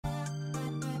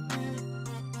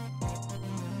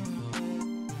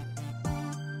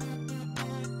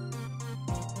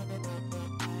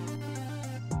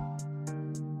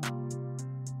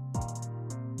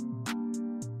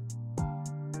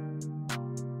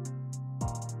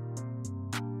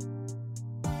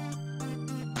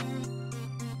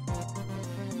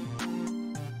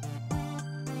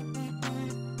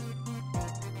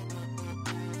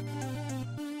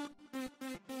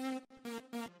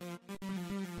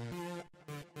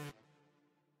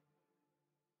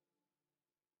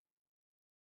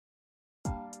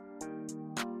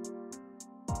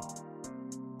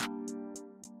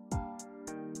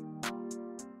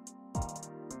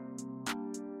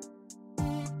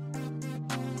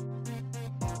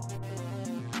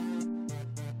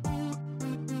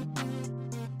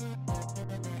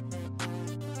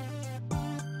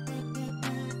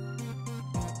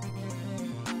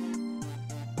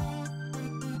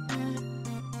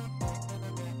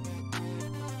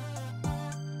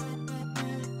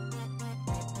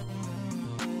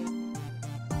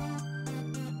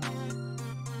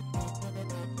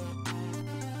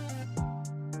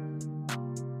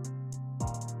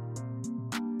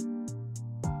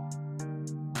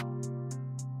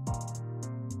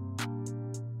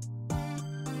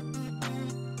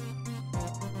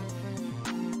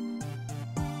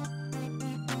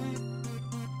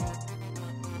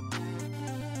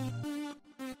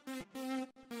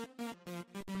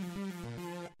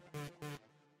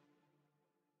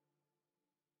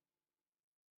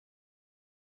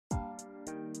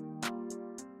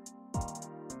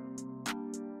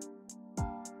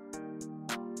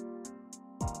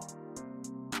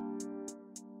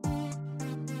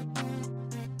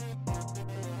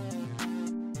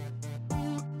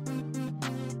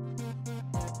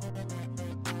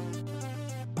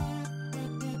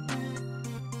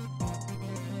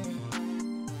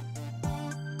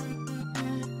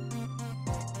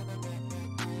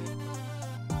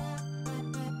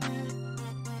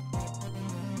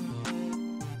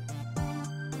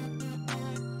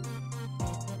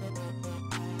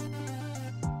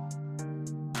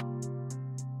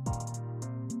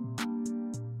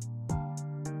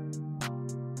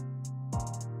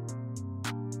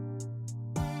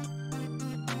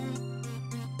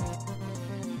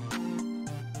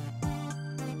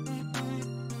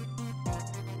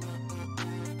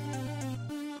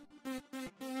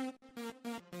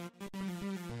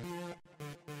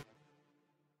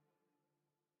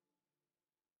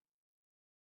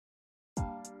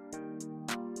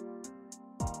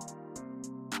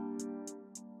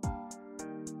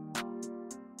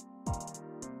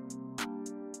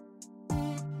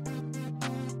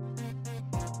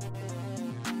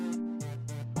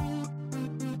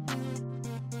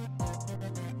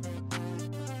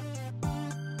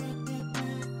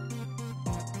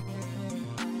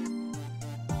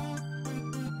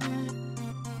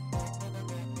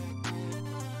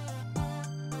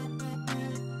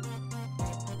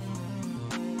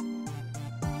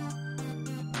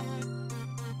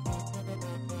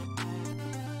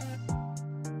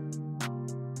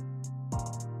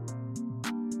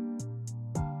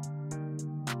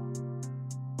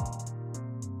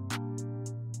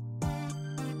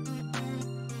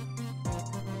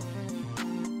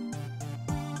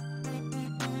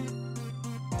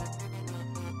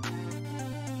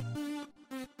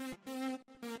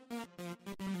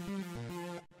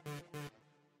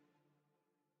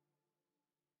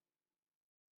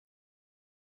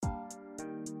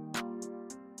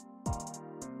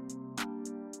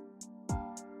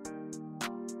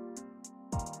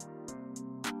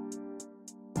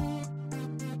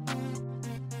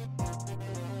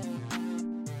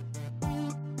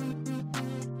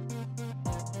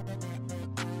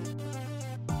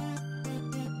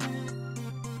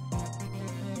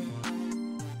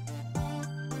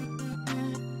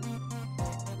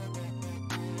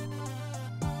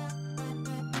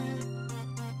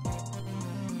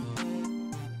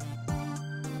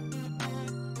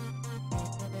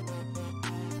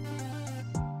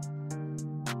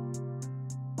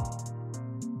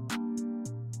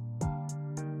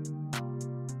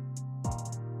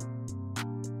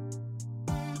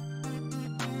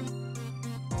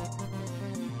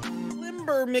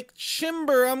Timber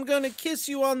McChimber. I'm gonna kiss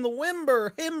you on the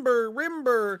wimber, himber,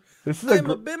 rimber. I'm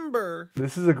a bimber.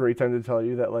 This is a great time to tell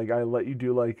you that like I let you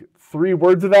do like 3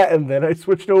 words of that and then I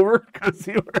switched over because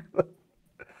you were.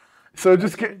 So it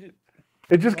just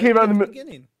came out in the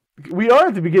beginning. We are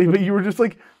at the beginning, but you were just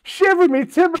like shiver me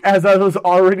timber as I was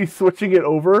already switching it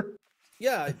over.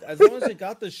 Yeah, as long as it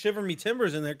got the shiver me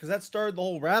timbers in there, because that started the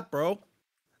whole rap, bro.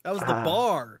 That was the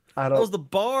bar. That was the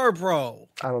bar, bro.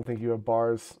 I don't think you have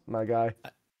bars, my guy.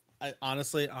 I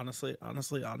honestly, Honestly?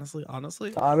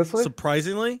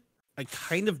 surprisingly, I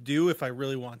kind of do if I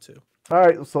really want to. All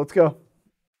right, so let's go.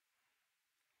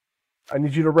 I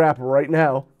need you to rap right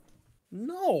now.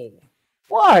 No.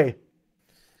 Why?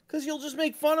 Because you'll just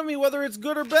make fun of me whether it's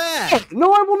good or bad.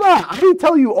 No, I will not. I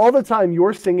tell you all the time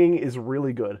your singing is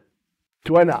really good.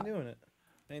 Do I not? I'm doing it.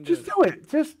 Just do it.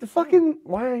 Just fucking.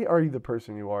 Why are you the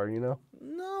person you are? You know.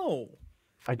 No.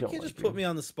 I don't. You can't just put me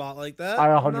on the spot like that.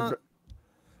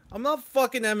 I'm not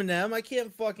fucking Eminem. I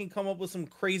can't fucking come up with some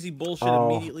crazy bullshit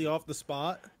immediately off the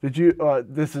spot. Did you?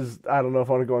 This is. I don't know if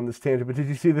I want to go on this tangent, but did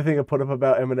you see the thing I put up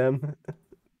about Eminem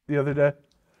the other day?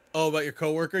 Oh, about your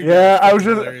coworker? Yeah, I was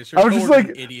just like,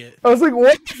 idiot. I was like,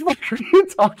 what the fuck are you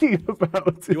talking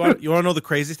about? You want to know the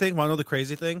crazy thing? Want to know the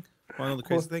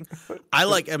crazy thing? I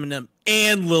like Eminem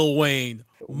and Lil Wayne.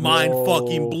 Mind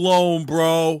fucking blown,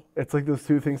 bro. It's like those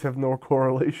two things have no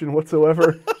correlation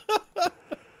whatsoever.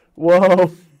 Whoa.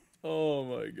 Oh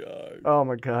my god. Oh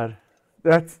my god.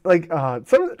 That's like don't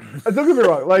get me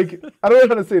wrong. Like I don't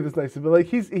know how to say this nicely, but like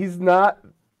he's not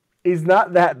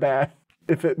that bad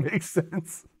if it makes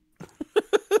sense.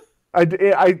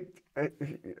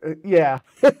 Yeah.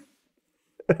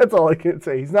 That's all I can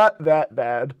say. He's not that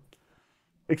bad,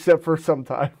 except for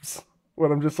sometimes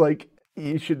when I'm just like,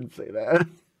 you shouldn't say that.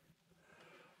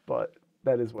 But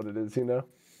that is what it is, you know.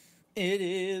 It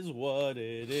is what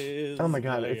it is. Oh my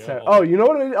god, it's sad. Oh, you know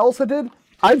what else I did?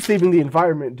 I'm saving the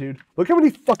environment, dude. Look how many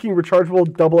fucking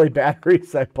rechargeable AA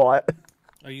batteries I bought.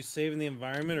 Are you saving the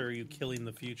environment or are you killing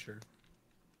the future?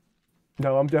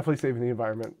 No, I'm definitely saving the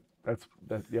environment.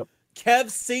 Yep. Kev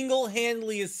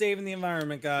single-handedly is saving the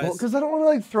environment, guys. Well, because I don't want to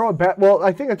like throw it back. Well,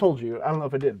 I think I told you. I don't know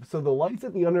if I did. So the lights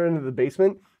at the under end of the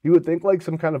basement, you would think like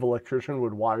some kind of electrician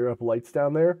would wire up lights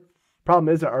down there. Problem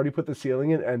is, I already put the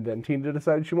ceiling in, and then Tina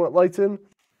decided she wanted lights in,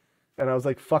 and I was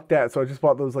like, "Fuck that!" So I just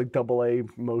bought those like AA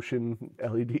motion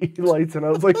LED lights, and I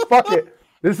was like, "Fuck it,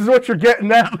 this is what you're getting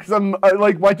now." Because I'm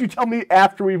like, "Why'd you tell me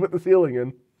after we put the ceiling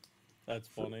in?" That's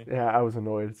funny. Yeah, I was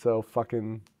annoyed. So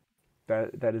fucking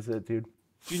that is it, dude.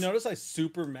 Do you notice I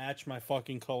super match my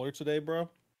fucking color today, bro?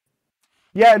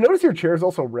 Yeah, I noticed your chair is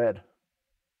also red.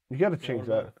 You got to change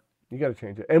that. You got to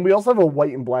change it. And we also have a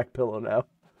white and black pillow now.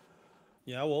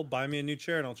 Yeah, well, buy me a new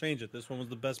chair and I'll change it. This one was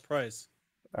the best price.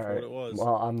 All right. What it was.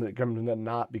 Well, I'm going to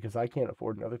not because I can't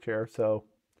afford another chair. So,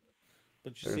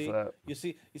 but you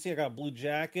see, I got a blue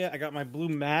jacket. I got my blue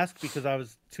mask because I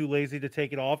was too lazy to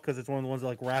take it off because it's one of the ones that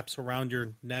like wraps around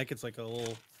your neck. It's like a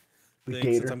little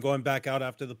thing. Since I'm going back out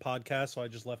after the podcast, so I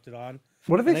just left it on.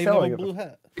 What are they selling? Blue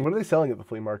hat. What are they selling at the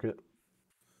flea market?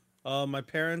 My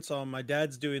parents, my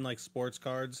dad's doing like sports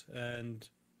cards, and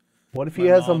what if he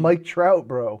has a Mike Trout,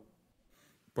 bro?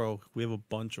 Bro, we have a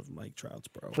bunch of Mike Trouts,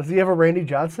 bro. Does he have a Randy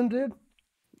Johnson, dude?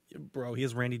 Bro, he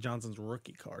has Randy Johnson's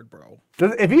rookie card, bro.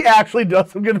 If he actually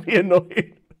does, I'm gonna be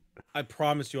annoyed. I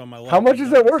promise you on my life. How much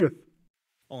is that worth?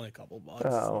 Only a couple bucks.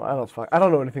 Oh, I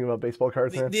don't know anything about baseball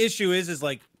cards. The issue is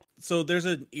like, so there's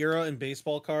an era in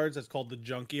baseball cards that's called the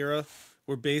junk era,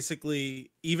 where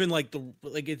basically even like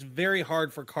it's very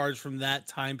hard for cards from that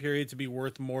time period to be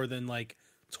worth more than like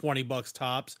 $20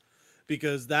 tops,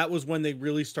 because that was when they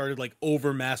really started like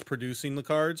over mass producing the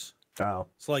cards. Oh,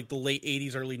 so like the late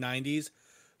 80s, early 90s.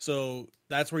 So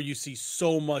that's where you see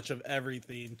so much of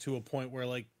everything to a point where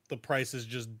like the prices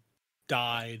just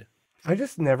died. I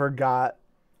just never got,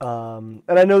 and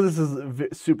I know this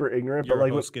is super ignorant, You're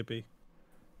but like Skippy.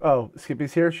 Oh,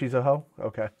 Skippy's here. She's a hoe.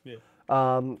 Okay. Yeah.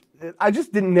 I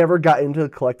just never got into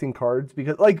collecting cards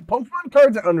because like Pokemon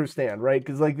cards I understand, right?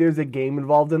 Because like there's a game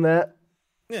involved in that.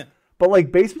 Yeah. But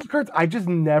like baseball cards, I just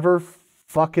never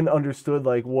fucking understood.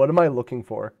 Like, what am I looking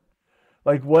for?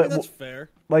 Like what? I mean, that's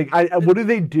fair. Like what do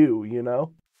they do? You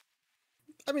know?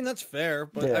 I mean, that's fair,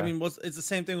 but yeah. I mean, it's the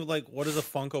same thing with like, what does a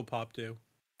Funko Pop do?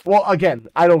 Well, again,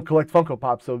 I don't collect Funko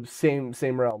Pops, so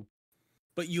same realm.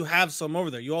 But you have some over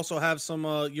there. You also have some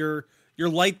your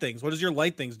light things. What does your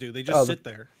light things do? They just sit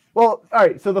there. Well, all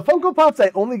right. So the Funko Pops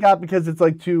I only got because it's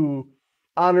like to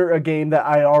honor a game that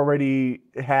I already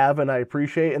have and I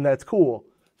appreciate, and that's cool.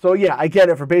 So yeah, I get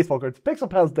it for baseball cards. Pixel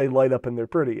Pals, they light up and they're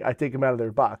pretty. I take them out of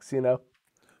their box, you know.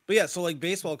 But yeah, so like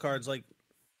baseball cards, like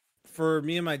for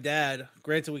me and my dad,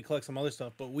 granted we collect some other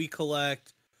stuff, but we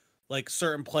collect like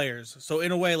certain players. So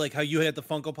in a way, like how you had the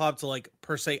Funko Pop to like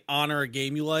per se honor a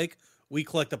game you like, we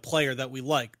collect a player that we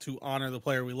like to honor the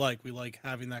player we like. We like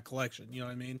having that collection. You know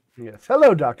what I mean? Yes.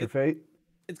 Hello, Dr. Fate.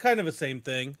 It's kind of the same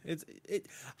thing. It's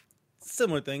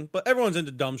similar thing, but everyone's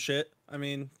into dumb shit. I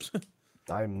mean,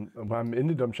 I'm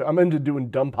into dumb shit. I'm into doing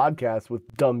dumb podcasts with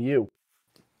dumb you.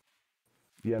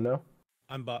 Yeah, no?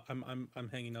 I'm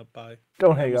hanging up by.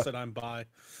 Don't hang up. Said I'm by.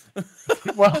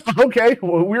 Well, okay.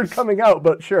 Well, weird coming out,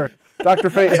 but sure. Dr.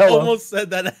 Fate, I hello. almost said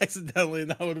that accidentally,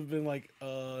 and that would have been like,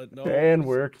 no. And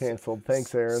we're canceled.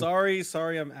 Thanks, Aaron.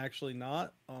 Sorry, I'm actually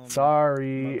not.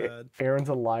 Sorry, Aaron's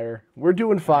a liar. We're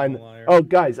doing I'm fine. a liar. Oh,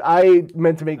 guys, I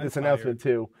meant to make I'm this tired. announcement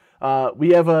too.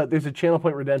 There's a channel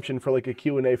point redemption for like a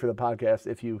Q&A for the podcast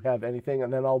if you have anything,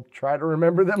 and then I'll try to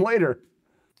remember them later.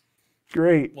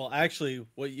 Great. Well, actually,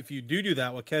 if you do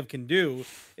that, what Kev can do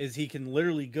is he can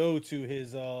literally go to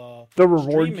his The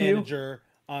reward Stream queue? Manager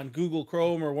on Google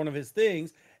Chrome or one of his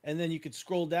things, and then you could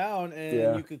scroll down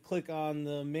and you could click on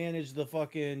the manage the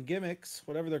fucking gimmicks,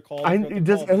 whatever they're called.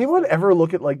 Does anyone ever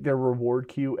look at like their reward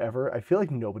queue ever? I feel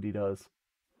like nobody does.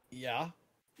 Yeah.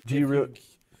 Do you really?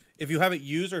 If you have it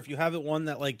used, or if you have it one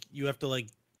that like you have to like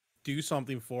do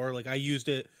something for, like I used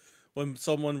it when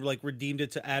someone like redeemed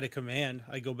it to add a command.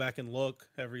 I go back and look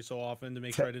every so often to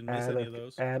make sure I didn't miss any of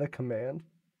those. Add a command?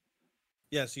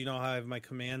 Yeah, so you know how I have my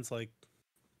commands like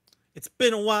it's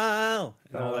been a while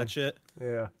and all that shit.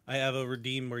 Yeah. I have a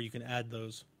redeem where you can add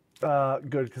those.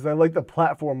 Good, because I like the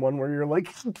platform one where you're like,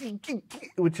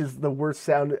 which is the worst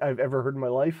sound I've ever heard in my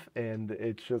life, and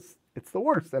it's the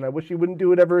worst, and I wish you wouldn't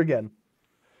do it ever again.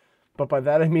 But by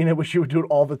that I mean I wish you would do it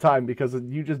all the time because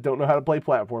you just don't know how to play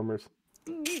platformers.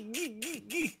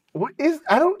 What is?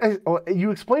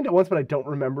 You explained it once, but I don't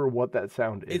remember what that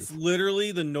sound is. It's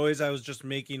literally the noise I was just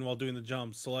making while doing the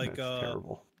jumps. So like, That's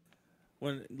terrible.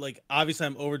 When like obviously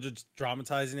I'm over just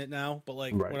dramatizing it now, but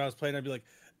like when I was playing, I'd be like,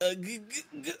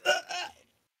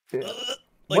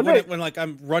 like when like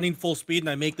I'm running full speed and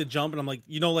I make the jump, and I'm like,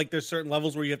 like there's certain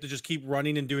levels where you have to just keep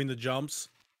running and doing the jumps.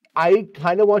 I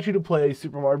kind of want you to play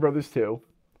Super Mario Brothers 2.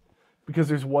 Because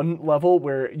there's one level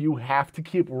where you have to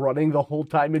keep running the whole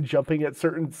time and jumping at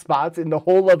certain spots, and the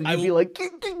whole level you'd be like...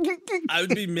 I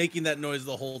would be making that noise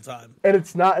the whole time. And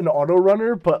it's not an auto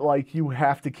runner, but like you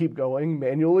have to keep going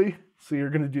manually. So you're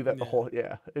going to do that the whole...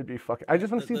 Yeah, it'd be fucking... I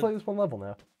just want to see you play this one level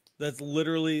now. That's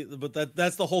literally... But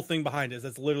that's the whole thing behind it.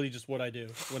 That's literally just what I do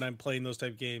when I'm playing those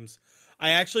type of games.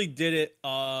 I actually did it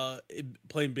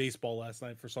playing baseball last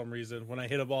night for some reason. When I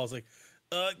hit a ball, I was like...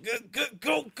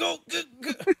 go.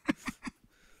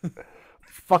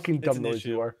 Fucking dumb noise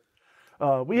you are.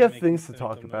 We have things to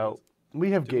talk about.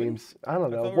 We have games. I don't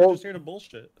know. We're just here to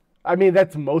bullshit. I mean,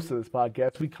 that's most of this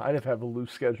podcast. We kind of have a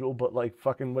loose schedule, but like,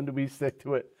 fucking, when do we stick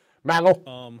to it?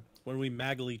 Maggle. When we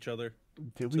maggle each other.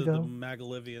 Do we though? The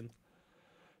Magalivian.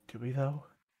 Do we though?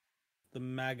 The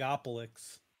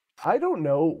Magapolix. I don't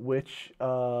know which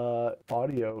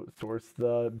audio source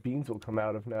the beans will come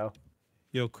out of now.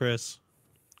 Yo, Chris,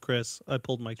 I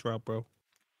pulled Mike Trout, bro.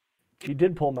 You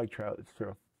did pull Mike Trout. It's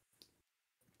true.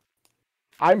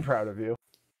 I'm proud of you.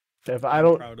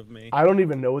 Proud of me. I don't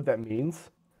even know what that means.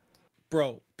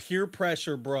 Bro, peer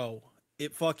pressure, bro.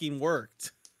 It fucking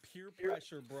worked. Peer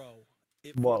pressure, bro.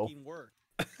 It fucking worked.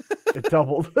 It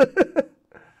doubled.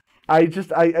 I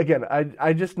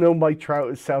just know Mike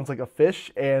Trout sounds like a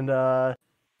fish, and the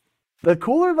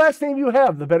cooler last name you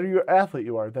have, the better your athlete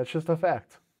you are. That's just a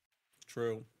fact.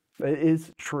 True. It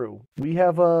is true. We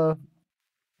have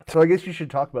so I guess you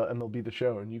should talk about MLB The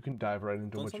Show, and you can dive right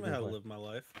into what you're how to doing. live my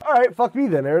life. All right, fuck me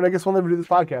then, Aaron. I guess we'll never do this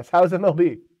podcast. How's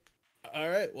MLB? All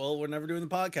right, well, we're never doing the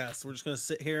podcast. We're just going to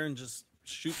sit here and just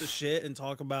shoot the shit and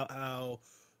talk about how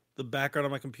the background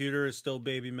on my computer is still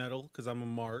baby metal because I'm a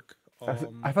mark.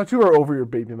 I thought you were over your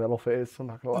baby metal phase. I'm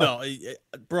not gonna lie.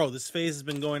 No, bro, this phase has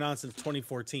been going on since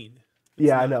 2014.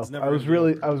 I know. I was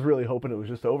really hoping it was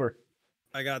just over.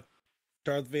 I got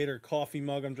Darth Vader coffee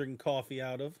mug I'm drinking coffee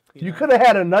out of. You could have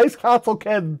had a nice Console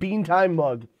Kev Bean Time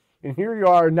mug, and here you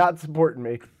are not supporting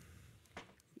me.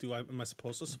 Am I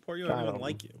supposed to support you? I don't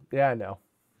like you. Yeah, I know.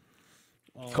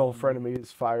 It's called frenemies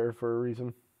fire for a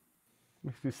reason.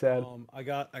 Makes me sad. I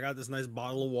got this nice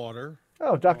bottle of water.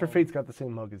 Oh, Dr. Fate's got the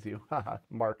same mug as you. Haha,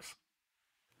 Marks.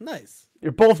 Nice.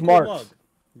 You're both Marks. Mug.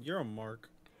 You're a Mark.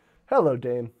 Hello,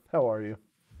 Dane. How are you?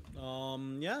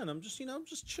 Yeah, and I'm just,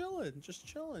 just chilling,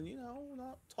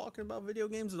 not talking about video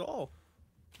games at all.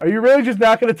 Are you really just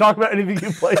not going to talk about anything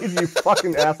you played, you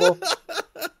fucking asshole?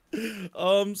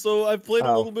 So I've played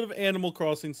a little bit of Animal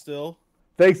Crossing still.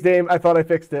 Thanks, Dame. I thought I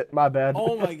fixed it. My bad.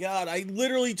 Oh my god! I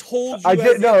literally told you I as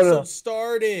did- the no, episode no.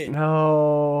 started.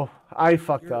 No, I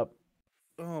fucked You're- up.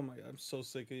 Oh my god! I'm so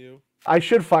sick of you. I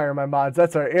should fire my mods.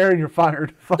 That's all right. Aaron, you're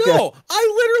fired. Fuck No, it.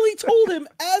 I literally told him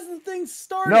as the thing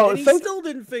started, No, and he still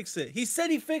didn't fix it. He said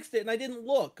he fixed it, and I didn't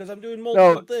look because I'm doing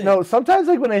multiple things. No. Sometimes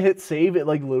like when I hit save, it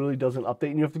like literally doesn't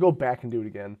update, and you have to go back and do it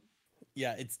again.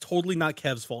 Yeah, it's totally not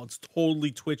Kev's fault. It's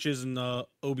totally Twitch's and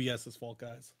OBS's fault,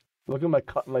 guys. Look at my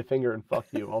cut in my finger and fuck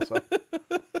you also.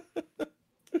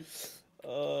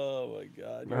 Oh my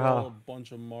god, you're all a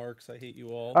bunch of marks. I hate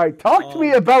you all. All right, talk to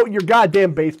me about your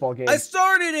goddamn baseball game. I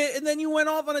started it, and then you went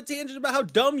off on a tangent about how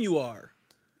dumb you are.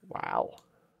 Wow,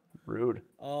 rude.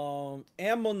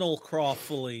 Animal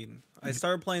Crossing. I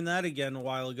started playing that again a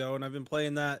while ago, and I've been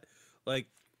playing that like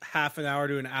half an hour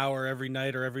to an hour every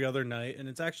night or every other night, and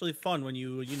it's actually fun when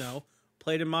you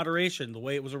play it in moderation, the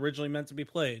way it was originally meant to be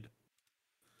played.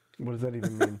 What does that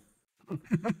even mean?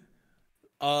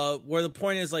 Where the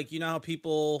point is like, you know how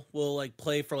people will like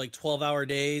play for like 12-hour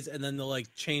days and then they'll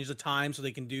like change the time so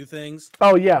they can do things.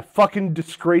 Oh yeah, fucking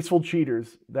disgraceful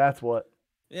cheaters. That's what.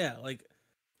 Yeah, like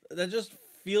that just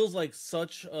feels like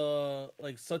such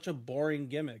a boring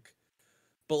gimmick.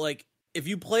 But like if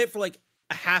you play it for like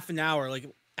a half an hour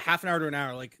to an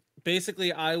hour, like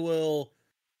basically I will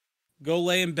go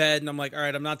lay in bed and I'm like, all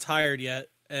right, I'm not tired yet.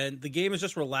 And the game is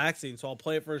just relaxing, so I'll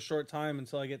play it for a short time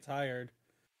until I get tired.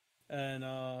 And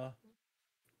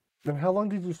Then how long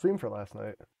did you stream for last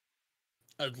night?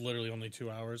 literally only 2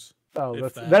 hours. Oh,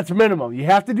 If that's minimum. You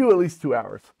have to do at least 2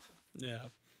 hours. Yeah,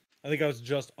 I think I was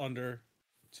just under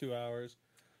 2 hours.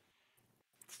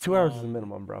 2 hours is the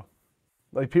minimum, bro.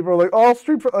 Like people are like, "Oh, I'll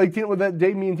stream for like with that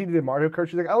day me and Tina did Mario Kart."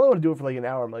 She's like, "I only want to do it for like an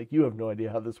hour." I'm like, "You have no idea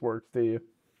how this works, do you?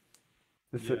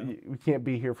 We can't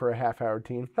be here for a half hour,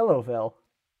 teen." Hello, Val.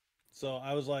 So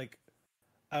I was like,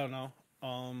 I don't know.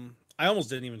 I almost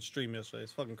didn't even stream yesterday.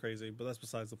 It's fucking crazy, but that's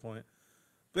besides the point.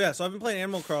 But yeah, so I've been playing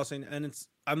Animal Crossing, and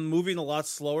I'm moving a lot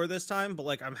slower this time, but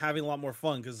like I'm having a lot more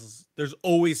fun because there's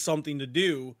always something to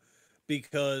do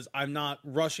because I'm not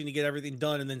rushing to get everything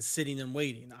done and then sitting and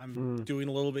waiting. I'm doing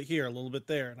a little bit here, a little bit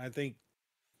there, and I think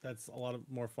that's a lot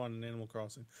more fun in Animal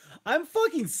Crossing. I'm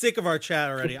fucking sick of our chat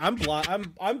already.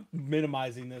 I'm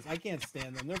minimizing this. I can't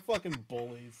stand them. They're fucking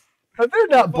bullies. They're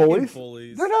not bullies.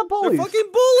 Bullies. They're not bullies. They're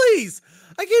fucking bullies.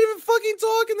 I can't even fucking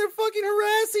talk, and they're fucking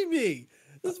harassing me.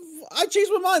 I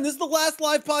changed my mind. This is the last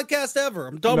live podcast ever.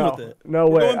 I'm done with it. No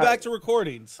We're way. going back to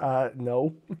recordings.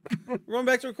 No. We're going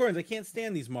back to recordings. I can't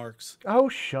stand these marks. Oh,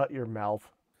 shut your mouth.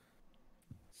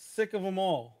 Sick of them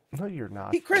all. No, you're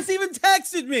not. Chris even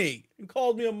texted me and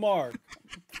called me a mark.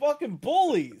 Fucking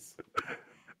bullies.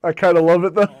 I kind of love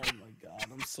it though. Oh my god,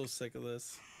 I'm so sick of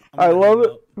this. I love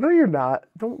it. No, you're not.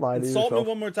 Don't lie to yourself. Insult me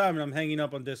one more time, and I'm hanging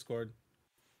up on Discord.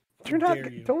 You're not.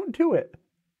 Don't do it.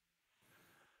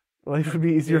 Life would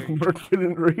be easier if Mark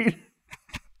didn't read.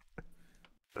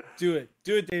 Do it,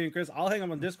 Dave and Chris. I'll hang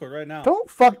up on Discord right now. Don't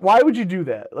fuck. Why would you do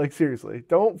that? Like seriously,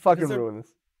 don't fucking ruin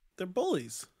this. They're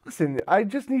bullies. Listen, I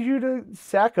just need you to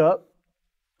sack up.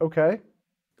 Okay.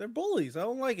 They're bullies. I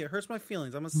don't like it. It hurts my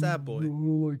feelings. I'm a sad boy. I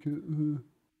don't like it.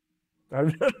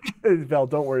 Val,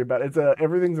 don't worry about it.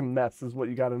 Everything's a mess, is what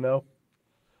you got to know.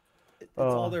 It's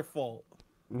all their fault.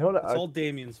 No, it's all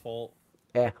Damien's fault.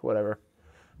 Whatever.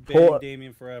 Ban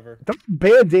Damien forever. Don't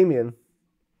ban Damien.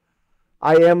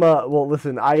 I am. Well,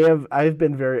 listen. I've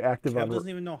been very active on. Doesn't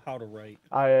even know how to write.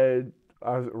 I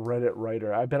was a Reddit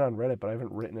writer. I've been on Reddit, but I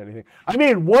haven't written anything. I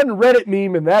made one Reddit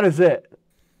meme, and that is it.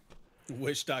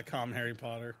 Wish.com Harry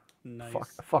Potter. Nice.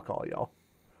 Fuck all y'all.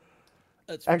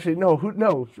 That's actually no.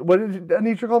 No? What did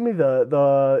Anitra call me?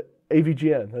 The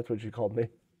AVGN. That's what she called me.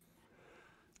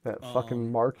 That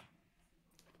fucking Mark.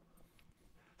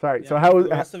 Sorry. Yeah, so how was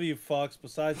the rest of you fucks?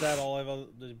 Besides that, all I've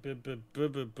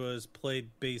is played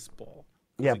baseball.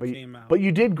 Yeah, but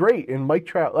you did great in Mike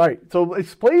Trout. All right. So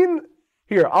explain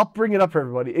here. I'll bring it up for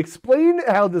everybody. Explain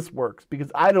how this works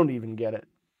because I don't even get it.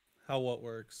 How what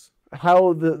works?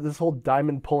 How this whole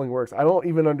diamond pulling works. I don't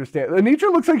even understand.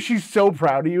 Anitra looks like she's so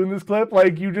proud of you in this clip.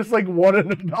 Like you just like won a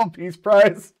Nobel Peace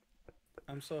Prize.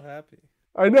 I'm so happy.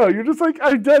 I know. You're just like,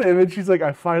 I did it. And then she's like,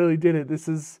 I finally did it. This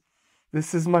is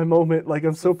my moment. Like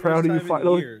I'm so proud of you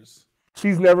finally.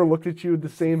 She's never looked at you the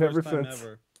same ever since.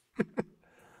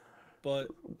 But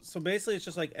so basically it's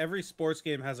just like every sports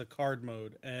game has a card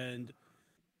mode and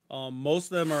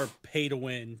most of them are pay to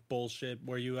win bullshit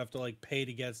where you have to like pay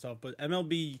to get stuff. But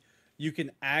MLB, you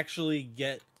can actually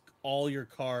get all your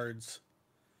cards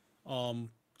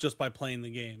just by playing the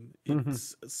game.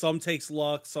 Some takes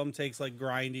luck, some takes like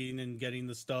grinding and getting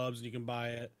the stubs and you can buy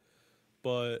it.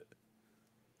 But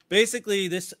basically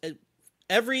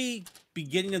every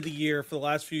beginning of the year for the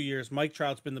last few years, Mike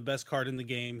Trout's been the best card in the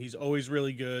game. He's always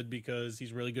really good because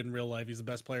he's really good in real life. He's the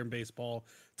best player in baseball.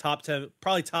 Top 10,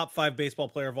 probably top 5 baseball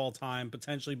player of all time.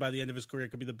 Potentially by the end of his career,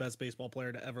 could be the best baseball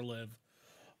player to ever live.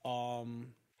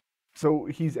 So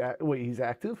he's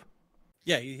active?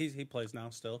 Yeah, he plays now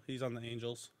still. He's on the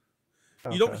Angels.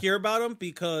 Okay. You don't hear about him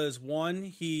because one,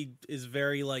 he is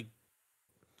very like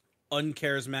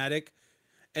uncharismatic,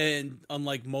 and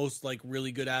unlike most like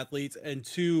really good athletes, and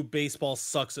two, baseball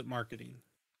sucks at marketing.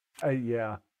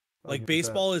 Yeah. Like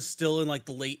baseball is still in like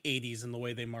the late 80s in the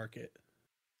way they market.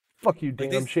 Fuck you, Dan.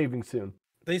 Like I'm shaving soon.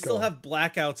 They still have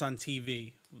blackouts on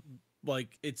TV.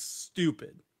 Like it's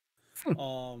stupid.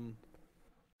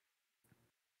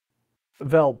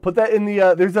 Vel, put that in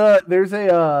the there's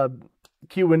a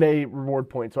Q&A reward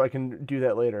point, so I can do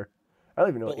that later. I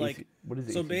don't even know what is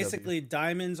it. So basically,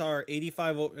 diamonds are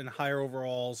 85 and higher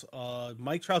overalls.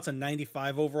 Mike Trout's a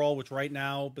 95 overall, which right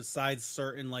now, besides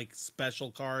certain like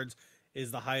special cards, is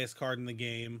the highest card in the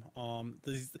game.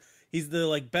 He's the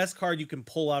like best card you can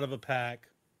pull out of a pack.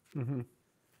 Mm-hmm.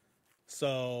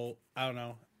 So I don't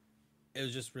know. It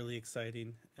was just really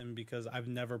exciting, and because I've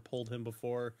never pulled him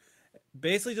before,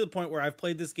 basically to the point where I've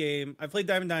played this game. I've played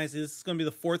Diamond Dynasty. This is going to be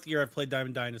the 4th year I've played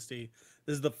Diamond Dynasty.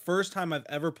 This is the first time I've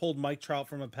ever pulled Mike Trout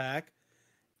from a pack,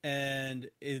 and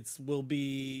will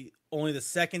be only the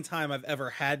 2nd time I've ever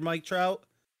had Mike Trout.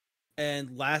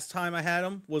 And last time I had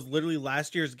him was literally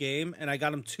last year's game, and I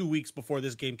got him 2 weeks before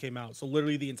this game came out. So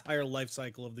literally the entire life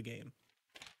cycle of the game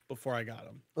before I got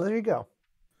him. Well, there you go.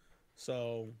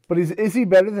 So, but is he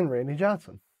better than Randy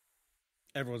Johnson?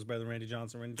 Everyone's better than Randy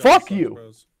Johnson. Fuck you.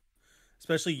 Bros.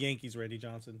 Especially Yankees Randy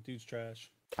Johnson. Dude's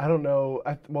trash. I don't know.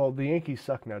 Well, the Yankees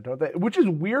suck now, don't they? Which is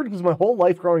weird because my whole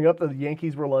life growing up, the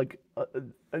Yankees were like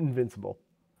invincible.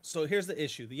 So here's the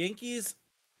issue: the Yankees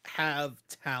have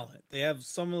talent. They have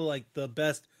some of like the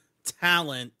best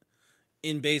talent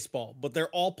in baseball, but they're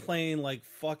all playing like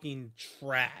fucking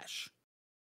trash.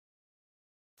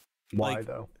 Why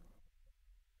though?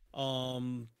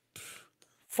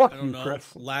 Fuck you,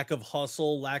 Chris. Lack of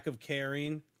hustle, lack of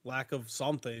caring, lack of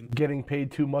something. Getting paid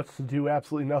too much to do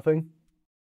absolutely nothing.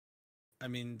 I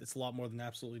mean, it's a lot more than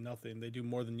absolutely nothing. They do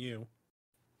more than you.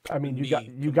 I mean, you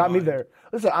got me there.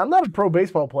 Listen, I'm not a pro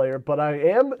baseball player, but I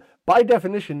am, by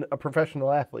definition, a professional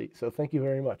athlete. So thank you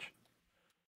very much.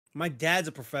 My dad's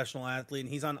a professional athlete,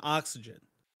 and he's on oxygen.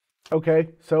 Okay,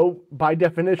 so by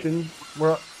definition,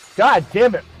 we're... God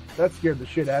damn it! That scared the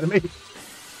shit out of me.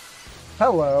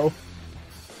 Hello. I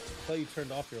thought you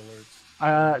turned off your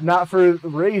alerts. Not for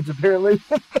raids, apparently.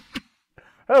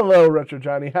 Hello, Retro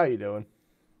Johnny. How you doing?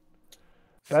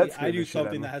 See, I do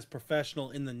something that has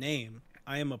professional in the name.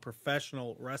 I am a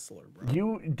professional wrestler, bro.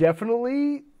 You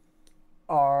definitely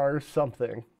are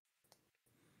something.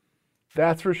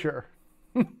 That's for sure.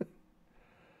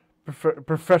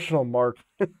 Professional Mark.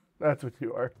 That's what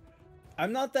you are.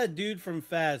 I'm not that dude from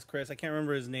Faz, Chris. I can't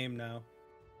remember his name now.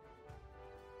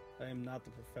 I am not the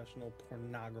professional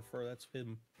pornographer. That's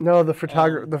him. No, the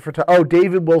photographer. Oh,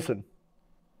 David Wilson.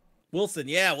 Wilson,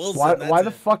 yeah, Wilson. Why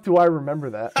the fuck do I remember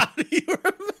that? How do you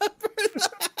remember that?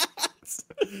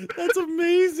 That's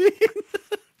amazing.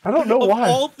 I don't know why. Of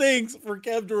all things for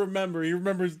Kev to remember, he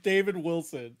remembers David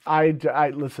Wilson. I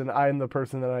listen. I am the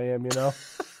person that I am. You know.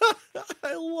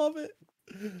 I love it.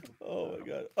 Oh my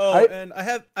god. Oh, and I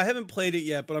haven't played it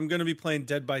yet, but I'm gonna be playing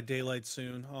Dead by Daylight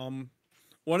soon.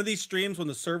 One of these streams when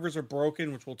the servers are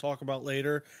broken, which we'll talk about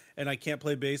later, and I can't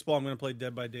play baseball, I'm gonna play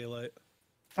Dead by Daylight.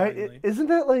 Isn't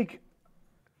that like?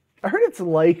 I heard it's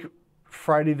like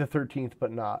Friday the 13th,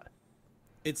 but not.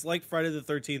 It's like Friday the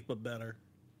 13th, but better.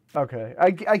 Okay,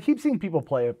 I keep seeing people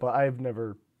play it, but I've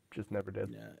never did.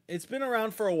 Yeah, it's been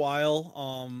around for a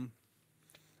while.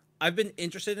 I've been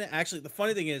interested in it. Actually, the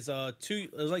funny thing is,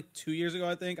 it was like 2 years ago,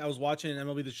 I think. I was watching an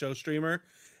MLB The Show streamer,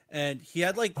 and he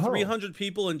had like 300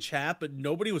 people in chat, but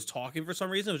nobody was talking for some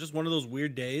reason. It was just one of those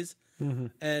weird days. Mm-hmm.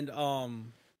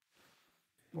 And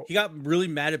he got really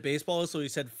mad at baseball, so he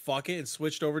said "fuck it" and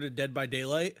switched over to Dead by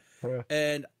Daylight. Yeah.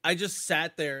 And I just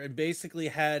sat there and basically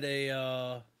had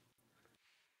a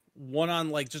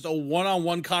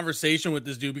one-on-one conversation with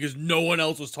this dude because no one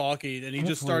else was talking, and he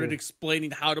just started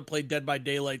explaining how to play Dead by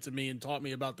Daylight to me and taught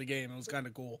me about the game. It was kind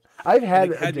of cool. I've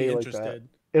had a day like that.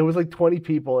 It was like 20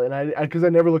 people, and because I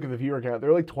never look at the viewer count, there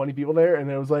were like 20 people there, and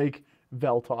it was like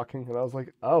Vel talking, and I was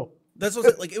like, oh. That's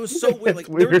what like. It was so weird. Like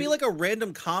there would be like a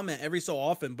random comment every so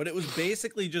often, but it was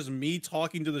basically just me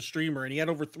talking to the streamer, and he had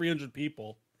over 300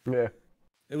 people. Yeah,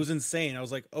 it was insane. I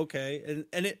was like, okay,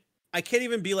 and I can't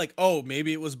even be like, oh,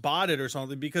 maybe it was botted or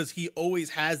something, because he always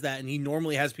has that, and he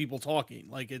normally has people talking.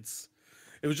 Like it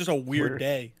was just a weird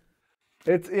day.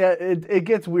 It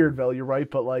gets weird, Vel. You're right,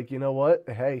 but like, you know what?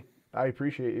 Hey, I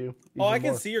appreciate you. Oh, I even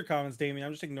can more. see your comments, Damien.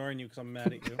 I'm just ignoring you because I'm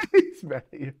mad at you. He's mad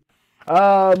at you.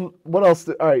 What else?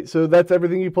 All right, so that's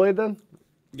everything you played then?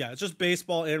 Yeah, it's just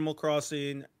baseball, Animal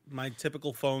Crossing, my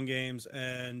typical phone games,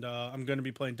 and I'm going to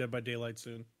be playing Dead by Daylight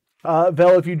soon.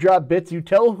 Vel, if you drop bits, you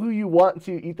tell who you want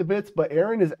to eat the bits, but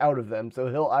Aaron is out of them, so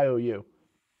he'll IOU.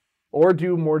 Or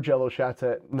do more Jello shots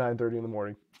at 9:30 in the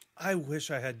morning. I wish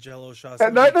I had Jello shots.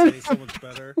 At That would 9:30. taste so much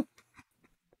better.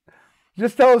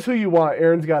 Just tell us who you want.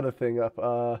 Aaron's got a thing up.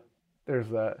 There's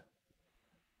that.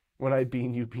 When I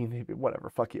bean, you bean, they bean. Whatever.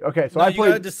 Fuck you. Okay, so No, I you played.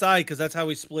 gotta decide because that's how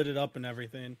we split it up and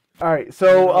everything. All right, And then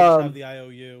so I'll just have the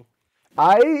IOU.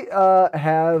 I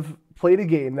have played a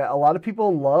game that a lot of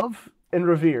people love and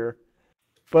revere,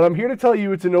 but I'm here to tell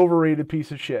you it's an overrated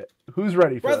piece of shit. Who's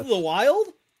ready for Breath this? of the Wild?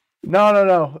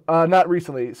 No. Not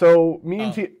recently. So me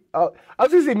and Oh. Tina, I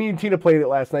was gonna say me and Tina played it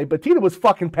last night, but Tina was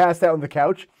fucking passed out on the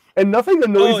couch, and nothing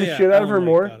annoys the shit out of her Alan Wake,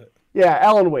 more. got it. Yeah,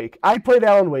 Alan Wake. I played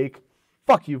Alan Wake.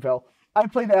 Fuck you, Vel. I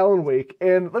played Alan Wake,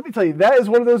 and let me tell you, that is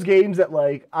one of those games that,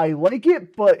 like, I like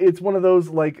it, but it's one of those,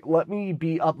 like, let me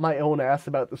be up my own ass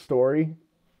about the story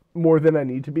more than I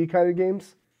need to be kind of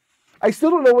games. I still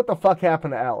don't know what the fuck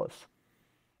happened to Alice.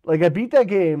 Like, I beat that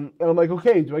game, and I'm like,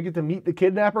 okay, do I get to meet the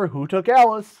kidnapper? Who took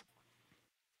Alice?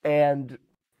 And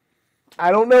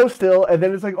I don't know still. And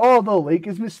then it's like, oh, the lake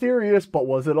is mysterious, but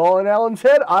was it all in Alan's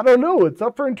head? I don't know. It's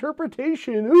up for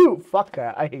interpretation. Ooh, fuck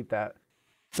that. I hate that.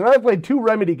 So now I've played 2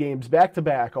 Remedy games back to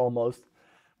back almost,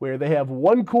 where they have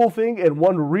one cool thing and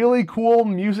one really cool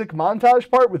music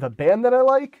montage part with a band that I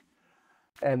like,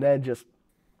 and then just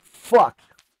fuck.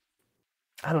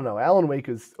 I don't know. Alan Wake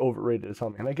is overrated as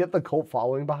hell, man. I get the cult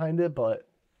following behind it, but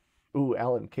ooh,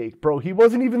 Alan Cake. Bro, he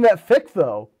wasn't even that thick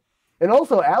though. And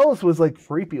also Alice was like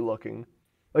creepy looking.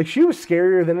 Like she was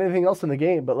scarier than anything else in the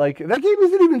game, but like that game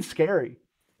isn't even scary.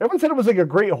 Everyone said it was like a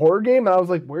great horror game, and I was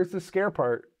like, where's the scare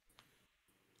part?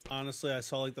 Honestly, I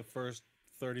saw like the first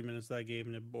 30 minutes of that game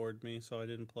and it bored me, so I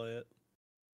didn't play it.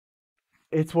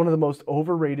 It's one of the most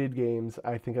overrated games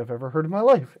I think I've ever heard in my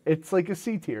life. It's like a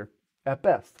C tier at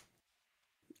best.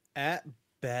 At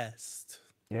best.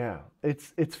 Yeah,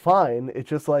 it's fine. It's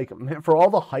just like, man, for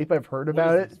all the hype I've heard about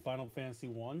What it, is this, Final Fantasy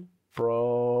 1?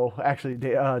 bro. Actually,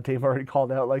 Dave already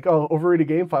called out like, oh, overrated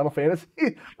game, Final Fantasy.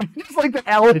 Just like the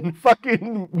Alan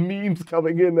fucking memes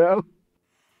coming in now.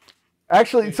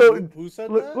 Actually, Wait, so who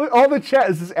said look, that? look, all the chat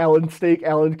is just Alan Steak,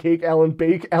 Alan Cake, Alan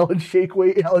Bake, Alan Shake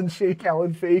Weight, Alan Shake,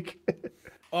 Alan Fake.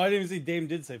 Oh, I didn't even see Dame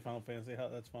did say Final Fantasy.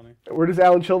 That's funny. Where does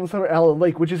Alan chill in the summer? Alan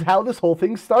Lake, which is how this whole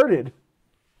thing started.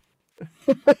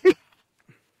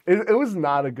 It was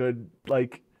not a good,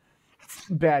 like,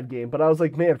 bad game, but I was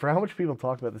like, man, for how much people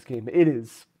talk about this game,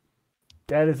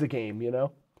 that is a game, you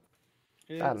know?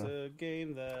 It's don't know. a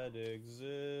game that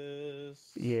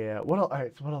exists. Yeah. What else? All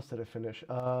right, so what else did I finish?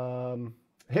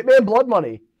 Hitman Blood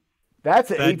Money.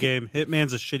 That's Bad game.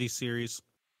 Hitman's a shitty series.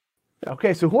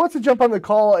 Okay, so who wants to jump on the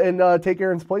call and take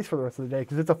Aaron's place for the rest of the day?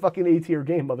 Because it's a fucking A-tier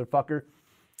game, motherfucker.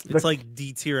 It's like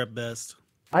D tier at best.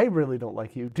 I really don't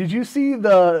like you. Did you see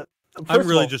the... I'm First of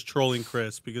really all, just trolling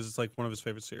Chris because it's like one of his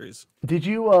favorite series. Did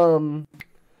you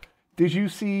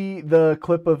see the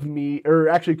clip of me, or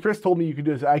actually Chris told me you could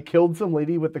do this. I killed some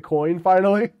lady with the coin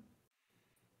finally.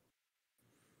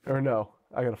 Or no,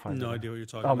 I gotta find it. No idea what you're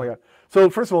talking Oh about. my god. So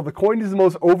first of all, the coin is the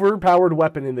most overpowered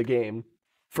weapon in the game.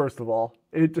 First of all,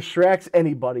 it distracts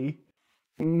anybody,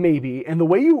 maybe. And the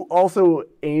way you also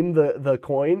aim the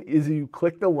coin is you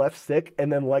click the left stick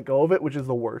and then let go of it, which is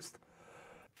the worst.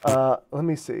 Let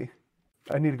me see.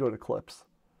 I need to go to clips.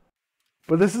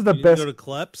 But this is the You need to best. go to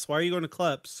Kleps? Why are you going to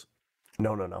Kleps?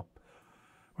 No.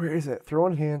 Where is it?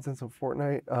 Throwing hands and some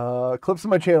Fortnite. Clips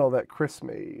of my channel that Chris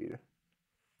made.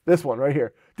 This one right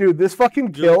here. Dude, this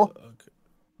fucking kill. Okay.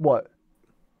 What?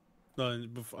 No,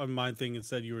 on my thing it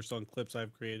said you were still on clips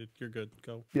I've created. You're good.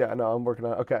 Go. Yeah, no, I'm working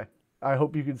on it. Okay. I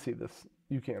hope you can see this.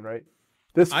 You can, right?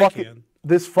 This I fucking can.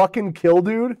 this fucking kill,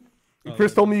 dude. Oh,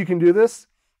 Chris there told it me you can do this.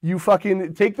 You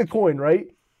fucking take the coin, right?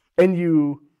 And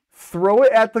you throw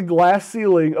it at the glass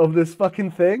ceiling of this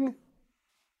fucking thing.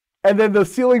 And then the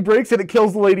ceiling breaks and it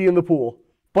kills the lady in the pool.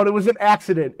 But it was an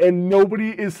accident and nobody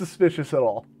is suspicious at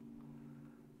all.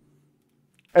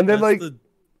 And then That's like the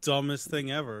dumbest thing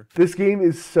ever. this game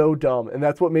is so dumb, and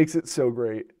that's what makes it so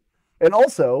great. And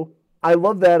also, I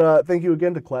love that. Thank you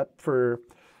again to Klep for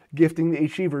gifting the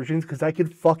HD versions because I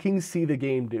could fucking see the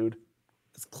game, dude.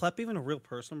 Is Klep even a real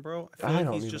person, bro? I I feel like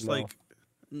don't he's even just know.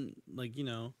 like you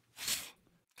know.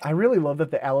 I really love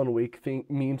that the Alan Wake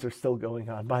memes are still going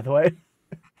on. By the way,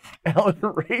 Alan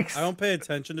Rakes. I don't pay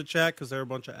attention to chat because they're a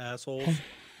bunch of assholes.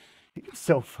 He's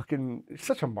so fucking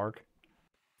such a mark.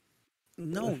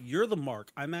 No, you're the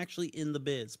mark. I'm actually in the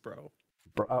biz, bro.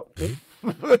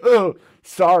 Bro,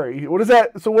 sorry. What is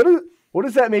that? So what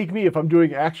does that make me if I'm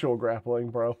doing actual grappling,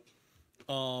 bro?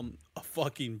 A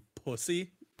fucking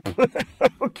pussy.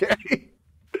 Okay.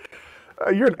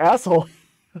 You're an asshole.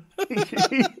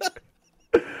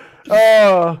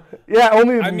 Yeah,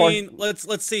 only. I mean,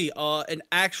 let's see. An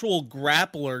actual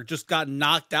grappler just got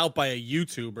knocked out by a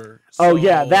YouTuber. Oh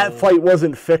yeah, that fight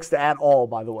wasn't fixed at all,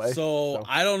 by the way. So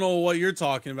I don't know what you're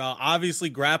talking about. Obviously,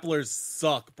 grapplers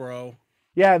suck, bro.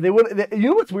 Yeah, they would. You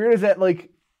know what's weird is that like,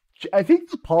 I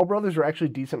think the Paul brothers are actually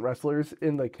decent wrestlers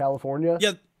in like California.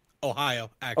 Yeah,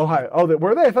 Ohio. Actually, Ohio. Oh,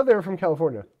 were they? I thought they were from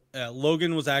California.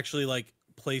 Logan was actually like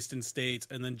placed in states,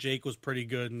 and then Jake was pretty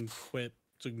good and quit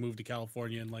to move to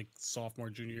California in like sophomore,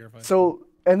 junior year. So,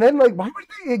 and then like, why would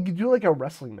they do like a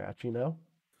wrestling match? You know?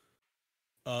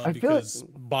 Because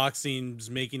boxing's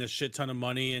making a shit ton of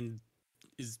money and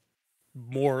is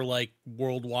more like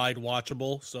worldwide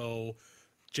watchable. So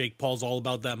Jake Paul's all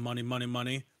about that money, money,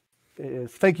 money. It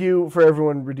is. Thank you for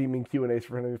everyone redeeming Q&As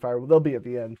for Friendly Fire. They'll be at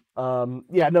the end.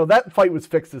 Yeah, no, that fight was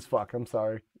fixed as fuck. I'm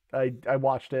sorry. I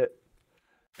watched it.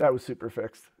 That was super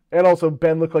fixed. And also,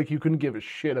 Ben looked like you couldn't give a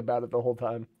shit about it the whole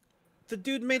time. The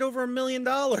dude made over $1 million.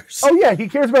 Oh yeah, he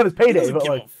cares about his payday. He doesn't but give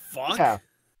like, a fuck. Yeah.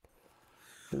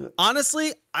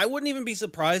 Honestly, I wouldn't even be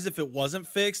surprised if it wasn't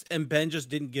fixed and Ben just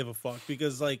didn't give a fuck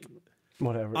because, like,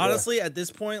 whatever. Honestly, at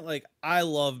this point, like, I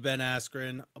love Ben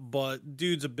Askren, but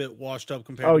dude's a bit washed up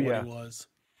compared to what he was.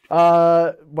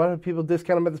 Why do people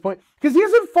discount him at this point? Because he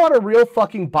hasn't fought a real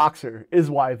fucking boxer, is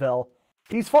why, Vel.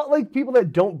 He's fought, like, people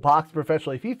that don't box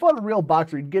professionally. If he fought a real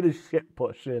boxer, he'd get his shit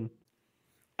pushed in.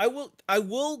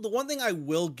 The one thing I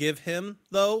will give him,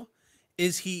 though,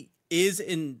 is he is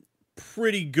in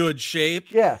pretty good shape.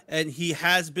 Yeah. And he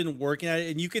has been working at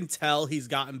it, and you can tell he's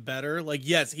gotten better. Like,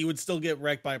 yes, he would still get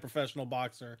wrecked by a professional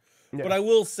boxer. Yeah. But I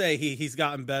will say he's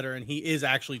gotten better, and he is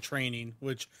actually training,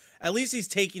 which at least he's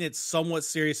taking it somewhat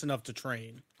serious enough to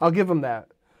train. I'll give him that.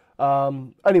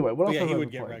 Anyway, what else? Yeah, he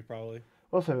would get wrecked probably.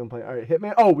 What else have I been playing? All right,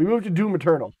 Hitman. Oh, we moved to Doom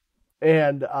Eternal.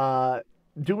 And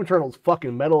Doom Eternal's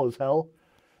fucking metal as hell.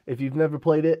 If you've never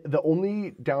played it, the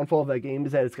only downfall of that game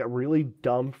is that it's got really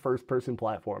dumb first-person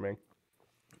platforming.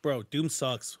 Bro, Doom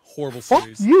sucks. Horrible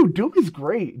series. Fuck you. Doom is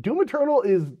great. Doom Eternal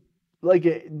is like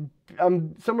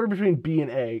I'm somewhere between B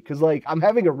and A because like I'm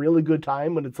having a really good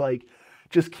time when it's like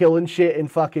just killing shit and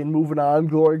fucking moving on,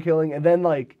 glory killing, and then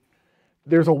like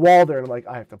there's a wall there and I'm like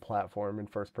I have to platform in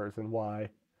first person. Why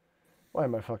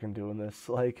am I fucking doing this?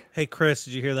 Like, hey Chris,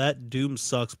 did you hear that? Doom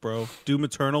sucks, bro. Doom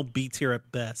Eternal B tier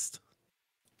at best.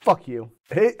 Fuck you.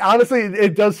 Honestly,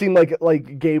 it does seem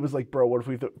like Gabe was like, bro, what if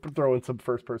we throw in some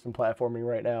first-person platforming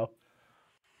right now?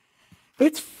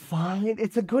 It's fine.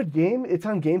 It's a good game. It's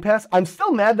on Game Pass. I'm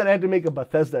still mad that I had to make a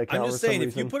Bethesda account. I'm just saying,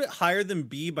 if you put it higher than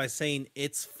B by saying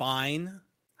it's fine,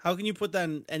 how can you put that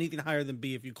in anything higher than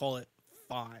B if you call it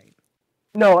fine?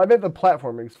 No, I meant the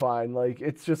platforming's fine. Like,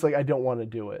 it's just like I don't want to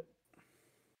do it.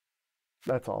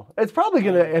 That's all. It's probably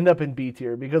going to end up in B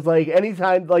tier because, like,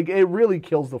 anytime, like, it really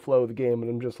kills the flow of the game,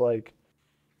 and I'm just like,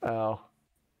 oh,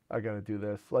 I got to do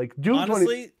this. Like, Doom.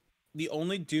 Honestly, the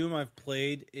only Doom I've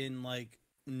played in like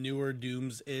newer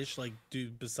Dooms ish, like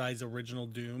besides original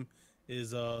Doom,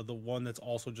 is the one that's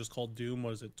also just called Doom.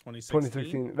 Was it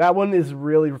 2016? That one is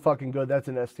really fucking good. That's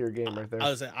an S tier game right there. I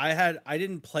was saying I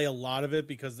didn't play a lot of it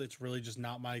because it's really just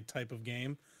not my type of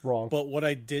game. Wrong. But what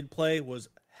I did play was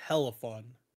hella fun.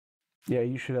 Yeah,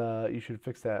 you should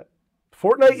fix that.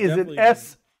 Fortnite is an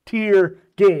S tier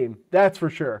game, that's for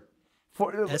sure.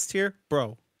 S tier,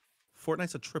 bro.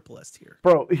 Fortnite's a triple S tier.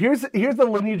 Bro, here's the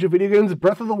lineage of video games: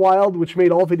 Breath of the Wild, which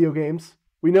made all video games.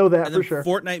 We know that for sure.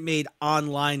 Fortnite made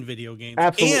online video games.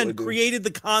 Absolutely, and created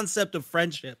the concept of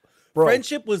friendship. Bro.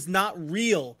 Friendship was not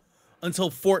real until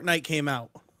Fortnite came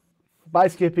out. Bye,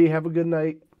 Skippy. Have a good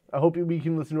night. I hope we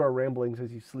can listen to our ramblings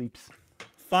as he sleeps.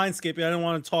 Fine, Skippy. I don't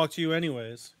want to talk to you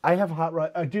anyways. I have Hot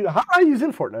Rod. Dude, Hot Ryu's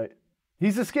in Fortnite.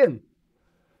 He's a skin.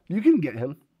 You can get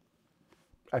him.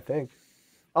 I think.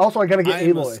 Also, I gotta get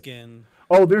Aloy. A skin.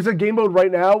 Oh, there's a game mode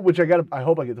right now, which I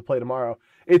hope I get to play tomorrow.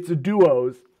 It's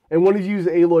duos, and one of you is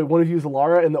Aloy, one of you is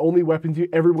Lara, and the only weapons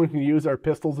everyone can use are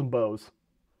pistols and bows.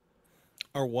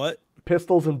 Or what?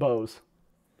 Pistols and bows.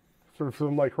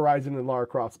 From like Horizon and Lara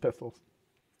Croft's pistols.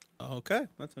 Okay,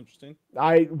 that's interesting.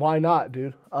 Why not,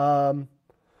 dude?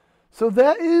 So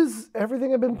that is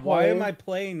everything I've been playing. Why am I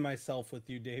playing myself with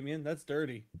you, Damien? That's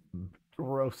dirty.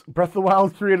 Gross. Breath of the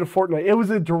Wild created Fortnite. It was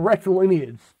a direct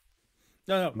lineage.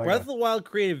 No. Breath of the Wild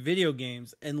created video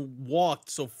games and walked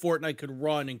so Fortnite could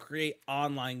run and create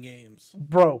online games.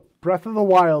 Bro, Breath of the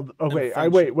Wild. Oh, wait.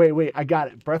 I got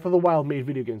it. Breath of the Wild made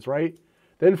video games, right?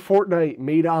 Then Fortnite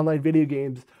made online video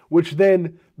games, which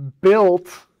then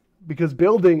built, because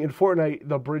building in Fortnite,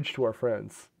 the bridge to our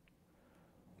friends.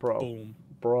 Boom.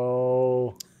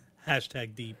 Bro.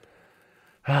 Hashtag deep.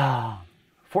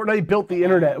 Fortnite built the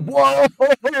internet.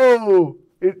 Whoa!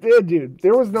 It did, dude.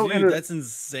 There was no internet. That's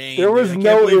insane. There was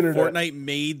no internet. Fortnite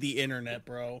made the internet,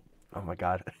 bro. Oh my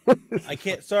god. I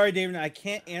can't. Sorry, David. I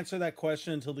can't answer that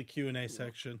question until the Q&A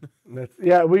section.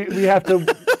 Yeah, we have to.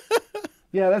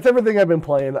 Yeah, that's everything I've been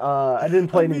playing. I didn't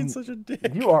play any. Such a dick.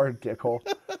 You are a dickhole.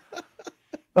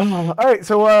 All right,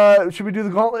 so should we do the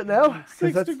gauntlet now?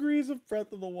 6 degrees of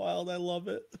Breath of the Wild. I love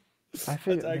it.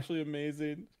 That's actually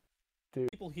amazing. Dude.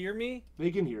 People hear me?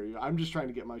 They can hear you. I'm just trying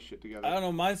to get my shit together. I don't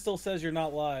know. Mine still says you're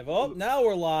not live. Oh, now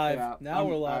we're live. Yeah, now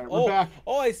we're live. Right, we're back.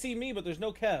 Oh, I see me, but there's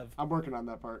no Kev. I'm working on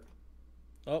that part.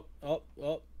 Oh.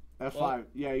 F5. Oh.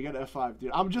 Yeah, you got F5,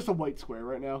 dude. I'm just a white square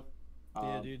right now.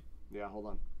 Yeah, dude. Yeah, hold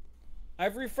on.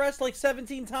 I've refreshed like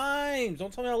 17 times.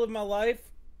 Don't tell me how to live my life.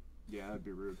 Yeah, that'd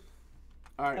be rude.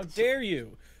 All right. How dare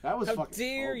you? That was how fucking.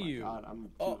 Dare oh my you? God, I'm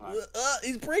too high.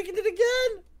 He's breaking it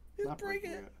again. He's Not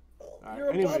breaking it. Right, You're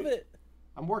above it.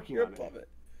 I'm working You're on above it.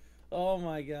 Oh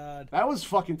my god. That was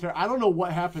fucking terrible. I don't know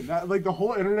what happened. That like the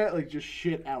whole internet like just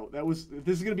shit out. This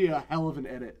is gonna be a hell of an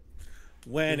edit.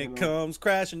 When it comes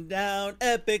crashing down,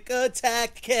 epic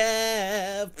attack,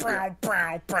 Kev.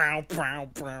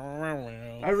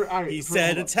 He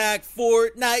said, "Attack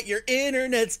Fortnite, your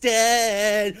internet's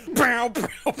dead." All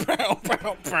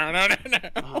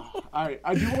right,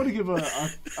 I do want to give an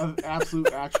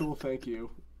absolute actual thank you.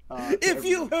 If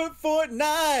you hurt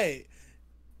Fortnite,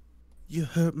 you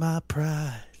hurt my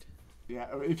pride. Yeah,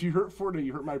 if you hurt Fortnite,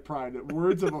 you hurt my pride.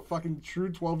 Words of a fucking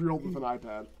true 12-year-old with an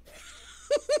iPad.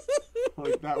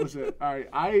 Like, that was it. All right,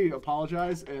 I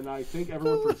apologize, and I thank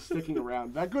everyone for sticking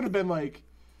around. That could have been like,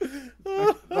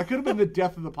 that could have been the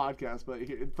death of the podcast, but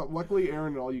luckily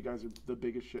Aaron and all you guys are the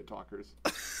biggest shit talkers.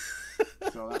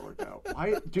 So that worked out.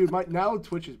 Dude, now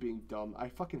Twitch is being dumb. I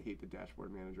fucking hate the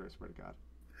dashboard manager, I swear to God.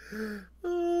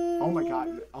 Oh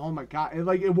my god. And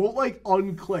like, it won't like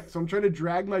unclick, so I'm trying to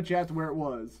drag my chat to where it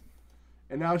was.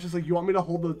 And now it's just like, you want me to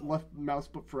hold the left mouse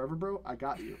button forever, bro? I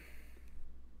got you.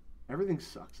 Everything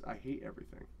sucks. I hate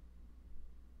everything.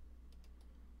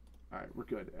 Alright, we're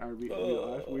good. Are we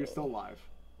live? We're still live.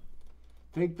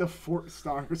 Thank the Fort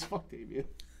Stars. Fuck Damien.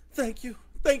 Thank you.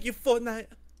 Thank you, Fortnite.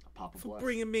 Papa for bless.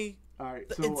 bringing me.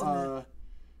 Alright, so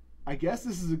I guess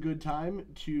this is a good time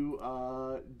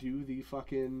to do the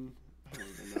fucking, I don't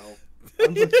even know.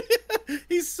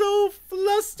 He's so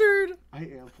flustered. I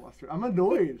am flustered. I'm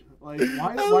annoyed. Like,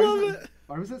 why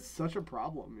was it such a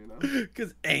problem, you know?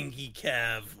 Because Angie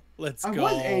Kev. Let's go.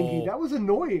 I was angry. That was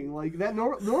annoying. Like, that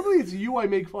normally it's you I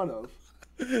make fun of.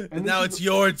 And now it's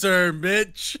your turn,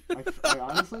 bitch. I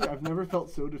honestly, I've never felt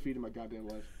so defeated in my goddamn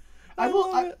life.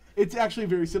 It's actually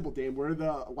very simple, Dame. Where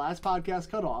the last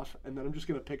podcast cut off, and then I'm just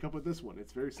gonna pick up with this one.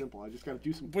 It's very simple. I just gotta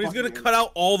do some. But he's gonna cut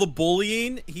out all the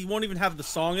bullying. He won't even have the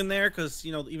song in there because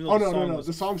even though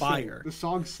the song was fire. The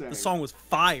song sang. The song was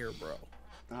fire, bro.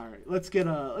 All right, let's get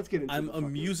into. I'm a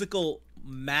musical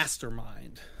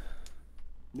mastermind.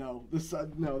 No, that's all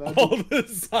the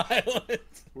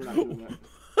silence. We're not doing that.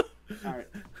 All right.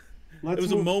 It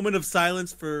was a moment of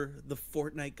silence for the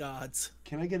Fortnite gods.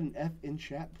 Can I get an F in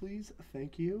chat, please?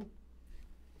 Thank you.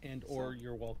 Or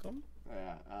you're welcome.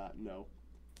 No.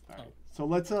 All right. So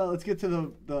let's get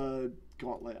to the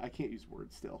gauntlet. I can't use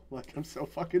words still. Like, I'm so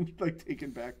fucking like taken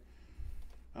back.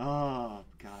 Oh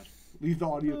God. Leave the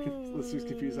audio listeners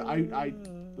confused. I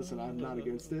listen. I'm not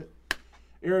against it.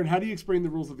 Aaron, how do you explain the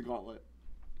rules of the gauntlet?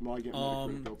 While I get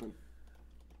Metacritic open.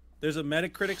 There's a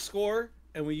Metacritic score,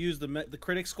 and we use the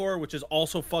critic score, which is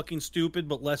also fucking stupid,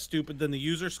 but less stupid than the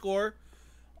user score.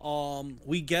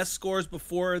 We guess scores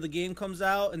before the game comes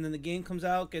out, and then the game comes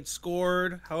out, gets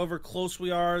scored. However close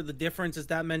we are, the difference is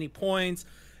that many points,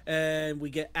 and we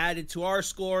get added to our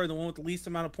score, and the one with the least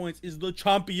amount of points is the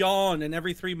champion, and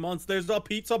every 3 months there's a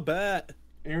pizza bet.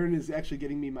 Aaron is actually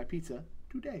getting me my pizza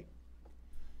today.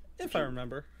 If I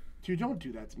remember. Dude, don't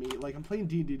do that to me. Like, I'm playing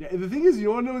D&D. The thing is, you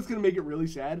want to know what's going to make it really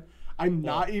sad? I'm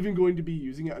not even going to be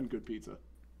using it on Good Pizza.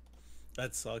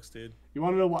 That sucks, dude. You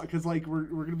want to know why? Because, like, we're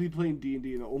going to be playing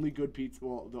D&D, and the only good pizza,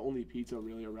 well, the only pizza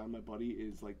really around my buddy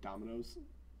is, like, Domino's.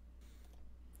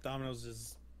 Domino's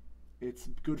is... It's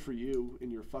good for you in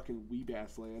your fucking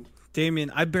weeb-ass land. Damien,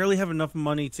 I barely have enough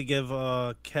money to give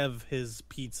Kev his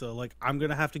pizza. Like, I'm going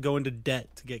to have to go into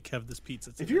debt to get Kev this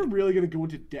pizza today. If you're really going to go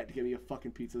into debt to get me a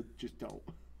fucking pizza, just don't.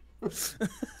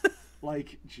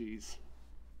 Like, jeez.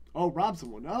 Oh, rob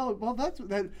someone. Oh, well, that's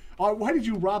that. Why did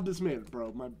you rob this man,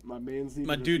 bro? My man's needed.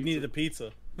 My dude pizza. needed a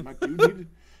pizza. My dude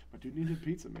needed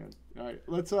pizza, man. All right,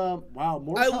 let's. Wow,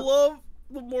 love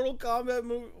the Mortal Kombat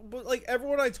movie, but like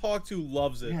everyone I talk to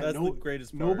loves it. Yeah, That's the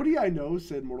greatest part. Nobody I know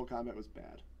said Mortal Kombat was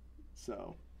bad,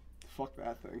 so fuck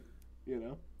that thing. You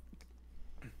know.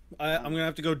 I'm gonna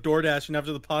have to go DoorDashing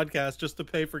after the podcast just to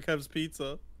pay for Kev's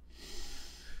pizza.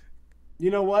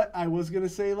 You know what? I was gonna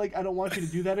say like I don't want you to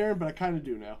do that, Aaron, but I kind of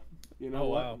do now. You know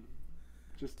what? Wow.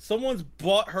 Just someone's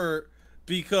bought her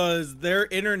because their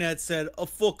internet said "a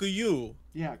fuck of you."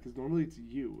 Yeah, because normally it's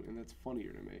you, and that's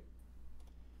funnier to me.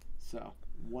 So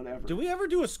whatever. Did we ever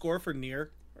do a score for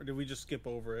Nier, or did we just skip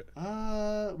over it?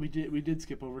 We did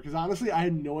skip over because honestly, I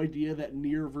had no idea that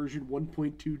Nier version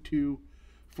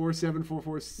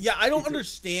 1.224744. Yeah, I don't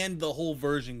understand the whole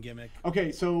version gimmick.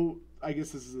 Okay, so I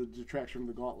guess this is a detraction from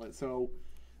the gauntlet. So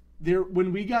there,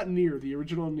 when we got Nier, the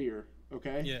original Nier,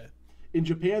 okay? Yeah. In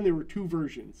Japan, there were 2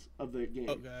 versions of the game.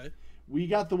 Okay. We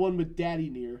got the one with Daddy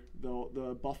Nier,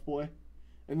 the buff boy,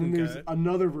 and then there's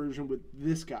another version with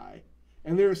this guy,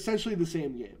 and they're essentially the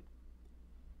same game.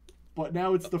 But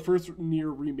now it's the first Nier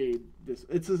remade.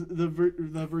 It's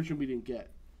the version we didn't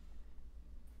get.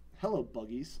 Hello,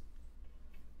 Buggies.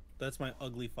 That's my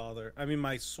ugly father. I mean,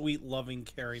 my sweet, loving,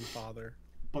 caring father.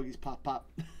 Buggies pop pop.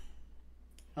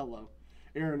 Hello.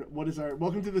 Aaron,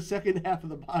 welcome to the second half of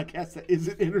the podcast that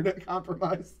isn't internet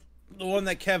compromised. The one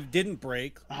that Kev didn't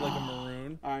break, like a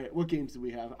maroon. All right, what games do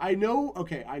we have? I know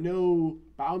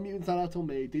Biomutant's not out till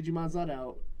May. Digimon's not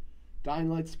out. Dying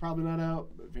Light's probably not out.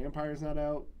 Vampire's not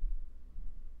out.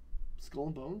 Skull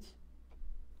and Bones?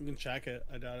 You can check it.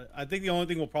 I doubt it. I think the only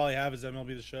thing we'll probably have is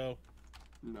MLB The Show.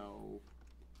 No.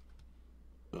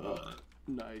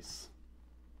 Nice.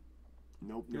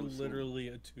 Nope. You're literally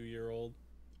a 2-year-old.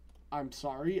 I'm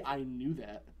sorry, I knew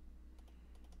that.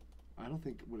 I don't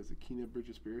think, what is it, Kena Bridge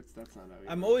of Spirits? That's not out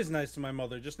yet. I'm always nice to my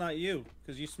mother, just not you,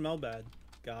 because you smell bad.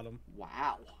 Got him.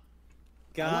 Wow.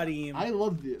 Got him. I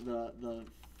love the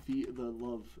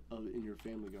love in your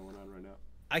family going on right now.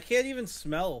 I can't even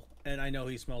smell, and I know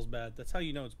he smells bad. That's how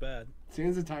you know it's bad.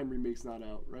 Sands of Time remake's not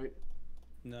out, right?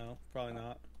 No, probably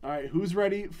not. All right, who's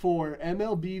ready for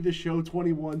MLB The Show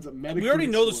 21's Metacritic? We already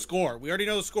know the score.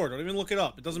 Don't even look it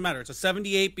up. It doesn't matter. It's a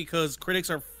 78 because critics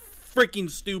are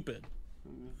freaking stupid.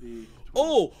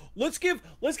 Oh, let's give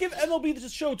MLB The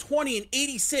Show 20 an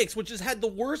 86, which has had the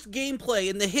worst gameplay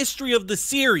in the history of the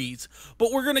series.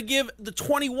 But we're gonna give the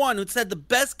 21, which had the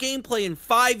best gameplay in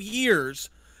 5 years,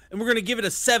 and we're gonna give it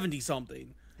a 70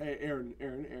 something. Hey,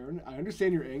 Aaron, I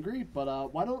understand you're angry,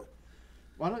 but why don't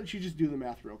you just do the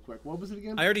math real quick? What was it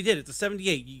again? I already did. It's a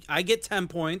 78. I get 10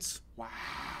 points. Wow.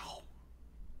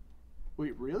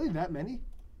 Wait, really? That many?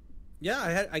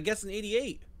 Yeah, I guess an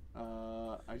 88.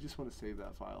 I just want to save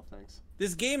that file. Thanks.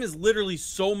 This game is literally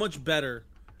so much better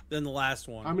than the last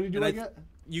one. How many do I get?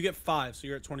 You get 5, so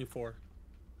you're at 24.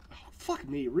 Oh, fuck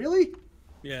me, really?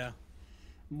 Yeah.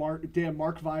 Mark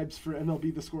vibes for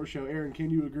MLB The Score Show. Aaron, can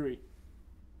you agree?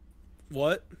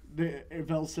 What?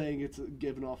 Vel's saying it's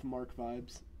giving off Mark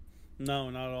vibes. No,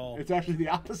 not at all. It's actually the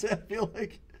opposite, I feel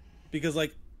like. Because,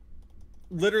 like,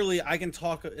 literally, I can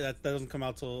talk. That doesn't come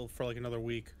out for like another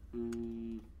week.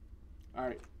 All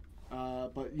right.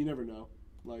 But you never know.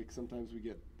 Like, sometimes we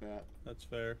get that. That's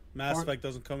fair. Mass Effect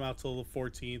doesn't come out till the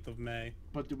 14th of May.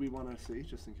 But do we want to see,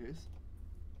 just in case?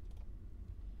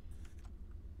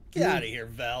 Get out of here,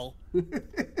 Vel.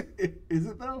 Is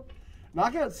it, though?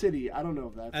 Knockout City, I don't know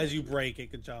if that's... As you break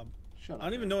it, good job. Shut up. I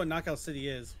don't even know what Knockout City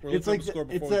is. It's like it's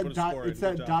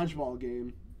that dodgeball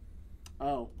game.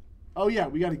 Oh, yeah,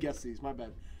 we got to guess these. My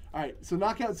bad. All right, so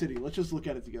Knockout City. Let's just look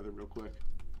at it together real quick.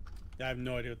 Yeah, I have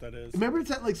no idea what that is. Remember it's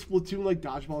that like Splatoon like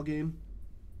dodgeball game?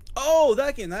 Oh,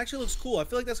 that game. That actually looks cool. I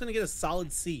feel like that's gonna get a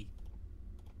solid C.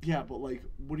 Yeah, but like,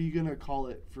 what are you gonna call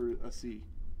it for a C?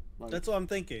 Like, that's what I'm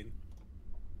thinking.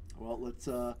 Well, let's.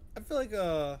 I feel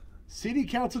like City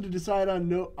Council to decide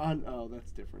on. Oh,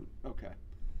 that's different. Okay.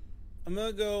 I'm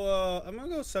gonna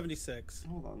go 76.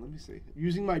 Hold on, let me see.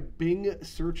 Using my Bing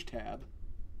search tab.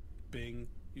 Bing.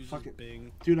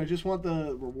 Bing. Dude, I just want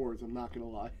the rewards. I'm not gonna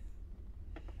lie.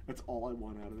 That's all I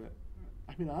want out of it.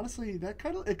 I mean, honestly, it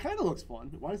kind of looks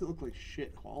fun. Why does it look like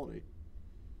shit quality?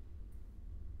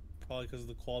 Probably because of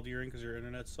the quality you're in, because your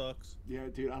internet sucks. Yeah,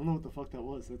 dude, I don't know what the fuck that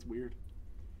was. That's weird.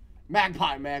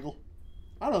 Magpie Maggle.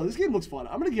 I don't know. This game looks fun.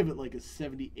 I'm gonna give it like a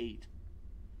 78.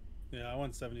 Yeah, I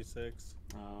want 76.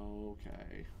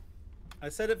 Okay. I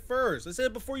said it first. I said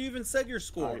it before you even said your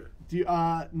score. Right. Do you,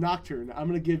 Nocturne. I'm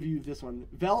gonna give you this one.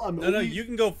 Vel, No, you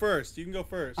can go first.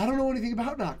 I don't know anything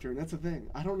about Nocturne. That's the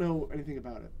thing. I don't know anything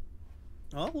about it.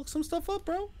 Oh, look some stuff up,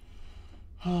 bro.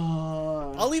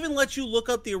 I'll even let you look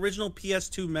up the original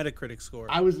PS2 Metacritic score.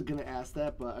 I was gonna ask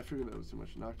that, but I figured that was too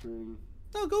much. Nocturne.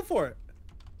 No, go for it.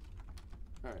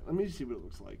 All right, let me see what it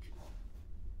looks like.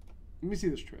 Let me see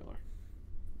this trailer.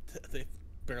 They've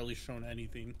barely shown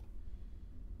anything.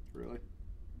 Really?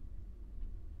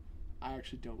 I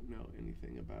actually don't know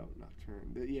anything about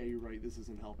Nocturne. Yeah, you're right. This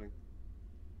isn't helping.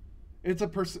 It's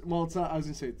a Well, it's not. I was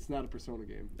gonna say it's not a Persona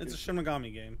game. It's a Shin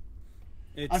Megami game.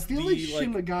 I feel like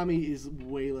Shin Megami is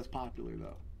way less popular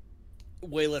though.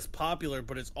 Way less popular,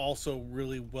 but it's also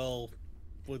really well.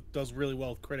 Does really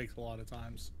well with critics a lot of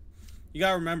times. You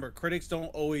gotta remember, critics don't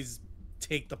always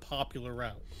take the popular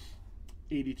route.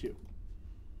 82.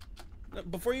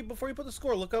 Before you put the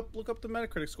score, look up the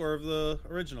Metacritic score of the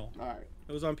original. All right.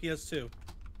 It was on PS2.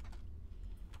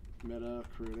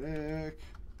 Metacritic.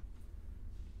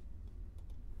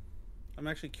 I'm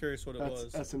actually curious what it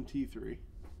was. That's SMT3.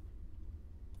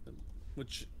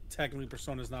 Which technically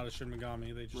Persona is not a Shin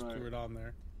Megami. They just threw it on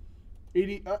there.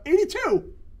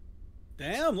 82.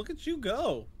 Damn! Look at you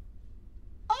go.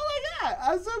 Oh my god!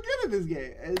 I'm so good at this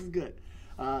game. It's good.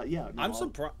 Yeah. No, I'm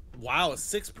surprised. Wow, a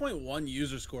 6.1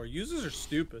 user score. Users are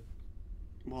stupid.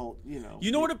 Well, you know.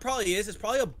 You know what it probably is? It's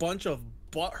probably a bunch of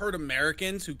butthurt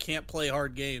Americans who can't play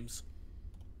hard games.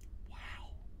 Wow.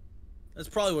 That's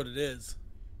probably what it is.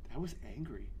 That was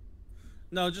angry.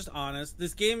 No, just honest.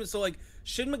 This game is so like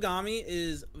Shin Megami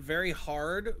is very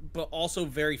hard, but also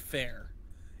very fair.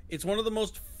 It's one of the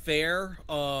most fair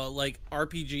like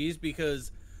RPGs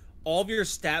because all of your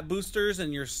stat boosters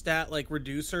and your stat like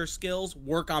reducer skills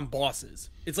work on bosses.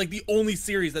 It's like the only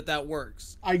series that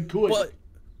works.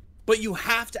 But you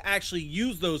have to actually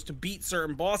use those to beat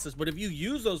certain bosses. But if you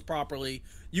use those properly,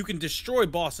 you can destroy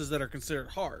bosses that are considered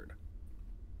hard.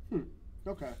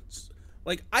 Okay.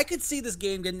 Like, I could see this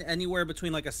game getting anywhere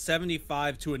between, like, a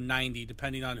 75 to a 90,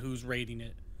 depending on who's rating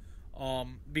it.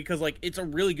 Because, like, it's a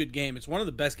really good game. It's one of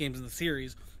the best games in the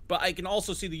series. But I can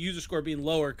also see the user score being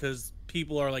lower because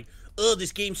people are like, oh,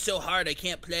 this game's so hard, I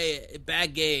can't play it.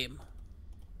 Bad game.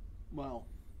 Well,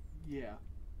 yeah.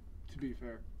 To be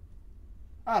fair.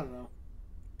 I don't know.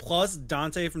 Plus,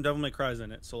 Dante from Devil May Cry is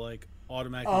in it, so, like,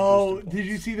 automatically. Oh, did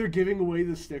you see they're giving away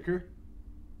the sticker?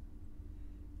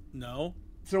 No.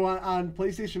 So on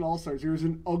PlayStation All-Stars, there was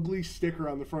an ugly sticker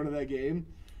on the front of that game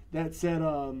that said,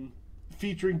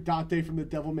 featuring Dante from the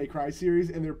Devil May Cry series,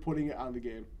 and they're putting it on the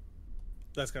game.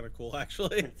 That's kind of cool,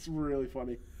 actually. It's really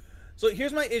funny. So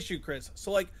here's my issue, Chris.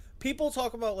 So, like, people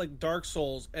talk about, like, Dark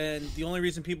Souls, and the only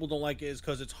reason people don't like it is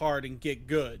because it's hard and get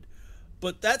good.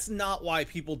 But that's not why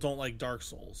people don't like Dark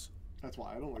Souls. That's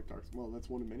why I don't like Dark Souls. Well, that's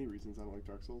one of many reasons I don't like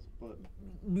Dark Souls. But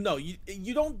no,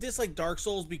 you don't dislike Dark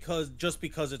Souls because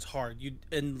it's hard.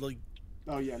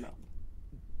 Oh yeah, no.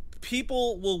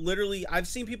 People will literally. I've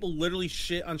seen people literally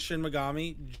shit on Shin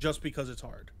Megami just because it's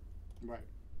hard. Right.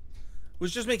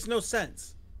 Which just makes no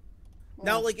sense.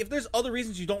 Now, like, if there's other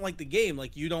reasons you don't like the game,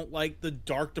 like you don't like the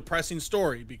dark, depressing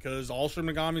story because all Shin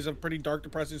Megamis have pretty dark,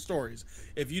 depressing stories.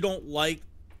 If you don't like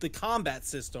the combat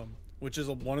system, which is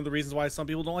one of the reasons why some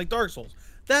people don't like Dark Souls,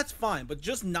 that's fine. But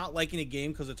just not liking a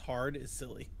game because it's hard is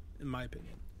silly, in my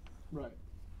opinion. Right.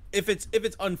 If it's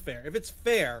unfair, if it's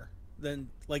fair, then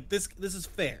like this is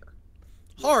fair,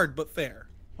 hard but fair.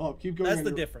 Oh, keep going. That's the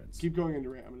difference. Keep going into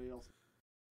rant. Somebody else.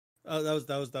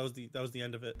 That was the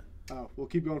end of it. Oh, we'll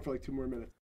keep going for like 2 more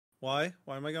minutes. Why?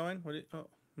 Why am I going?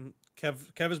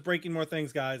 Kev is breaking more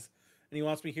things, guys. And he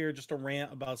wants me here just to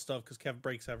rant about stuff because Kev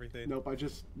breaks everything. Nope, I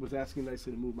just was asking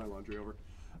nicely to move my laundry over.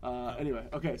 Anyway,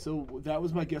 okay, so that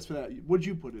was my guess for that. What'd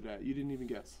you put it at? You didn't even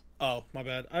guess. Oh, my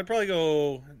bad. I'd probably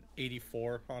go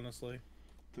 84, honestly.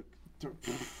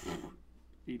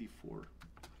 84.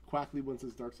 Quackley one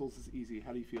says Dark Souls is easy.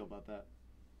 How do you feel about that?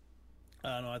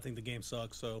 I don't know. I think the game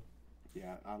sucks, so.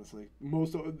 Yeah, honestly.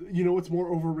 You know what's more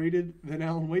overrated than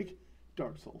Alan Wake?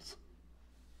 Dark Souls.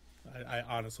 I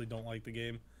honestly don't like the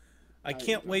game. I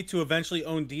can't wait to eventually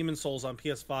own Demon Souls on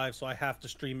PS5, so I have to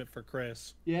stream it for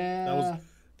Chris. Yeah.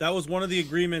 That was one of the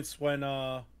agreements when.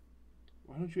 Why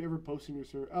don't you ever post in your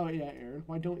server? Oh yeah, Aaron.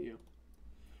 Why don't you?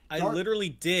 I literally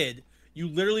did. You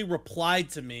literally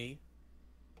replied to me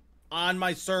on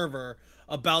my server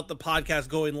about the podcast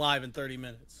going live in 30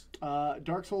 minutes.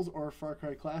 Dark Souls or Far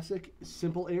Cry Classic?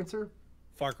 Simple answer.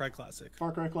 Far Cry Classic.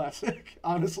 Far Cry Classic.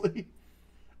 Honestly,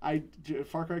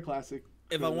 Far Cry Classic.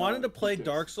 If I wanted to play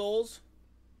Dark Souls,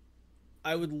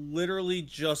 I would literally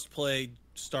just play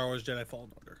Star Wars Jedi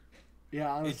Fallen Order.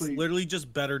 Yeah, It's honestly. literally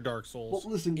just better Dark Well, Souls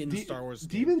listen, in the Star Wars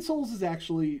game. Demon Souls is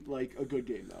actually like a good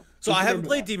game though. So Just I haven't remember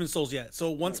played that. Demon Souls yet.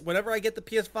 So whenever I get the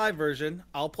PS5 version,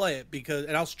 I'll play it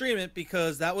and I'll stream it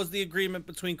because that was the agreement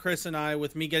between Chris and I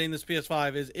with me getting this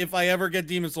PS5 is if I ever get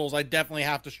Demon Souls, I definitely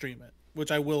have to stream it,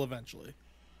 which I will eventually.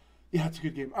 Yeah, it's a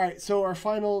good game. All right, so our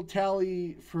final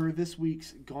tally for this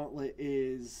week's Gauntlet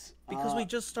is Because we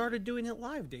just started doing it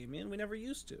live, Damien. We never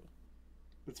used to.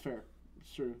 It's fair.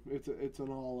 It's true. It's an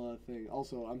all thing.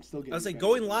 Also, I'm still getting. I was like better.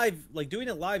 going live, like doing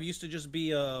it live used to just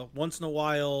be a once in a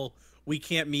while we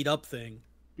can't meet up thing.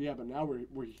 Yeah, but now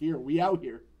we're here. We out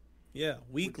here. Yeah,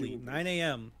 weekly, doing 9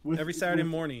 a.m. With- every Saturday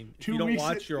with morning. If 2 you don't weeks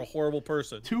watch, you're a horrible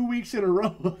person. 2 weeks in a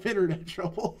row of internet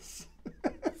troubles.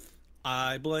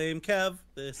 I blame Kev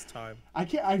this time. I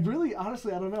can't. I really,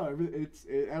 honestly, I don't know.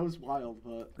 That was wild,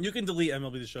 but You can delete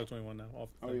MLB The Show 21 now off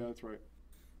the oh thing, yeah, that's right.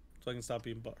 so I can stop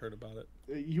being butthurt about it.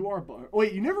 You are.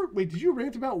 Wait, you never. Wait, did you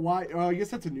rant about why? Oh, I guess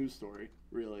that's a news story,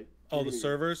 really. Oh, the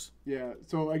servers? Yeah.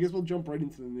 So I guess we'll jump right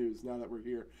into the news now that we're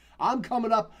here. I'm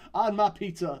coming up on my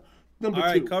pizza number All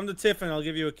right, 2. come to Tiffin. I'll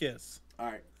give you a kiss. All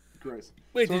right, Chris.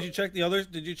 Wait, So- did you check the others?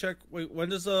 Did you check? Wait, when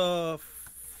does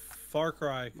Far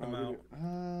Cry come out?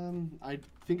 I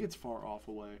think it's far off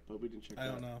away, but we didn't check. I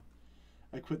don't know.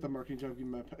 I quit the marketing junkie.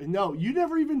 No, you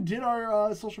never even did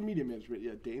our social media management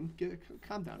yet, Dame.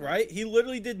 Calm down. Right? He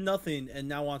literally did nothing and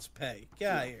now wants to pay.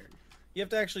 Get out of here. You have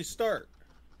to actually start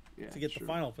Yeah, to get sure. the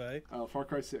final pay. Oh, Far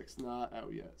Cry 6 not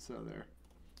out yet. So there.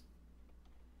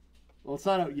 Well, it's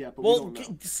not out yet, but we Well, don't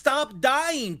know. stop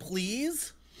dying,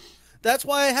 please. That's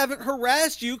why I haven't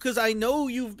harassed you, because I know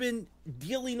you've been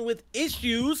dealing with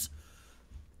issues.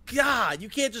 God, you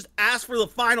can't just ask for the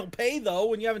final pay, though,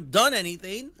 when you haven't done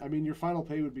anything. I mean, your final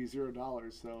pay would be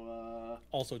 $0. So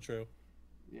Also true.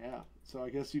 yeah. So I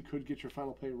guess you could get your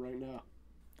final pay right now.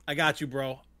 I got you,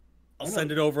 bro. I'll I know.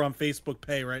 send it over on Facebook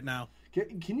Pay right now.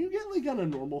 Can you get like on a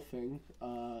normal thing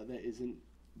that isn't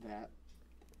that?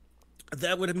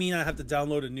 That would mean I have to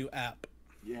download a new app.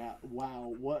 Yeah.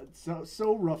 Wow. What?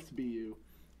 So rough to be you.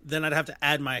 Then I'd have to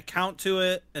add my account to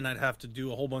it, and I'd have to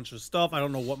do a whole bunch of stuff. I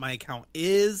don't know what my account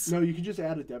is. No, you can just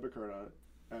add a debit card on it.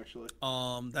 Actually.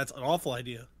 That's an awful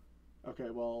idea. Okay.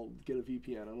 Well, get a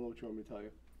VPN. I don't know what you want me to tell you.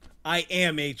 I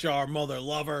am HR, mother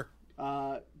lover.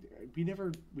 We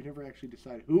never actually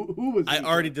decided who was. I VPN.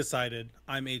 already decided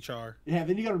I'm HR. Yeah.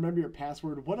 Then you got to remember your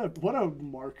password. What a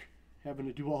mark having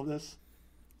to do all this.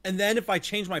 And then if I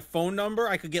change my phone number,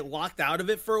 I could get locked out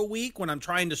of it for a week when I'm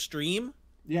trying to stream.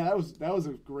 Yeah, that was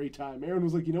a great time. Aaron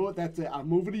was like, you know what? That's it. I'm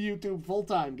moving to YouTube full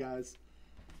time, guys.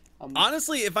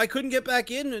 Honestly, if I couldn't get back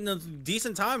in a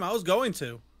decent time, I was going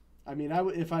to. I mean,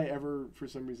 if I ever for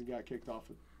some reason got kicked off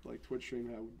of like Twitch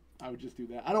streaming, I would just do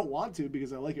that. I don't want to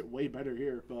because I like it way better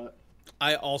here, but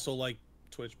I also like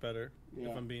Twitch better, Yeah.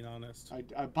 if I'm being honest.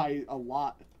 I buy a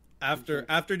lot.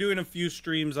 After doing a few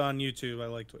streams on YouTube, I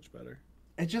like Twitch better.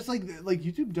 It's just like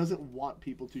YouTube doesn't want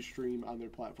people to stream on their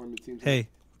platform. It seems. Hey,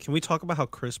 can we talk about how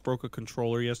Chris broke a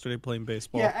controller yesterday playing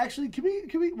baseball? Yeah, actually, can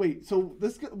we wait? So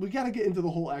we got to get into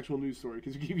the whole actual news story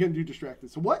because we keep getting too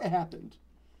distracted. So what happened?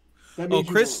 That made Oh,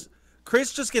 you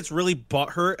Chris just gets really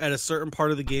butthurt at a certain part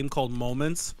of the game called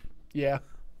moments. Yeah.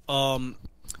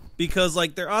 Because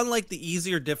like they're on like the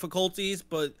easier difficulties,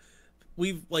 but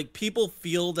we've like people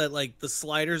feel that like the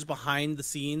sliders behind the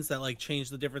scenes that like change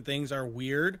the different things are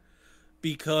weird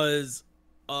because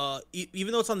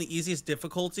even though it's on the easiest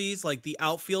difficulties, like the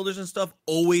outfielders and stuff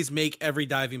always make every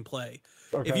diving play.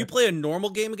 Okay. If you play a normal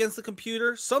game against the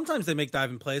computer, sometimes they make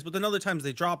diving plays, but then other times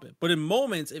they drop it. But in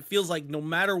moments, it feels like no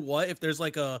matter what, if there's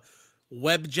like a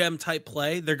web gem type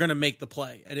play, they're gonna make the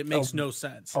play, and it makes no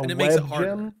sense, and it makes it web harder.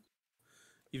 gem?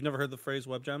 You've never heard the phrase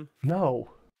web gem? No.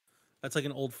 That's like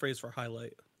an old phrase for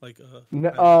highlight. Like No.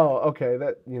 highlight. Oh, okay.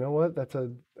 You know what?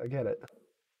 I get it.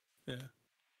 Yeah,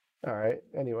 All right.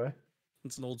 Anyway,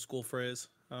 it's an old school phrase.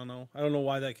 I don't know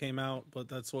why that came out, but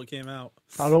that's what came out.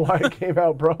 I don't know why it came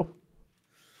out, bro.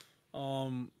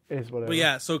 It is whatever. But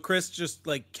yeah, so Chris just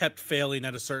like kept failing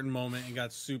at a certain moment and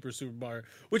got super bar,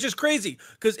 which is crazy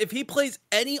because if he plays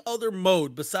any other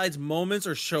mode besides moments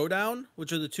or showdown,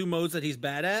 which are the two modes that he's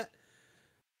bad at,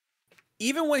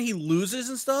 even when he loses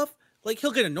and stuff, like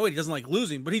he'll get annoyed. He doesn't like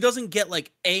losing, but he doesn't get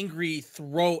like angry,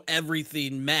 throw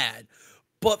everything mad.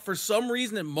 But for some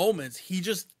reason at moments, he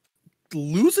just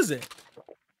loses it.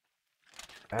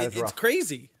 That is It's rough.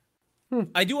 crazy.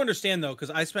 I do understand though, because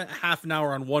I spent half an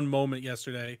hour on one moment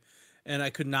yesterday, and I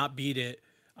could not beat it.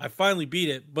 I finally beat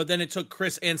it, but then it took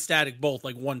Chris and Static both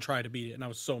like one try to beat it, and I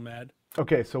was so mad.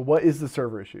 Okay, so what is the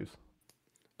server issues?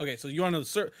 Okay, so you want to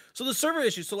know the server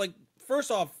issue? So like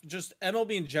first off, just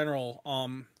MLB in general.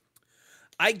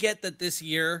 I get that this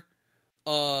year,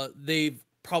 they've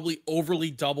probably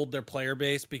overly doubled their player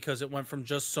base because it went from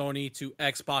just Sony to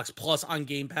Xbox Plus on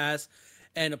Game Pass.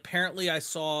 And apparently I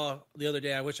saw the other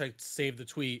day, I wish I saved the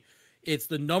tweet, it's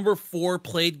the number 4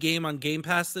 played game on Game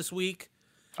Pass this week.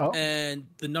 Oh. And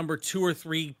the number 2 or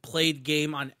 3 played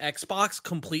game on Xbox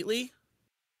completely.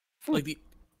 Like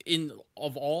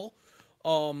of all.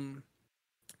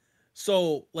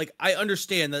 So like I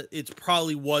understand that it's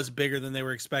probably was bigger than they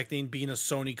were expecting, being a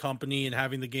Sony company and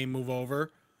having the game move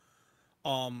over.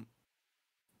 But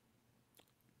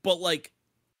like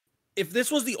if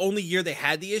this was the only year they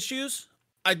had the issues,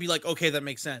 I'd be like, okay, that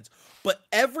makes sense. But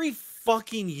every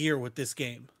fucking year with this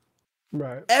game,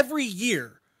 right? Every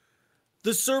year,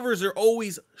 the servers are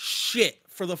always shit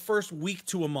for the first week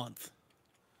to a month.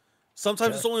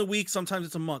 Sometimes it's only a week, sometimes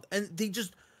it's a month. And they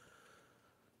just,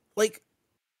 like,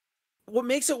 what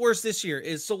makes it worse this year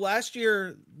is, so last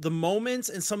year, the moments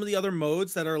and some of the other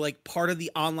modes that are, like, part of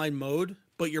the online mode,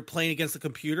 but you're playing against the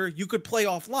computer, you could play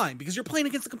offline because you're playing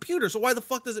against the computer. So why the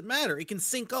fuck does it matter? It can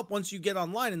sync up once you get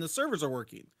online and the servers are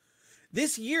working.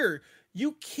 This year,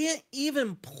 you can't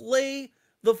even play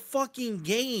the fucking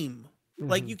game.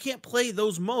 Like, you can't play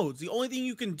those modes. The only thing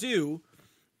you can do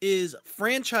is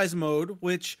franchise mode,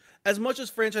 which, as much as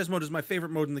franchise mode is my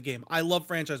favorite mode in the game, I love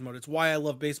franchise mode. It's why I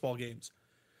love baseball games.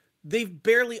 They've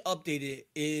barely updated it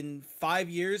in 5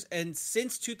 years, and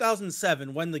since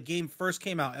 2007, when the game first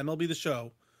came out, MLB The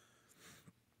Show,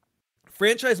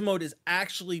 franchise mode is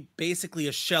actually basically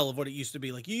a shell of what it used to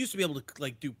be. Like, you used to be able to,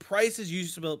 like, do prices. You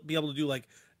used to be able to do, like,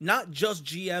 not just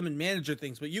GM and manager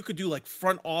things, but you could do like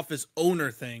front office owner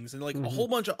things and like a whole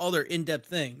bunch of other in-depth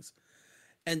things.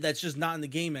 And that's just not in the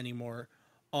game anymore.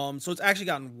 So it's actually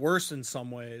gotten worse in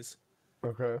some ways.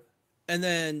 Okay. And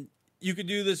then you could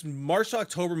do this March to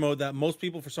October mode that most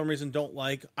people for some reason don't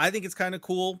like. I think it's kind of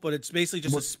cool, but it's basically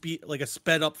just a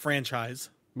sped up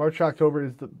franchise. March, October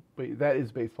is that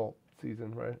is baseball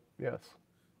season, right? Yes.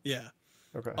 Yeah.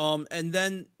 Okay. And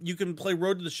then you can play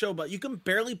Road to the Show, but you can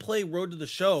barely play Road to the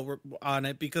Show on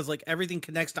it because like everything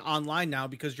connects to online now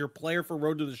because your player for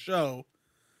Road to the Show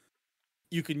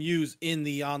you can use in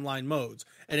the online modes,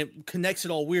 and it connects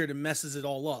it all weird and messes it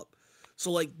all up. So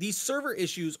like these server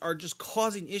issues are just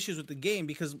causing issues with the game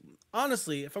because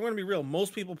honestly, if I'm going to be real,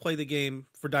 most people play the game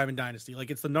for Diamond Dynasty.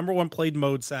 Like it's the number 1 played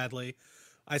mode, sadly.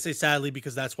 I say sadly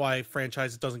because that's why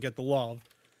franchise doesn't get the love.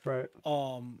 Right.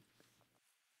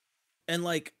 And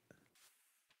like,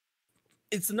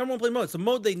 it's the number 1 play mode. It's the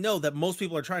mode they know that most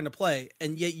people are trying to play,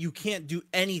 and yet you can't do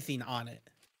anything on it.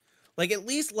 Like at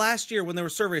least last year when there were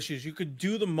server issues, you could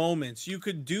do the moments, you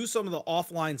could do some of the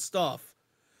offline stuff,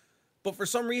 but for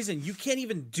some reason you can't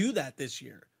even do that this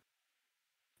year,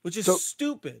 which is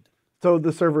stupid. So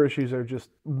the server issues are just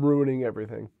ruining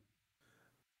everything.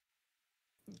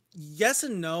 Yes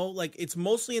and no. Like it's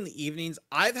mostly in the evenings.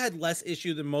 I've had less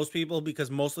issue than most people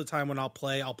because most of the time when I'll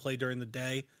play during the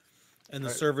day and the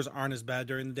servers aren't as bad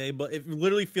during the day, but it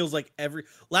literally feels like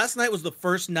last night was the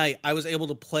first night I was able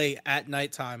to play at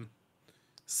nighttime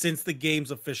since the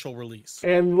game's official release.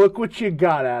 And look what you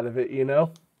got out of it, you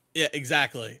know? Yeah,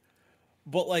 exactly.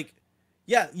 But like,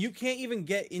 yeah, you can't even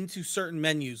get into certain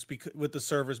menus with the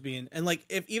servers being, and like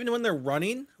even when they're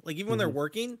running, like even when they're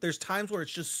working, there's times where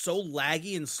it's just so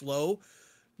laggy and slow.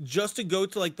 Just to go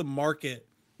to like the market,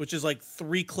 which is like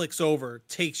 3 clicks over,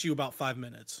 takes you about 5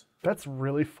 minutes. That's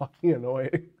really fucking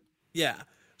annoying. Yeah.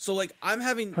 So like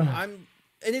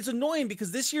and it's annoying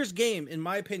because this year's game, in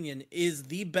my opinion, is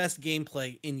the best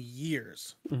gameplay in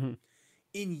years.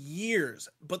 In years,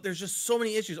 but there's just so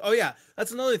many issues. Oh yeah,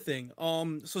 that's another thing.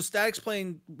 So Static's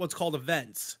playing what's called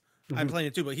events. I'm playing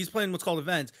it too, but he's playing what's called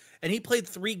events, and he played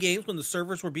 3 games when the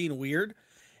servers were being weird,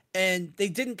 and they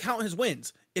didn't count his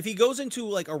wins. If he goes into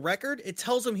like a record, it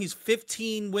tells him he's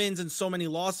 15 wins and so many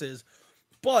losses,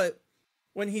 but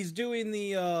when he's doing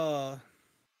the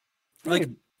like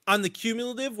on the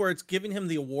cumulative where it's giving him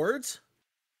the awards,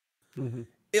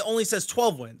 it only says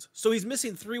 12 wins. So he's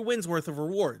missing 3 wins worth of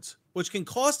rewards, which can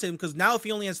cost him because now if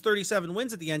he only has 37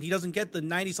 wins at the end, he doesn't get the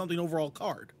 90-something overall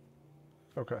card.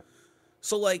 Okay.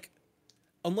 So, like,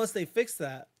 unless they fix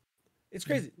that, it's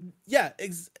crazy. Yeah,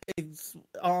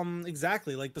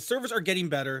 exactly. Like, the servers are getting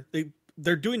better.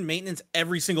 They're doing maintenance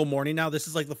every single morning now. This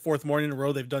is, like, the 4th morning in a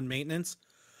row they've done maintenance.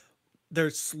 They're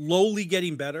slowly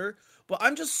getting better. But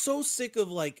I'm just so sick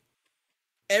of, like,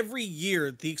 every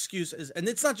year the excuse is, and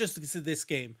it's not just this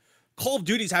game. Call of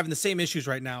Duty's having the same issues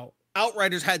right now.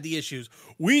 Outriders had the issues.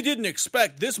 We didn't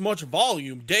expect this much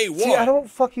volume day 1. See, I don't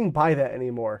fucking buy that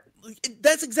anymore.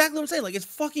 That's exactly what I'm saying. Like, it's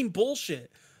fucking bullshit.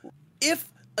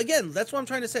 Again, that's what I'm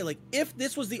trying to say. Like, if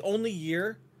this was the only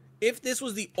year that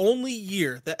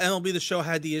MLB The Show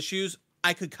had the issues,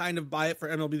 I could kind of buy it for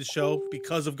MLB The Show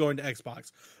because of going to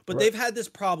Xbox. But Right. they've had this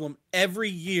problem every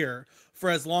year for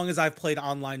as long as I've played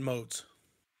online modes.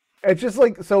 It's just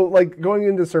like, so like going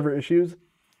into server issues,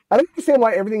 I don't understand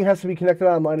why everything has to be connected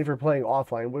online if you're playing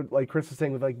offline. What, like Chris is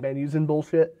saying with like menus and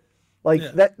bullshit. Like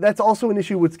Yeah. that's also an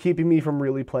issue what's keeping me from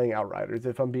really playing Outriders,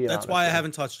 if I'm being honest. That's why I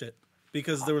haven't touched it.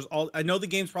 Because there was I know the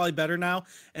game's probably better now,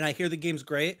 and I hear the game's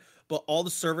great, but all the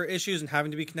server issues and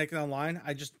having to be connected online,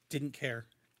 I just didn't care.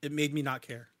 It made me not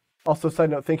care. Also, side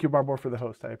note, thank you, Barbor, for the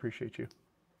host. I appreciate you.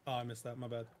 Oh, I missed that. My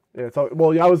bad. Yeah, it's all,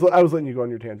 well, yeah, I was letting you go on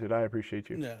your tangent. I appreciate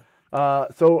you. Yeah.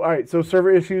 So all right, so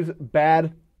server issues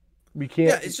bad. We can't.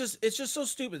 Yeah, it's just so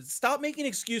stupid. Stop making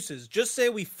excuses. Just say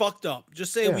we fucked up.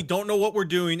 Just say Yeah. we don't know what we're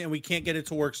doing and we can't get it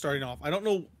to work starting off. I don't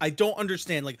know. I don't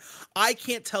understand. Like, I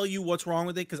can't tell you what's wrong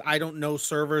with it because I don't know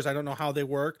servers. I don't know how they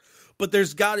work. But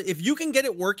there's got to, if you can get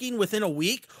it working within a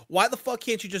week, why the fuck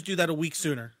can't you just do that a week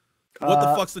sooner? What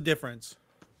the fuck's the difference?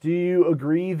 Do you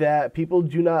agree that people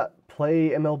do not play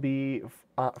MLB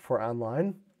for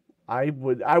online? I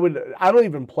don't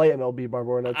even play MLB,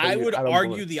 Barbara. And I would don't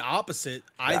argue believe- the opposite.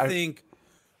 I think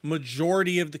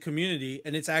majority of the community,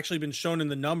 and it's actually been shown in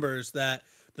the numbers, that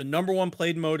the number 1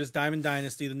 played mode is Diamond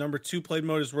Dynasty, the number 2 played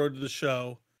mode is Road to the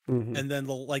Show, and then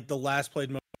the last played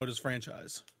mode is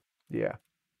Franchise, Yeah.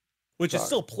 which is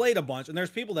still played a bunch, and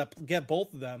there's people that get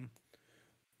both of them.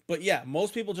 But yeah,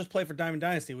 most people just play for Diamond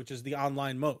Dynasty, which is the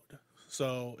online mode.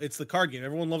 So it's the card game.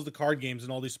 Everyone loves the card games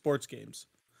and all these sports games,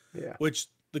 Yeah. which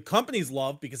the companies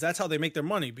love because that's how they make their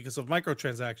money because of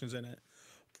microtransactions in it.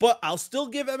 But I'll still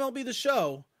give MLB The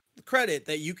Show the credit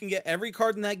that you can get every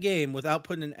card in that game without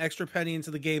putting an extra penny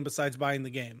into the game besides buying the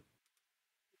game,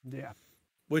 Yeah.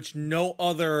 which no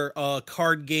other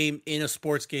card game in a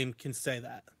sports game can say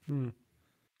that.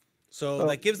 So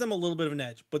that gives them a little bit of an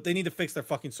edge, but they need to fix their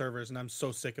fucking servers, and I'm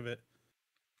so sick of it.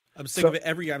 I'm sick of it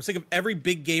every year. I'm sick of every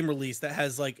big game release that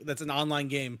has that's an online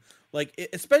game.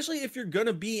 Especially if you're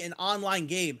gonna be an online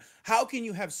game, how can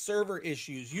you have server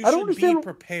issues? You I don't should be understand,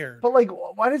 prepared. But like,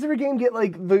 why does every game get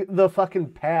like the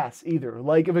fucking pass either?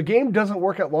 Like, if a game doesn't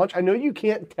work at launch, I know you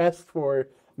can't test for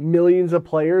millions of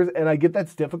players, and I get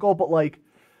that's difficult, but like,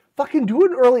 fucking do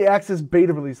an early access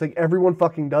beta release like everyone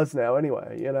fucking does now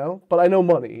anyway, you know? But I know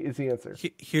money is the answer.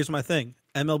 Here's my thing.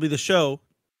 MLB The Show,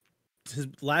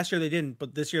 last year they didn't,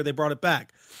 but this year they brought it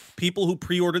back. People who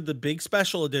pre-ordered the big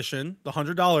special edition, the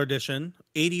 $100 edition,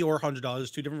 $80 or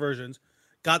 $100, 2 different versions,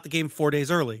 got the game 4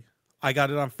 days early. I got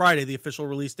it on Friday. The official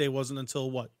release day wasn't until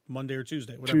what? Monday or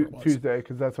Tuesday, whatever it was. Tuesday,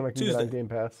 because that's when I can get on Tuesday. Game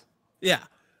Pass. Yeah.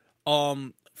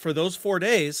 For those 4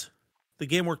 days, the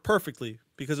game worked perfectly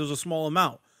because it was a small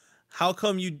amount. How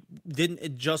come you didn't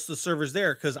adjust the servers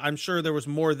there? Because I'm sure there was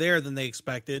more there than they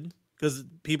expected because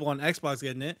people on Xbox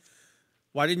getting it.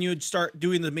 Why didn't you start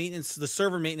doing the maintenance, the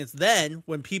server maintenance then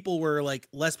when people were like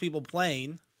less people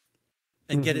playing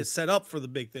and get it set up for the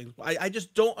big things? I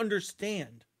just don't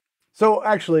understand. So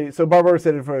actually, Barbara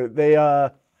said it for they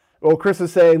well, Chris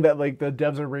is saying that like the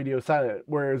devs are radio silent,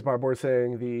 whereas Barbara is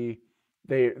saying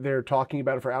they're talking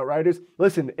about it for Outriders.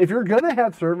 Listen, if you're gonna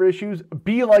have server issues,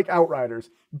 be like Outriders.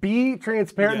 Be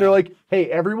transparent. Yeah. They're like, hey,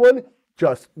 everyone,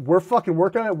 we're fucking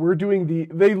working on it. We're doing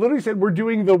they literally said we're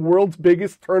doing the world's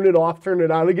biggest turn it off, turn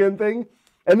it on again thing.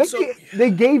 And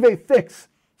they gave a fix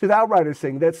to the Outriders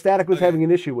thing that Static was having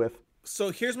an issue with.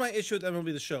 So here's my issue with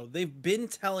MLB The Show. They've been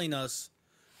telling us,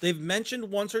 they've mentioned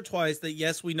once or twice that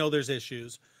yes, we know there's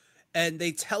issues. And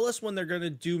they tell us when they're going to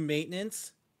do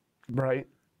maintenance. Right.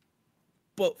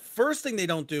 But first thing they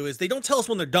don't do is they don't tell us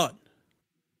when they're done.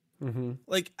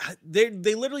 Like they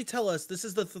literally tell us this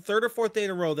is the 3rd or 4th day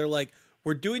in a row. They're like,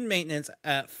 we're doing maintenance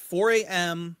at 4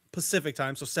 a.m. Pacific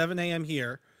time, so 7 a.m.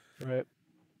 here. Right.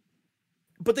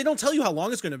 But they don't tell you how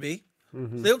long it's going to be.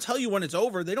 They don't tell you when it's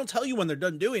over. They don't tell you when they're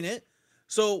done doing it.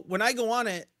 So when I go on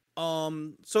it,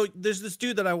 so there's this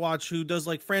dude that I watch who does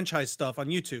like franchise stuff on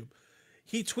YouTube.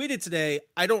 He tweeted today,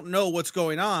 I don't know what's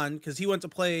going on because he went to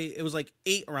play, it was like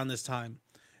 8 around this time,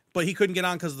 but he couldn't get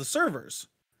on because of the servers.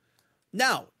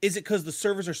 Now, is it because the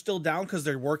servers are still down because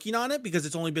they're working on it because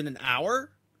it's only been an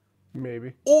hour?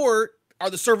 Maybe. Or are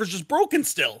the servers just broken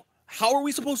still? How are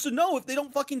we supposed to know if they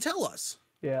don't fucking tell us?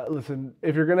 Yeah, listen,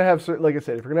 if you're going to have, like I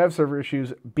said, if you're going to have server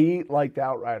issues, be like the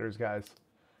Outriders, guys.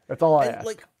 That's all I ask.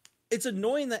 Like, it's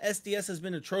annoying that SDS has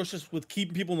been atrocious with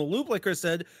keeping people in the loop, like Chris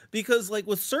said, because like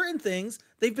with certain things,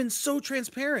 they've been so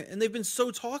transparent and they've been so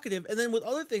talkative. And then with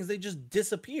other things, they just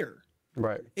disappear.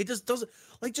 Right. It just doesn't,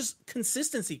 like, just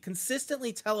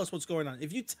consistently tell us what's going on.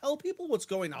 If you tell people what's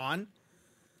going on,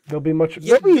 They'll be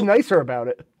nicer about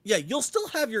it. yeah, you'll still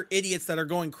have your idiots that are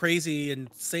going crazy and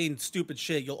saying stupid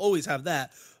shit. You'll always have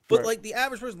that. But Right. like the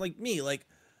average person like me, like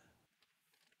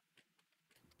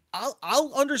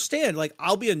I'll understand. Like,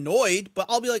 I'll be annoyed, but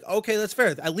I'll be like, okay, that's fair.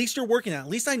 At least you're working on it. At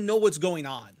least I know what's going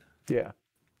on. Yeah.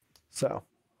 So,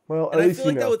 well, And at I least feel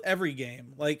you like know. that with every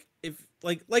game. Like, if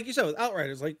like you said with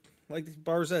Outriders, like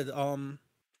Barber said,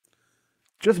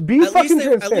 Just be fucking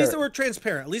transparent. at least they were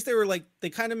transparent. At least they were like, they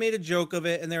kind of made a joke of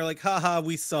it, and they were like, haha,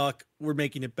 we suck. We're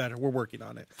making it better. We're working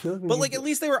on it. But like, at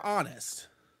least they were honest.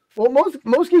 Well,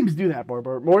 most games do that,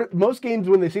 Barber. Most games,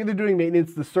 when they say they're doing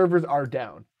maintenance, the servers are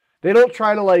down. They don't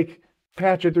try to like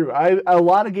patch it through. A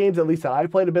lot of games, at least that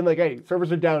I've played, have been like, hey,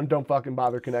 servers are down, don't fucking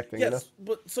bother connecting. Yes,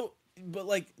 you know? but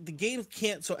like the games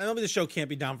can't. So MLB The Show can't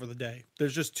be down for the day.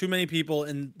 There's just too many people,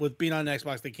 and with being on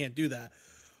Xbox, they can't do that.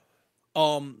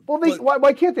 Well,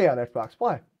 why can't they on Xbox?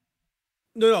 Why?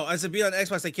 No. I said being on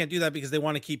Xbox, they can't do that because they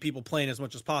want to keep people playing as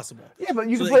much as possible. Yeah, but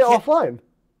you So can they play can't- offline.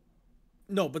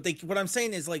 No, but what I'm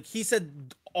saying is, like, he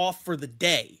said off for the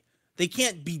day. They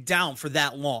can't be down for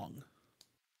that long.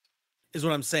 Is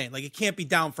what I'm saying. Like, it can't be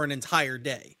down for an entire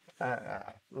day.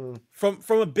 From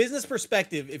a business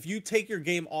perspective, if you take your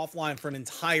game offline for an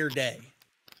entire day,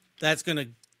 that's going to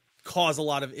cause a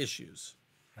lot of issues.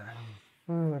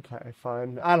 Okay,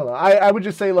 fine. I don't know. I would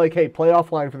just say, like, hey, play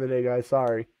offline for the day, guys.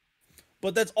 Sorry.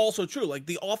 But that's also true. Like,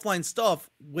 the offline stuff,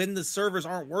 when the servers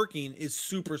aren't working, is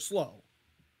super slow.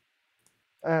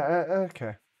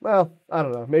 Okay. Well, I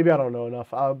don't know. Maybe I don't know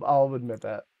enough. I'll admit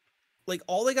that. Like,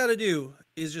 all they got to do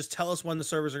is just tell us when the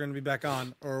servers are going to be back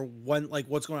on, or when, like,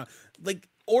 what's going on. Like,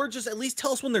 or just at least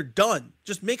tell us when they're done.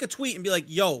 Just make a tweet and be like,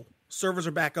 yo, servers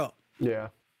are back up. Yeah.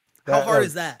 How hard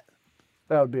is that?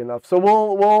 That would be enough. So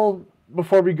we'll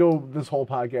before we go this whole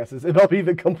podcast, it'll be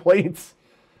the complaints.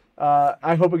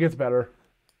 I hope it gets better.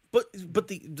 But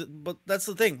that's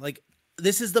the thing. Like,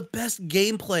 this is the best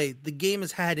gameplay the game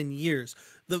has had in years.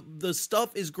 The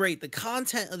stuff is great. The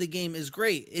content of the game is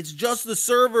great. It's just the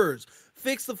servers.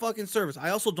 Fix the fucking servers.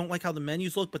 I also don't like how the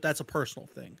menus look, but that's a personal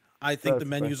thing. I think the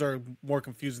menus are more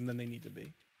confusing than they need to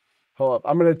be. Hold up.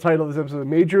 I'm going to title this episode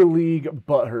Major League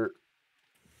Butthurt.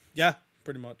 Yeah,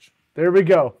 pretty much. There we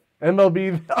go.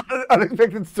 MLB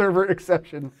Unexpected Server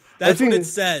Exception. That's what it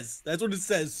says. That's what it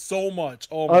says so much.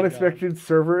 Oh my Unexpected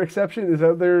Server Exception? Is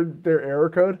that their error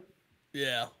code?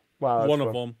 Yeah. Wow. One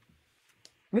of them.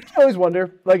 I always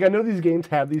wonder, like, I know these games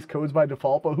have these codes by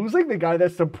default, but who's like the guy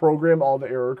that's to program all the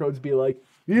error codes, be like,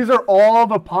 these are all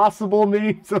the possible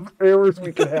names of errors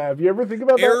we could have. You ever think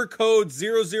about that? Error code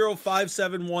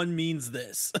 00571 means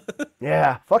this.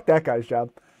 Yeah, fuck that guy's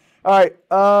job. All right,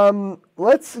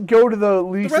 let's go to the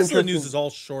least The rest of the interesting... news is all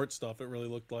short stuff, it really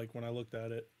looked like when I looked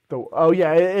at it. Oh,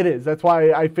 yeah, it is. That's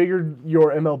why I figured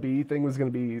your MLB thing was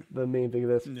going to be the main thing of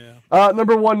this. Yeah.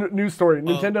 Number one news story,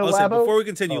 Nintendo I'll say, Labo. before we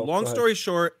continue, long go ahead. story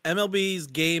short, MLB's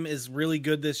game is really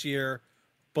good this year,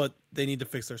 but they need to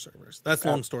fix their servers. That's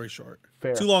long story short.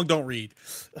 Fair. Too long, don't read.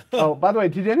 Oh, by the way,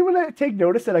 did anyone take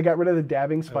notice that I got rid of the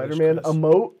dabbing Spider-Man Chris.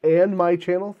 emote and my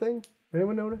channel thing?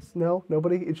 Anyone notice? No?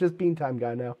 Nobody? It's just Bean Time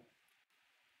Guy now.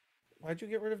 Why'd you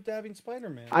get rid of dabbing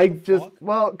Spider-Man? Because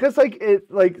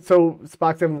so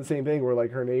Spock's having the same thing where like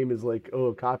her name is like,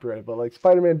 copyrighted, but like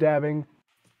Spider-Man dabbing,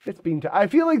 it's Bean Time. I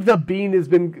feel like the Bean has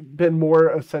been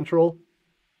more central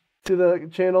to the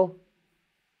channel,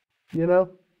 you know?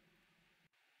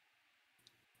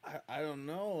 I don't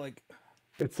know. Like,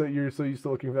 It's you're so used to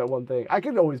looking for that one thing. I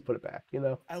can always put it back, you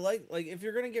know? I like if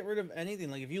you're gonna get rid of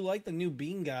anything, like if you like the new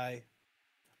Bean guy,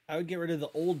 I would get rid of the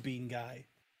old Bean guy.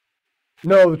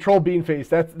 No, the troll bean face.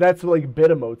 That's like bit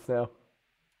emotes now.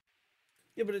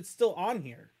 Yeah, but it's still on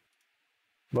here.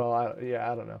 Well, I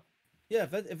don't know. Yeah,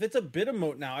 if it's a bit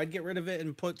emote now, I'd get rid of it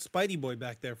and put Spidey Boy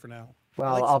back there for now. Well,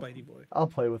 I like I'll Spidey Boy. I'll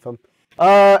play with them.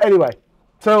 Anyway,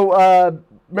 so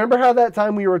remember how that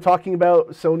time we were talking about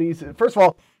Sony's? First of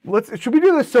all, should we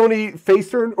do the Sony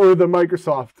face turn or the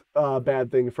Microsoft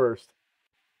bad thing first?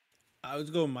 I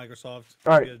was going Microsoft.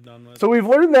 All right. Get it done with. So we've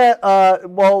learned that,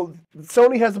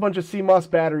 Sony has a bunch of CMOS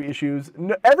battery issues.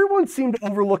 Everyone seemed to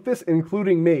overlook this,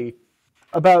 including me,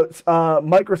 about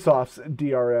Microsoft's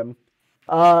DRM.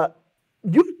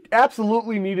 You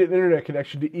absolutely need an internet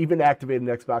connection to even activate an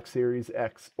Xbox Series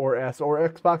X or S or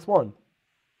Xbox One.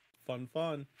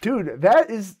 Fun. Dude, that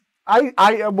is...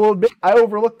 I will admit, I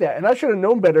overlooked that, and I should have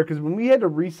known better, because when we had to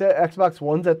reset Xbox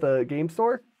Ones at the game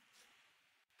store,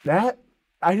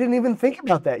 I didn't even think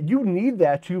about that. You need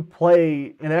that to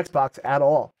play an Xbox at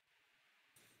all.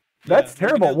 That's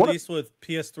terrible. At least with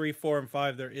PS3, 4, and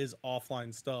 5, there is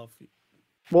offline stuff.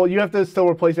 Well, you have to still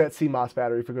replace that CMOS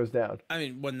battery if it goes down. I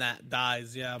mean, when that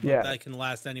dies, but that can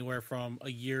last anywhere from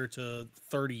a year to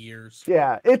 30 years.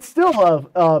 Yeah, it's still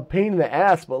a pain in the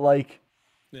ass, but like,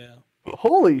 Yeah.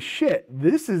 holy shit,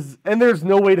 this is... And there's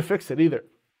no way to fix it either.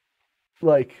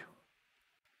 Like...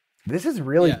 This is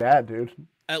really Yeah. bad, dude.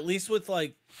 At least with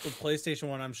like the PlayStation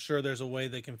One, I'm sure there's a way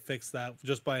they can fix that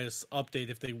just by an update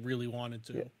if they really wanted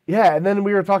to. Yeah, and then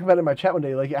we were talking about it in my chat one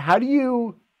day. Like, how do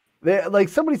you, like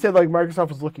somebody said, like Microsoft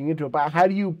was looking into it, but how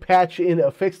do you patch in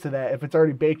a fix to that if it's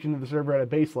already baked into the server at a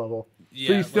base level? Yeah,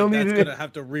 so you still like need that's to, gonna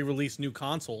have to re-release new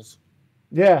consoles.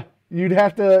 yeah, you'd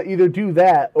have to either do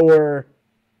that or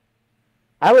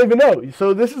I don't even know.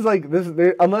 So this is like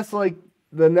unless like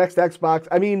the next Xbox.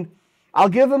 I mean, I'll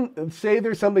give them say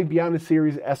there's something beyond the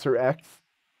Series S or X,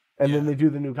 and then they do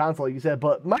the new console, like you said.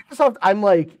 But Microsoft, I'm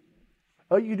like,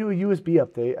 oh, you do a USB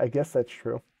update. I guess that's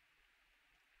true.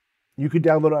 You could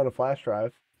download it on a flash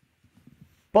drive.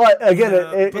 But again,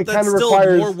 it kind of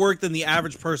requires more work than the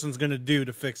average person's going to do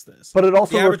to fix this. But it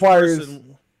also requires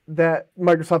that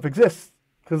Microsoft exists.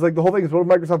 Because like the whole thing is, what if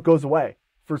Microsoft goes away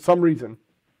for some reason?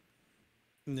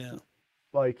 Yeah.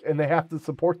 Like, and they have to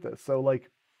support this. So like,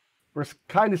 we're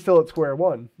kind of still at square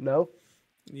one, no?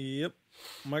 Yep.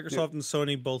 Microsoft and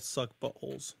Sony both suck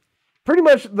buttholes. Pretty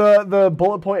much the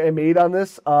bullet point I made on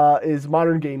this is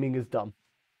modern gaming is dumb.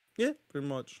 Yeah, pretty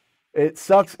much. It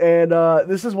sucks, and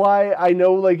this is why I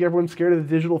know like everyone's scared of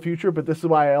the digital future, but this is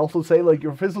why I also say like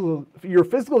your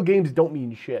physical games don't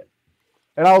mean shit,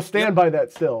 and I'll stand by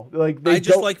that still. Like I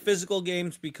just like physical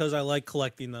games because I like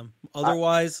collecting them.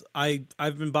 Otherwise, I've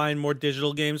been buying more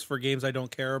digital games for games I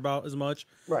don't care about as much.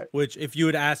 Right. Which, if you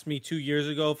had asked me 2 years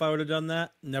ago if I would have done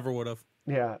that, never would have.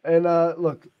 Yeah, and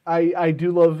look, I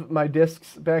do love my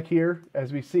discs back here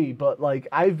as we see, but like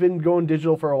I've been going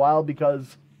digital for a while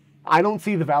because I don't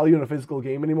see the value in a physical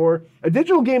game anymore. A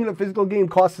digital game and a physical game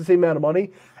costs the same amount of money,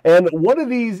 and one of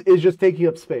these is just taking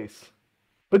up space.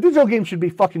 But digital games should be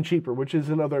fucking cheaper, which is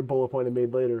another bullet point I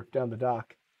made later down the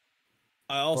dock.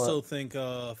 I also think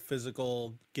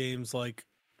physical games like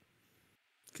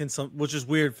which is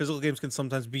weird. Physical games can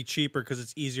sometimes be cheaper because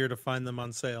it's easier to find them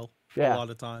on sale. Yeah. A lot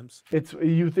of times.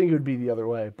 You think it would be the other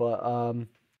way, but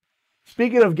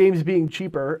speaking of games being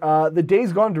cheaper, the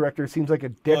Days Gone director seems like a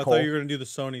dickhole. I thought you were going to do the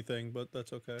Sony thing, but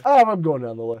that's okay. I'm going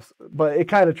down the list, but it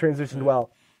kind of transitioned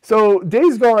well. So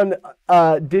Days Gone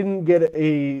didn't get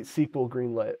a sequel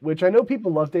greenlit, which I know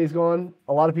people love Days Gone.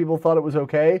 A lot of people thought it was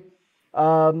okay.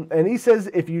 And he says,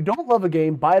 if you don't love a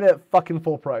game, buy it at fucking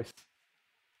full price.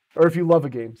 Or if you love a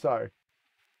game, sorry.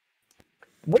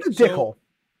 What a dickhole.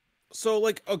 So,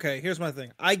 like, okay, here's my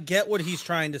thing. I get what he's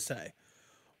trying to say,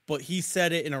 but he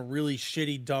said it in a really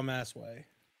shitty, dumbass way.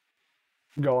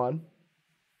 Go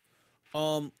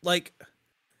on. Like,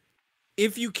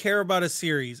 if you care about a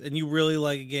series and you really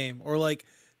like a game, or like,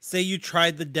 say you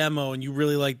tried the demo and you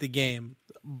really like the game,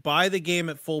 buy the game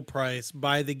at full price,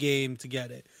 buy the game to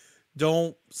get it.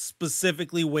 Don't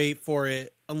specifically wait for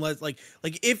it unless, like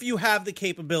if you have the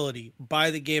capability,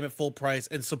 buy the game at full price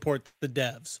and support the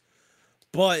devs.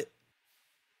 But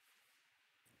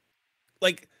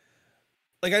like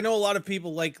I know a lot of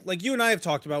people like you and I have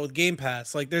talked about with Game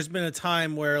Pass. Like, there's been a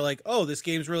time where like, oh, this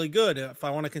game's really good. If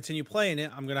I want to continue playing it,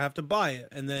 I'm gonna have to buy it,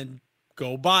 and then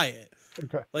go buy it.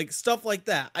 Okay. Like stuff like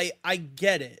that. I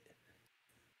get it.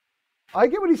 I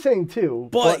get what he's saying too,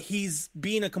 but he's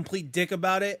being a complete dick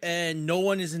about it, and no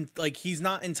one isn't like he's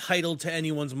not entitled to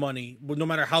anyone's money, no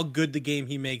matter how good the game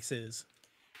he makes is.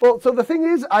 Well, so the thing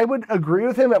is, I would agree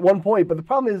with him at one point, but the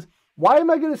problem is, why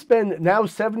am I going to spend now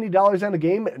 $70 on a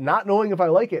game not knowing if I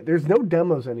like it? There's no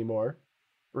demos anymore,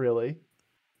 really.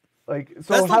 Like,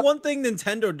 so that's the one thing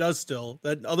Nintendo does still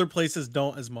that other places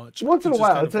don't as much. Once in a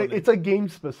while, it's like game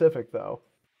specific though.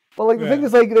 But like the thing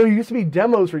is, like there used to be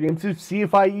demos for games to see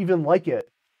if I even like it.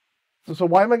 So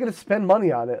why am I going to spend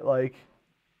money on it? Like,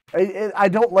 I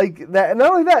don't like that. And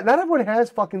not only that, not everyone has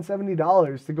fucking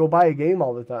 $70 to go buy a game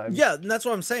all the time. Yeah, and that's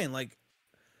what I'm saying. Like,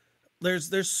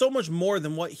 there's so much more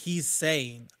than what he's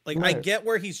saying. Like, right. I get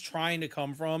where he's trying to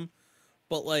come from,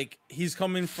 but like he's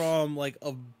coming from like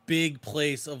a big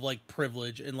place of like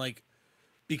privilege, and like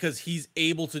because he's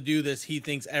able to do this, he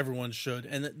thinks everyone should,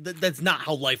 and that's not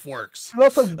how life works. And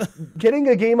also, getting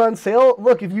a game on sale.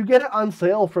 Look, if you get it on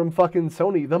sale from fucking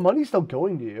Sony, the money's still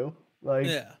going to you. Like,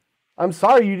 yeah. I'm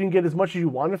sorry you didn't get as much as you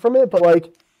wanted from it, but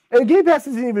like, and Game Pass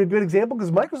isn't even a good example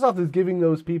because Microsoft is giving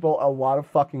those people a lot of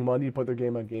fucking money to put their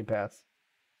game on Game Pass.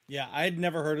 Yeah, I had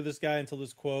never heard of this guy until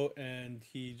this quote, and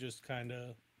he just kind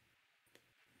of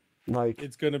like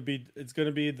it's gonna be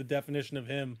the definition of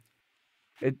him.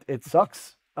 It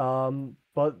sucks.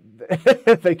 But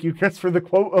thank you, Chris, for the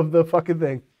quote of the fucking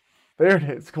thing. There it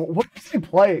is. What was he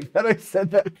playing that I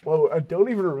said that quote? I don't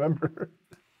even remember.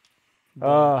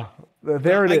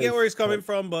 There it is. I get where he's coming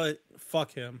from, but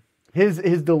fuck him. His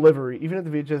delivery, even at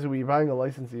the VHS, when you're buying a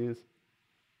license to use.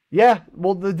 Yeah,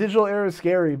 well, the digital era is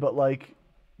scary, but like,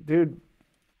 dude,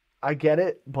 I get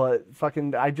it, but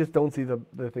fucking, I just don't see the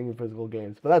thing in physical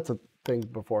games. But that's a thing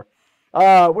before.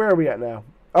 Where are we at now?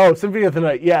 Oh, Symphony of the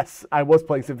Night. Yes, I was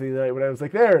playing Symphony of the Night when I was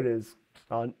like, there it is.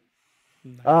 Son.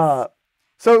 Nice.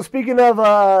 So speaking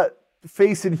of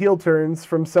face and heel turns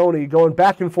from Sony going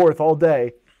back and forth all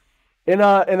day, in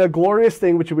a glorious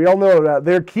thing, which we all know about,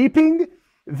 they're keeping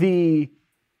the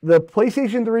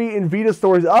PlayStation 3 and Vita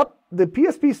stores up. The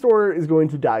PSP store is going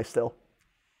to die still,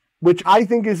 which I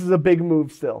think is a big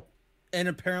move still. And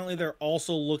apparently they're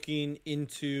also looking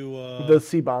into The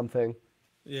C-bomb thing.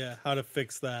 Yeah, how to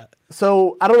fix that.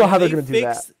 So I don't know how they're going to do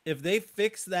that. If they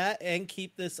fix that and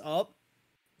keep this up,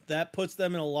 that puts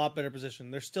them in a lot better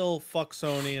position. They're still fuck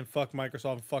Sony and fuck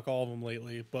Microsoft and fuck all of them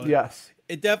lately, but yes,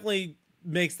 it definitely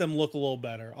makes them look a little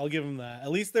better. I'll give them that.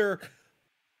 At least they're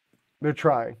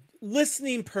trying.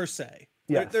 Listening per se.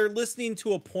 Yes. They're listening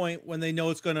to a point when they know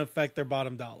it's going to affect their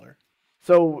bottom dollar.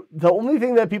 So the only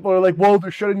thing that people are like, well, they're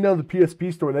shutting down the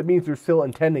PSP store. That means they're still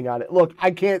intending on it. Look,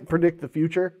 I can't predict the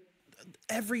future.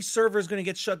 Every server is going to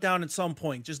get shut down at some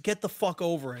point. Just get the fuck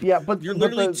over it. Yeah, but you're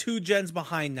literally 2 gens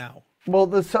behind now. Well,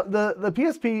 the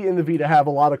PSP and the Vita have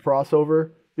a lot of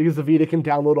crossover because the Vita can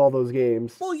download all those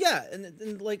games. Well, yeah,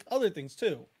 and like other things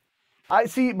too. I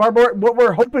see, Barbara, what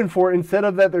we're hoping for, instead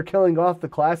of that they're killing off the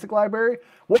classic library,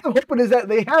 what I'm hoping is that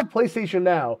they have PlayStation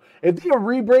Now. If they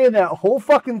rebrand that whole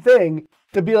fucking thing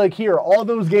to be like, here, all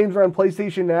those games are on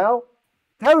PlayStation Now,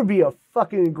 that would be a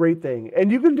fucking great thing.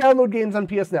 And you can download games on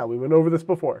PS Now. We went over this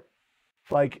before.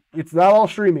 Like, it's not all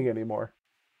streaming anymore.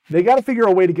 They got to figure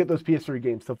a way to get those PS3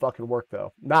 games to fucking work,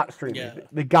 though. Not streaming. Yeah.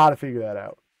 They got to figure that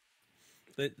out.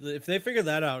 If they figure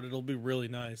that out, it'll be really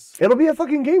nice. It'll be a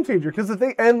fucking game changer. Because the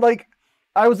thing, and like,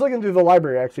 I was looking through the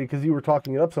library, actually, because you were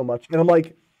talking it up so much. And I'm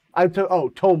like,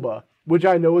 Tomba, which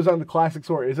I know is on the classic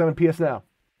store. Is that on PS Now?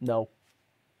 No.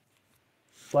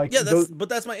 Like, yeah, but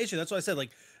that's my issue. That's why I said,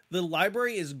 like, the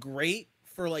library is great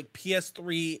for, like,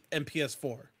 PS3 and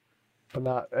PS4. But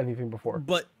not anything before.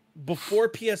 But before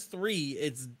PS3,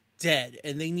 it's dead,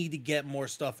 and they need to get more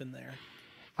stuff in there.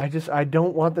 I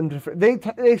don't want them to...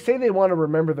 They say they want to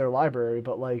remember their library,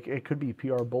 but, like, it could be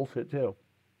PR bullshit, too.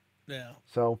 Yeah.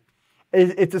 So,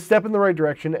 it's a step in the right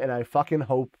direction, and I fucking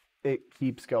hope it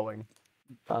keeps going.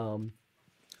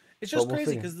 It's just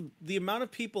crazy, because the amount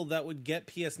of people that would get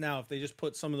PS Now if they just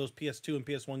put some of those PS2 and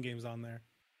PS1 games on there.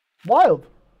 Wild.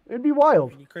 It'd be wild.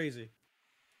 It'd be crazy.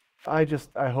 I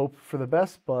hope for the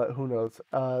best, but who knows?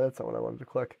 That's not what I wanted to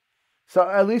click. So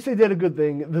at least they did a good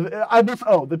thing. The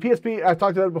PSP, I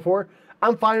talked about it before.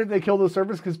 I'm fine if they kill those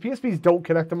servers because PSPs don't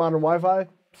connect to modern Wi-Fi.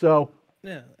 So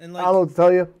yeah, and like, I don't know what to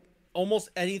tell you. Almost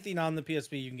anything on the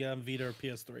PSP you can get on Vita or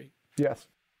PS3. Yes.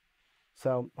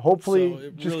 So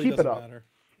hopefully, just keep it up. Matter.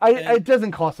 It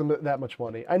doesn't cost them that much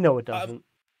money. I know it doesn't.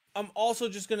 I'm also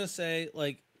just gonna say,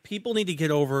 like, people need to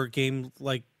get over game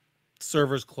like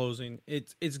servers closing.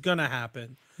 It's gonna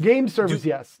happen. Game servers,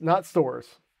 yes, not stores.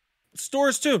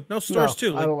 Stores too. No, stores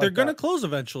too. Like, they're gonna that. close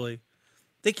eventually.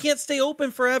 They can't stay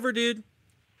open forever, dude.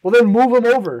 Well, then move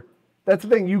them over. That's the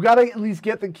thing. You gotta at least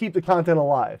keep the content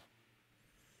alive.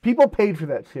 People paid for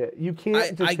that shit. You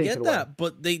can't just I take get it that, away.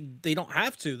 but they don't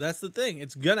have to. That's the thing.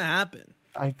 It's gonna happen.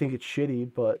 I think it's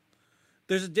shitty, but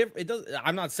there's a different. It does.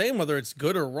 I'm not saying whether it's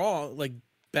good or wrong, like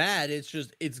bad. It's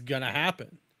just it's gonna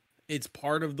happen. It's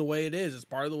part of the way it is. It's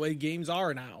part of the way games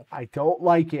are now. I don't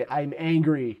like it. I'm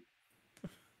angry.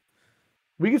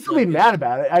 We can still be mad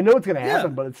about it. I know it's gonna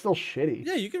happen, but it's still shitty.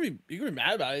 Yeah, you can be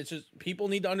mad about it. It's just people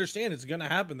need to understand it's gonna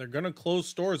happen. They're gonna close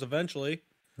stores eventually.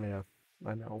 Yeah,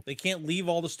 I know. They can't leave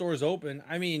all the stores open.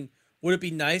 I mean, would it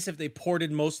be nice if they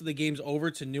ported most of the games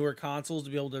over to newer consoles to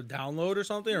be able to download or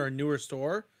something, or a newer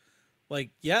store?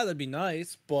 Like, yeah, that'd be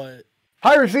nice, but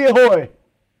Piracy ahoy!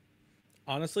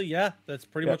 Honestly, yeah, that's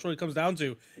pretty much what it comes down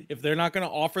to. If they're not going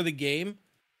to offer the game,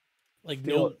 like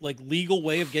no legal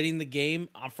way of getting the game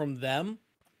from them,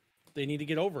 they need to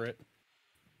get over it.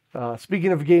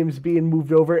 Speaking of games being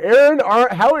moved over, Aaron,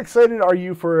 how excited are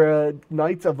you for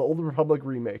Knights of the Old Republic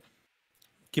remake?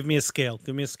 Give me a scale.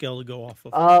 Give me a scale to go off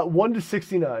of. 1 to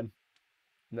 69.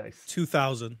 Nice.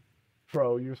 2,000.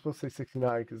 Bro, you were supposed to say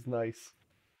 69 because nice.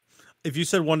 If you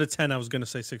said 1 to 10, I was going to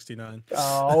say 69.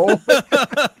 Oh.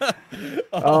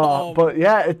 But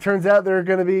yeah, it turns out they're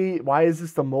going to be... Why is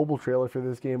this the mobile trailer for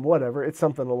this game? Whatever. It's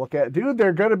something to look at. Dude,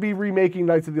 they're going to be remaking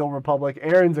Knights of the Old Republic.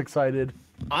 Aaron's excited.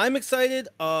 I'm excited.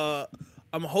 I'm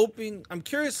hoping... I'm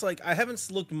curious. Like, I haven't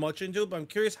looked much into it, but I'm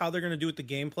curious how they're going to do with the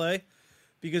gameplay.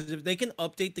 Because if they can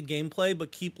update the gameplay,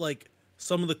 but keep, like,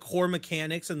 some of the core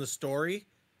mechanics and the story...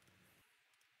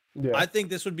 Yeah. I think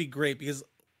this would be great because...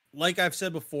 Like I've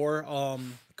said before,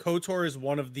 KOTOR is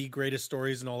one of the greatest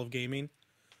stories in all of gaming.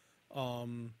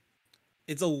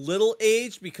 it's a little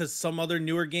aged because some other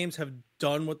newer games have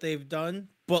done what they've done,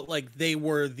 but like they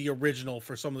were the original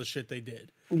for some of the shit they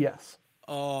did. Yes.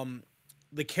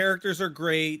 The characters are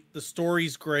great, the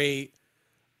story's great.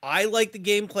 I like the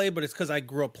gameplay, but it's because I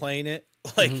grew up playing it.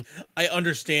 Like I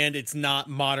understand it's not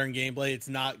modern gameplay, it's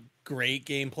not great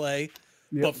gameplay,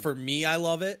 but for me, I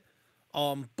love it.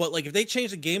 But like if they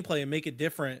change the gameplay and make it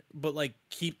different, but like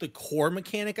keep the core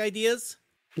mechanic ideas,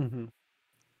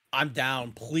 I'm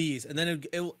down, please. And then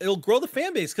it'll grow the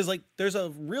fan base because like there's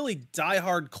a really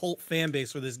diehard cult fan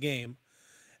base for this game,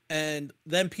 and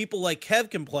then people like Kev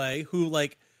can play who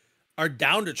like are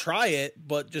down to try it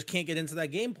but just can't get into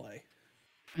that gameplay.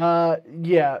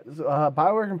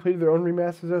 BioWare completed their own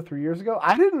remasters 3 years ago.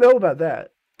 I didn't know about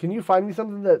that. Can you find me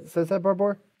something that says that,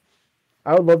 Barbor?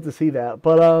 I would love to see that.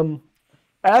 But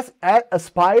at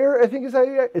Aspire, I think is how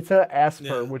it's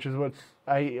Asper, which is what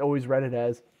I always read it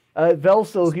as. Vel's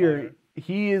still Aspire. here.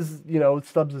 He is,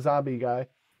 Stubbs the Zombie guy,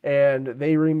 and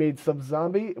they remade Stubbs the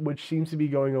Zombie, which seems to be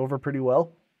going over pretty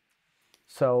well.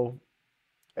 So,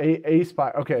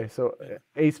 Aspire. Okay, so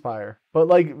Aspire. But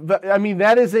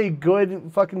that is a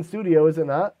good fucking studio, is it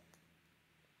not?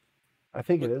 I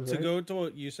think it is. To right? go to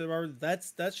what you said, Robert,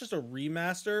 that's just a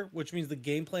remaster, which means the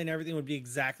gameplay and everything would be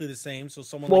exactly the same. So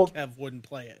someone like Kev wouldn't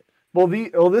play it. Well,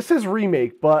 this is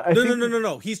remake, but I think...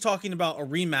 No. He's talking about a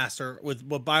remaster with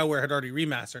what BioWare had already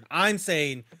remastered. I'm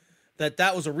saying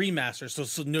that was a remaster,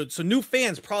 so new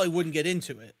fans probably wouldn't get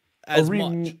into it as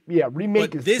much. Yeah,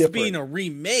 remake but is this different. being a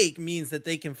remake means that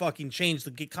they can fucking change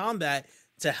the combat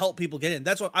to help people get in.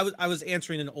 That's what I was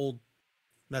answering an old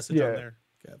message on there.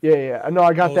 Kev. Yeah. No,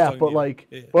 I got that, but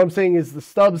Yeah. what I'm saying is the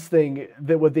Stubbs thing,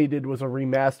 that what they did was a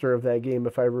remaster of that game,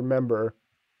 if I remember.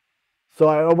 So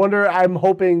I'm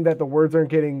hoping that the words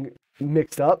aren't getting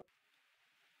mixed up.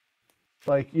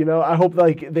 I hope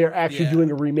they're actually doing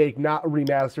a remake, not a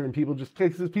remaster, and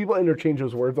because people interchange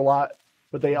those words a lot,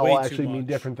 but they all actually mean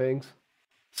different things.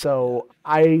 So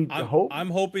I'm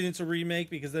hoping it's a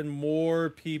remake because then more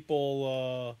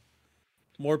people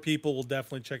will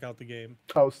definitely check out the game.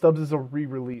 Oh, Stubbs is a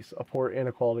re-release, a port, and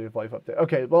a quality of life update.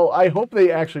 Okay, well, I hope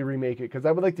they actually remake it because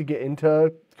I would like to get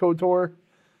into KOTOR.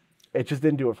 It just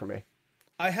didn't do it for me.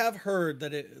 I have heard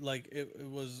that it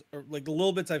was like the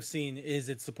little bits I've seen is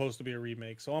it's supposed to be a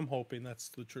remake, so I'm hoping that's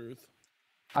the truth.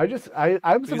 I'm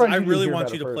surprised. Because I really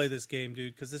want you to play this game,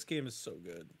 dude, because this game is so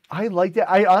good. I like that.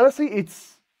 I honestly,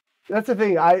 that's the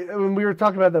thing. When we were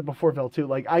talking about that before, Vel,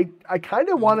 too. I kind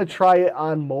of want to try it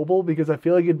on mobile because I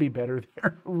feel like it'd be better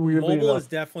there. Mobile is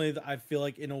definitely, I feel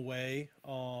like, in a way,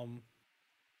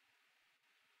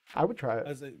 I would try it.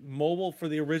 as a mobile for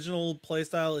the original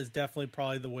playstyle is definitely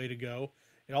probably the way to go.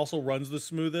 It also runs the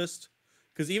smoothest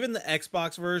because even the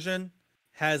Xbox version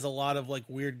has a lot of like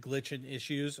weird glitch and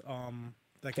issues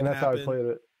that can And that's happen. how I played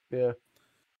it. Yeah.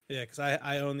 Yeah, because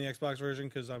I own the Xbox version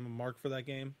because I'm a mark for that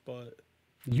game. But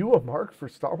You a mark for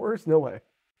Star Wars? No way,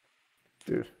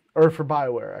 dude. Or for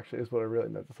BioWare, actually, is what I really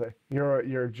meant to say. You're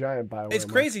a giant BioWare. it's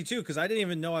mark. crazy too because I didn't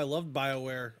even know I loved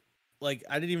BioWare. Like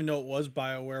I didn't even know it was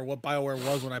BioWare. What BioWare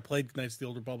was when I played Knights of the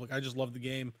Old Republic. I just loved the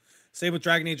game. Same with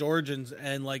Dragon Age Origins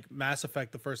and like Mass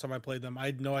Effect. The first time I played them, I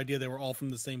had no idea they were all from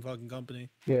the same fucking company.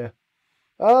 Yeah.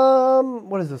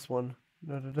 What is this one?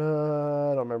 I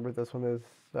don't remember what this one is.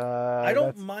 I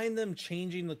don't mind them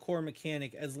changing the core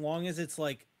mechanic as long as it's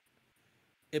like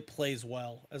it plays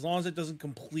well. As long as it doesn't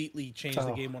completely change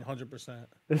the game 100%.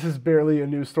 This is barely a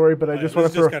news story, but I just want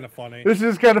to throw. This is kind of funny. This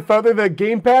is kind of funny that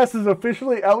Game Pass has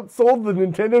officially outsold the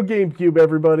Nintendo GameCube.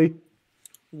 Everybody.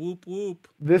 Whoop whoop.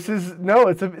 This is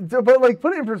but like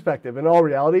put it in perspective. In all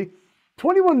reality,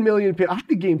 21 million people. How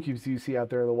many GameCubes do you see out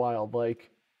there in the wild? Like,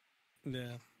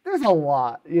 Yeah. there's a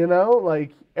lot, and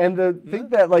the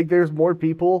think that like there's more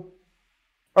people,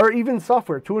 or even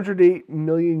software. 208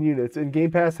 million units, and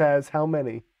Game Pass has how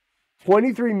many?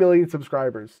 23 million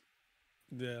subscribers.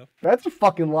 Yeah. That's a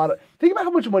fucking lot of. Think about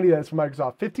how much money that is for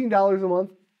Microsoft. $15 a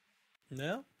month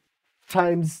Yeah.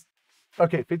 times.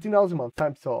 Okay, $15 a month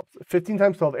times 12. 15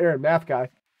 times 12. Aaron, math guy.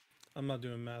 I'm not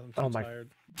doing math. I'm too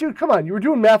tired. Dude, come on. You were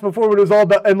doing math before when it was all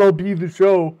about MLB the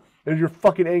show, and you're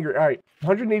fucking angry. All right,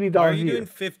 $180 Why are a you year. doing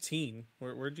 15?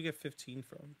 Where'd you get 15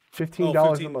 from?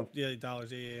 $15 a month. Yeah,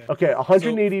 dollars. Yeah. Okay,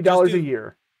 $180 So a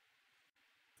year.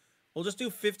 We'll just do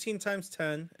 15 times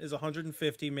 10 is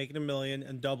 150, make it $1 million,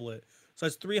 and double it. So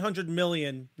that's 300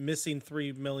 million missing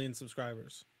 3 million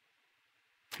subscribers.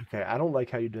 Okay, I don't like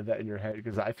how you did that in your head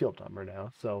because I feel dumber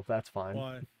now, so that's fine.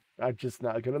 Why? I'm just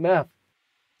not good at math.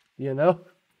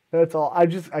 That's all. I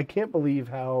can't believe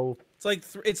how. It's like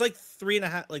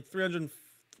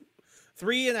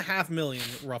 3.5 million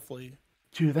roughly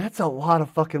Dude, that's a lot of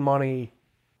fucking money.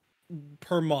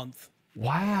 per month.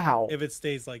 Wow. if it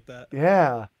stays like that.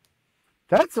 Yeah.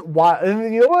 That's why.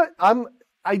 And you know what?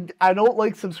 I don't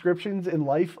like subscriptions in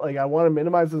life. Like, I want to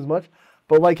minimize as much.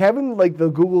 But like having like the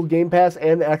Google Game Pass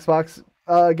and the Xbox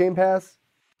Game Pass,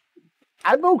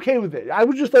 I'm okay with it. I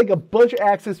would just like a bunch of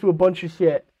access to a bunch of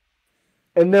shit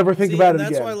and never think about it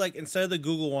that's again. why, like, instead of the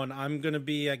Google one, I'm gonna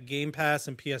be at Game Pass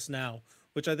and PS Now,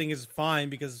 which I think is fine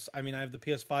because I mean I have the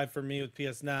PS5 for me with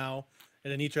PS Now,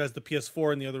 and Anitra has the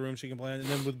PS4 in the other room she can play on. And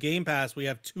then with Game Pass, we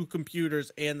have 2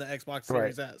 computers and the Xbox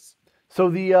Series S. So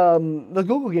the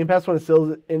Google Game Pass one is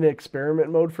still in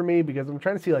experiment mode for me because I'm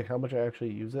trying to see like how much I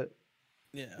actually use it.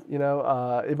 Yeah. You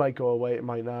know, it might go away, it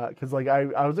might not. Because like I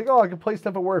was like, oh, I can play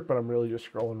stuff at work, but I'm really just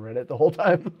scrolling Reddit the whole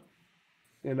time.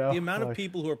 You know, The amount of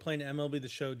people who are playing MLB The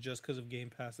Show just because of Game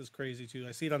Pass is crazy too.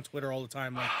 I see it on Twitter all the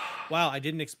time. Like, wow, I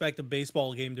didn't expect a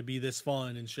baseball game to be this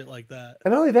fun and shit like that.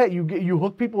 And not only that, you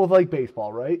hook people with like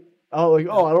baseball, right? Oh, like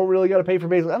I don't really got to pay for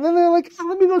baseball, and then they're like,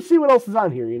 let me go see what else is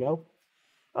on here, you know.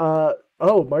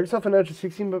 Microsoft announced a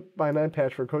 16:9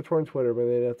 patch for Coach on Twitter, but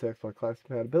they announced Xbox Class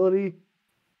compatibility.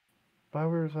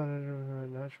 Bioware's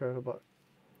on not sure about.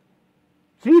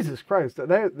 Jesus Christ,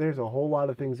 there's a whole lot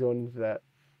of things going into that.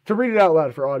 To read it out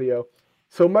loud for audio.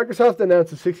 So Microsoft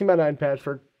announced a 16:9 patch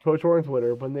for Coach on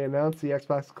Twitter when they announced the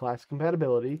Xbox Class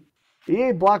compatibility.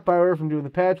 EA blocked BioWare from doing the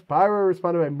patch. BioWare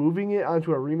responded by moving it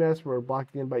onto a remaster where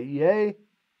blocked again by EA.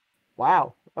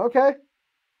 Wow. Okay.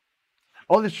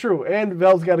 Oh, that's true. And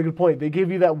Valve's got a good point. They give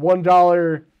you that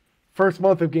 $1 first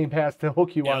month of Game Pass to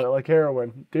hook you on it like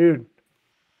heroin. Dude.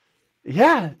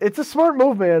 Yeah, it's a smart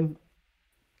move, man.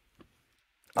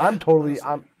 I'm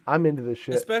into this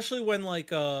shit. Especially when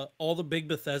like all the big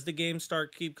Bethesda games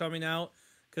keep coming out,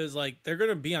 because like they're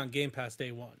gonna be on Game Pass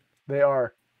day one. They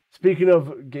are. Speaking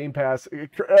of Game Pass,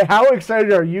 how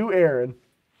excited are you, Aaron,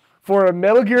 for a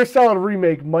Metal Gear Solid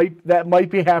remake that might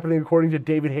be happening according to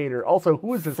David Hayter? Also,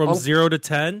 who is this? From 0 to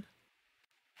 10?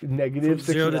 Negative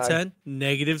 69. 0 to 10?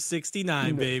 Negative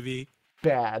 69, baby.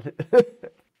 Bad.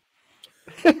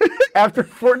 After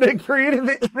Fortnite created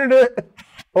the internet,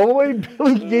 only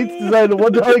Billy Gates designed a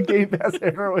 $1 Game Pass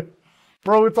heroin.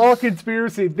 Bro, it's all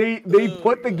conspiracy. They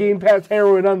put the Game Pass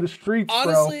heroin on the streets,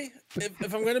 honestly, bro.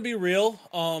 If I'm gonna be real,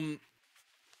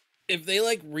 if they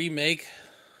like remake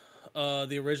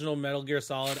the original Metal Gear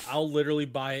Solid, I'll literally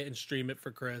buy it and stream it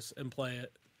for Chris and play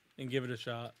it and give it a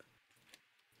shot.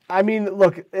 I mean,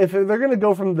 look, if they're gonna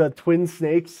go from the Twin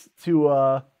Snakes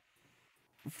to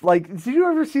like, did you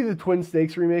ever see the Twin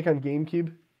Snakes remake on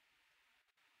GameCube?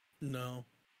 No.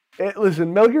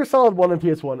 Listen, Metal Gear Solid 1 on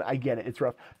PS1, I get it, it's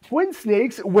rough. Twin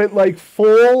Snakes went like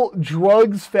full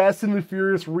drugs, Fast and the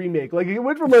Furious remake. Like, it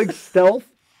went from like stealth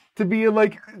to being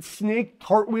like Snake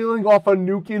cartwheeling off a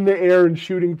nuke in the air and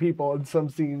shooting people in some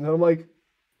scenes. And I'm like,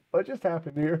 what just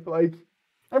happened here? Like,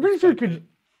 I'm pretty sure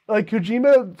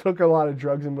Kojima took a lot of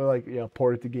drugs and was like, yeah,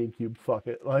 port it to GameCube, fuck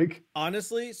it. Like,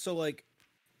 honestly,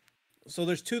 so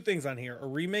there's 2 things on here: a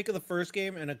remake of the first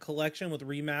game and a collection with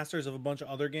remasters of a bunch of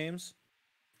other games.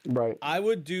 Right. I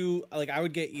would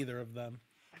get either of them.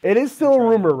 It is still a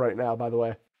rumor right now, by the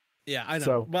way. Yeah, I know.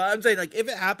 So, but I'm saying, like, if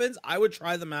it happens, I would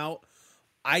try them out.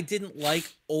 I didn't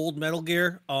like old Metal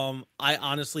Gear. I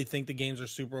honestly think the games are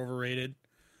super overrated.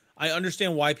 I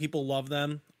understand why people love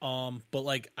them, but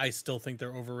like I still think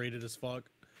they're overrated as fuck.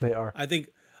 They are. I think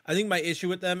my issue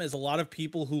with them is a lot of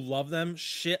people who love them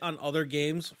shit on other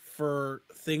games for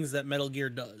things that Metal Gear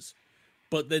does,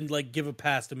 but then like give a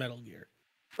pass to Metal Gear.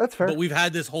 That's fair. But we've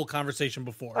had this whole conversation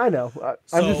before. I know.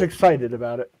 I'm just excited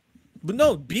about it. But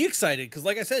no, be excited, because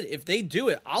like I said, if they do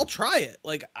it, I'll try it.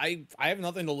 Like, I have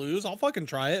nothing to lose. I'll fucking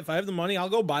try it. If I have the money, I'll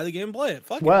go buy the game and play it.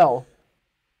 Fuck it. Well,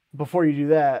 before you do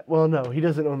that, well, no, he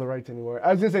doesn't own the rights anymore.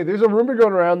 I was going to say, there's a rumor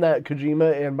going around that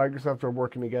Kojima and Microsoft are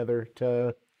working together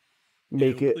to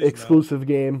make it exclusive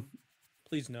game.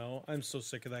 Please no. I'm so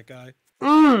sick of that guy.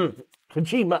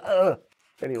 Kojima.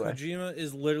 Anyway. Kojima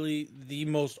is literally the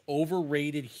most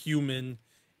overrated human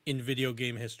in video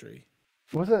game history.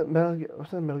 Wasn't Metal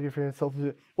Gear fan itself?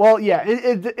 Well, yeah,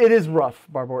 it is rough,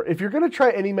 Barbour. If you're gonna try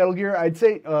any Metal Gear, I'd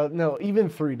say no. Even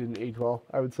 3 didn't age well.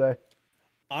 I would say.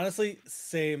 Honestly,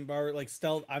 same. Bar like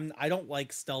stealth. I don't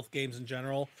like stealth games in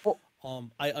general. Well,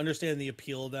 I understand the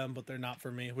appeal of them, but they're not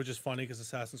for me. Which is funny because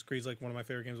Assassin's Creed is like one of my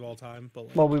favorite games of all time. But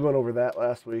like, well, we went over that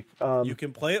last week. You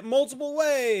can play it multiple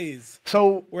ways.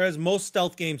 So, whereas most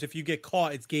stealth games, if you get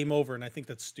caught, it's game over, and I think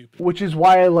that's stupid. Which is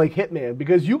why I like Hitman,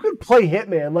 because you could play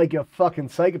Hitman like a fucking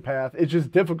psychopath. It's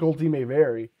just difficulty may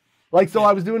vary. Like, so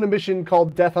I was doing a mission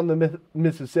called Death on the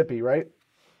Mississippi, right?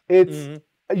 It's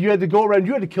you had to go around.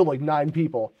 You had to kill like 9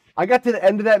 people. I got to the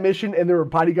end of that mission, and there were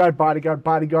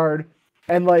bodyguard,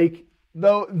 and like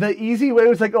Though the easy way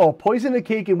was like, oh, poison a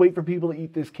cake and wait for people to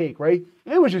eat this cake, right?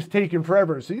 It was just taking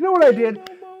forever. So you know what I did?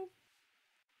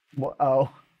 Well, oh,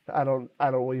 I don't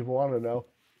even want to know.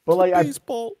 But like,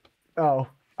 Baseball.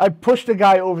 I pushed a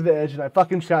guy over the edge and I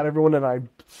fucking shot everyone and I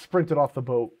sprinted off the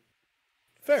boat.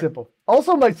 Fair. Simple.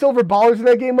 Also, my silver ballers in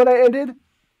that game when I ended.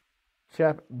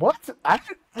 What?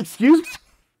 Excuse me?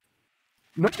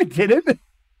 No, I didn't.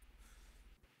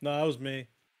 No, that was me.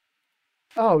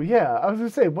 Oh yeah, I was gonna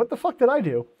say, what the fuck did I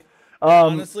do?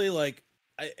 Honestly, like,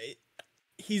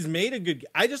 he's made a good.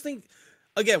 I just think,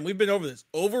 again, we've been over this.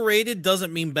 Overrated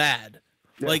doesn't mean bad.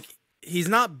 Yes. Like, he's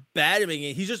not bad at making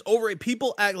it. He's just overrated.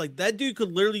 People act like that dude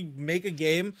could literally make a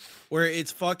game where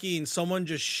it's fucking someone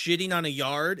just shitting on a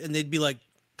yard, and they'd be like,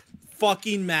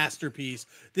 fucking masterpiece.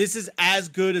 This is as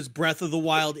good as Breath of the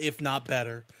Wild, if not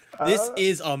better. This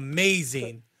is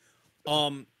amazing.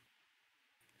 Damn,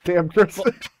 Chris.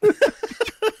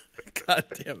 God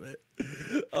damn it.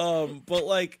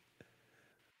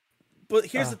 But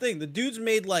here's the thing. The dude's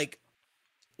made like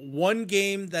one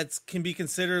game that can be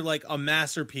considered like a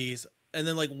masterpiece, and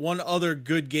then like one other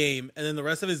good game, and then the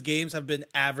rest of his games have been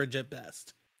average at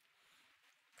best.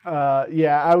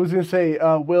 Yeah, I was gonna say,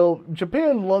 Will,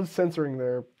 Japan loves censoring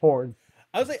their porn.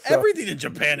 I was like, everything in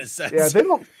Japan is censored. Yeah, they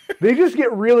don't. They just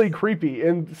get really creepy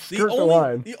and skirt the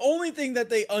line. The only thing that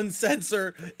they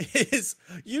uncensor is,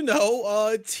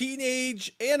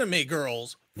 teenage anime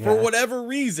girls for whatever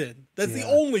reason. That's the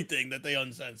only thing that they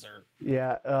uncensor.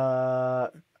 Yeah.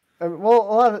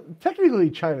 Well, technically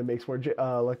China makes more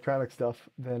electronic stuff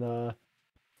than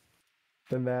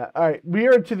that. All right, we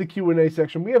are to the Q&A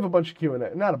section. We have a bunch of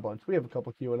Q&A. Not a bunch. We have a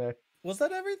couple Q&A. Was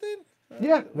that everything?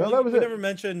 Yeah, that was it. We never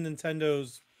mentioned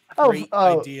Nintendo's great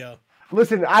idea.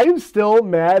 Listen, I am still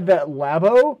mad that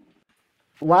Labo,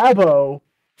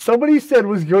 somebody said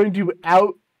was going to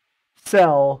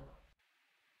outsell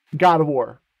God of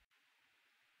War.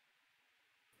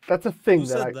 That's a thing. Who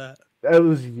said that? That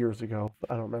was years ago.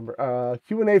 I don't remember.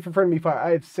 Q&A for Friend of Me Fire.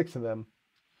 I have 6 of them.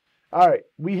 All right,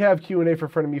 we have Q&A for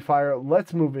Friend of Me Fire.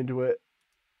 Let's move into it.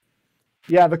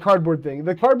 Yeah, the cardboard thing.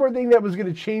 The cardboard thing that was going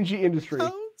to change the industry.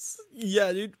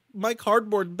 Yeah, dude. My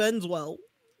cardboard bends well.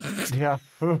 Yeah.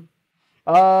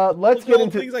 Let's get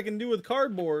into things I can do with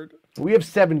cardboard. We have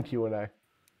 7 Q&A.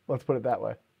 Let's put it that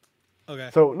way. Okay.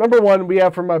 So, number 1, we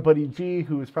have from my buddy G,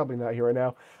 who is probably not here right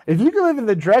now. If you could live in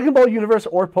the Dragon Ball universe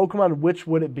or Pokemon, which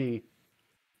would it be?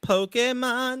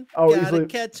 Pokemon. Oh, gotta easily.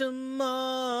 catch 'em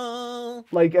all.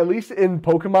 Like, at least in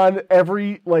Pokemon,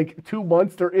 every, 2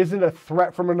 months, there isn't a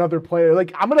threat from another player.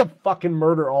 Like, I'm gonna fucking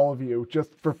murder all of you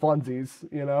just for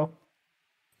funsies, you know?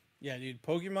 Yeah, dude.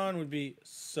 Pokemon would be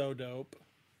so dope.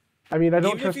 I mean, I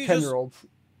don't trust 10-year-olds.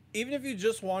 Even if you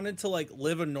just wanted to,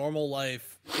 live a normal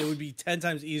life, it would be 10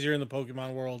 times easier in the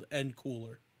Pokemon world and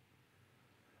cooler.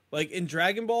 Like, in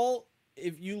Dragon Ball,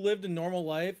 if you lived a normal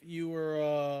life, you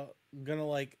were,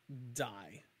 gonna,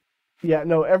 die. Yeah,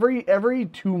 no, every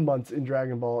 2 months in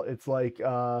Dragon Ball, it's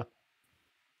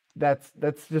that's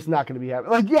just not going to be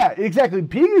happening. Like, yeah, exactly.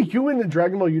 Being a human in the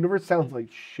Dragon Ball universe sounds like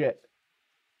shit.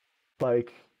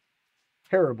 Like,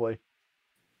 terribly.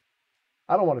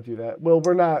 I don't want to do that. Well,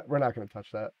 we're not going to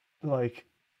touch that. Like,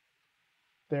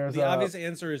 there's the obvious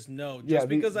answer is no. Just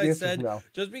because I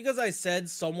said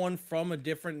someone from a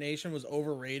different nation was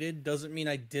overrated doesn't mean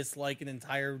I dislike an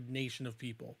entire nation of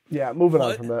people. Yeah, moving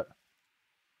on from that.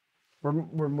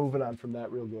 We're moving on from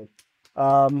that real good.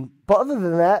 But other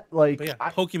than that,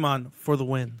 Pokemon for the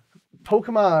win.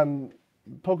 Pokemon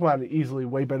easily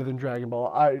way better than Dragon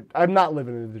Ball. I'm not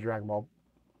living in the Dragon Ball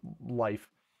life.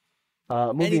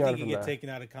 Anything can get taken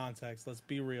out of context. Let's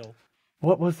be real.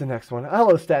 What was the next one?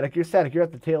 Hello, Static. You're Static. You're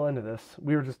at the tail end of this.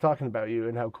 We were just talking about you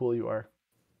and how cool you are.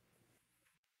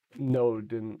 No,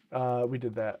 didn't. We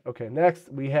did that. Okay, next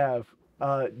we have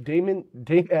Dame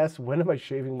asks, when am I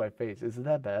shaving my face? Is it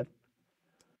that bad?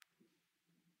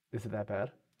 Is it that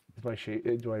bad? Is my shave?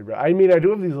 I mean, I do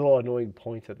have these little annoying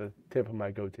points at the tip of my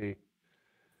goatee.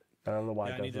 I don't know why.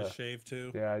 Yeah, I need to shave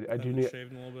too. Yeah, I do need.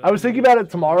 Shaving a little bit. I was thinking about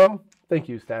it tomorrow. Thank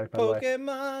you, Static. By the way.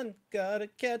 Pokemon, gotta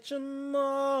catch 'em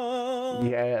all.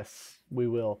 Yes, we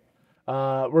will.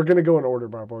 We're gonna go in order,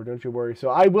 Barbara. Don't you worry. So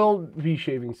I will be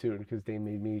shaving soon because they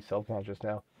made me self-conscious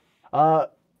now.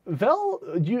 Vel,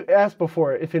 you asked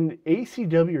before if an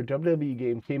ACW or WWE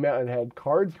game came out and had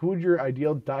cards, who would your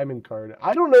ideal diamond card?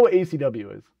 I don't know what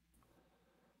ACW is.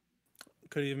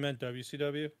 Could he have meant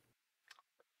WCW?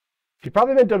 He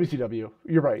probably meant WCW.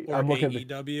 You're right. Or I'm looking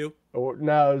AEW. Or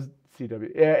no, it was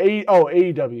CW. Yeah,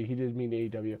 AEW. He did mean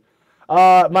AEW.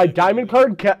 My diamond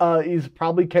card is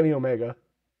probably Kenny Omega.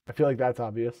 I feel like that's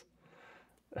obvious.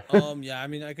 Yeah, I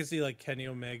mean, I could see Kenny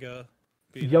Omega.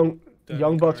 be the Young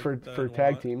diamond Bucks for card that for I'd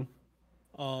tag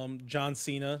want. team. John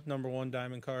Cena, #1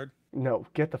 diamond card. No,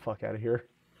 get the fuck out of here.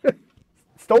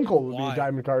 Stone Cold would be Why? a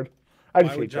diamond card. I just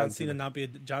Why hate would John Cena not be?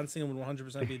 John Cena would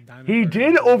 100% be a diamond. He card.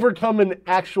 did overcome an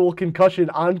actual concussion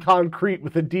on concrete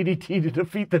with a DDT to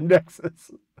defeat the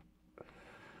Nexus.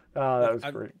 That was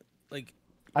great. Like,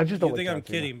 I just you don't think like I'm John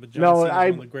Cena. kidding, but John No, Cena's one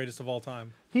of the greatest of all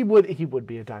time. He would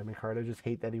be a diamond card. I just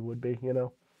hate that he would be.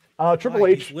 Triple Why?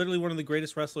 H, He's literally one of the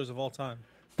greatest wrestlers of all time.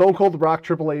 Stone Cold, The Rock,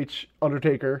 Triple H,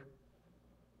 Undertaker,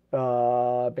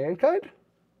 Mankind.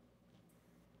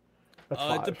 That's It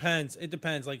 5. depends. It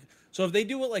depends. Like, so if they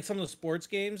do what like some of the sports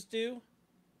games do,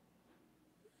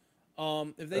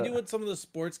 if they do what some of the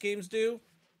sports games do,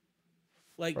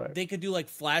 like Right. they could do like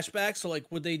flashbacks. So like,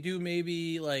 would they do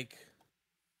maybe like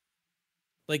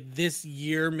this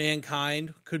year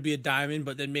Mankind could be a diamond,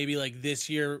 but then maybe like this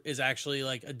year is actually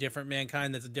like a different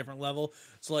Mankind that's a different level.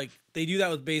 So like they do that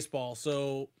with baseball.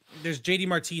 So there's JD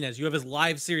Martinez. You have his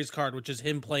live series card, which is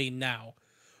him playing now.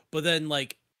 But then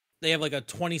like they have like a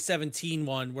 2017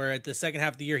 one where at the second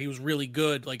half of the year he was really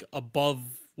good, like above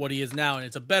what he is now, and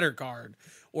it's a better card.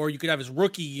 Or you could have his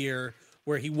rookie year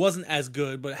where he wasn't as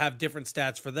good, but have different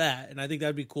stats for that. And I think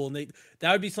that'd be cool. And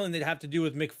that would be something they'd have to do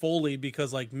with Mick Foley,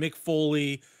 because like Mick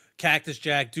Foley, Cactus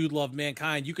Jack, Dude Love,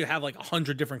 Mankind, you could have like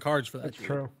 100 different cards for that. That's dude.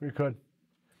 true. You could.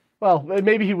 Well,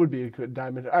 maybe he would be a good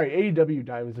diamond. All right, AEW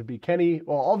diamonds would be Kenny.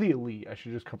 Well, all the elite. I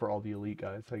should just cover all the elite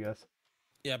guys, I guess.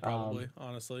 Yeah, probably,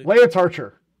 honestly. Lance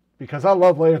Archer, because I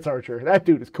love Lance Archer. That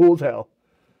dude is cool as hell.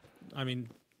 I mean,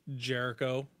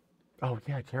 Jericho, Oh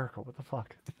yeah, Jericho. What the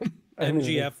fuck? I didn't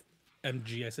even- MGF,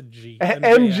 MG, I said G.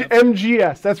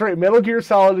 MGS. That's right. Metal Gear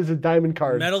Solid is a diamond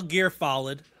card. Metal Gear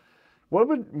Followed. What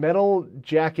would Metal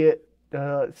Jacket?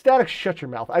 Static, shut your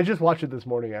mouth. I just watched it this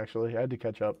morning. Actually, I had to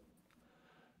catch up.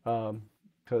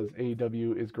 Because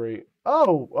AEW is great.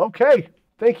 Oh, okay.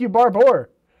 Thank you,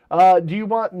 Barbor. Do you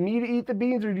want me to eat the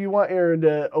beans, or do you want Aaron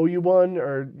to owe you one?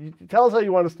 Or tell us how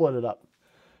you want to split it up,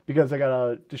 because I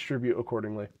gotta distribute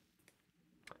accordingly.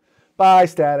 Bye,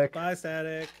 Static. Bye,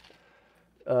 Static.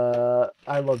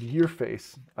 I love your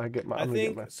face. I'm gonna get my.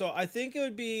 I think it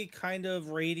would be kind of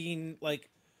rating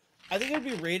like, I think it would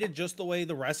be rated just the way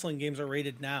the wrestling games are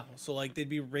rated now. So like they'd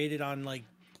be rated on like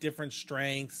different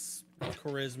strengths,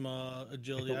 charisma,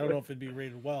 agility. I don't know if it'd be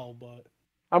rated well, but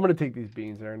I'm gonna take these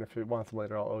beans, Aaron. If it wants them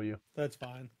later, I'll owe you. that's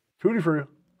fine. Fruity fruit.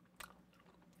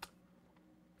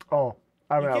 Oh,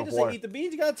 I'm You out can't of just water. say eat the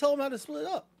beans. You gotta tell them how to split it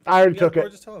up. I already You took gotta- or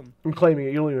it. Just tell them. I'm claiming it.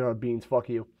 You don't even have beans. Fuck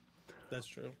you. That's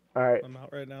true. All right. I'm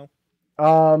out right now.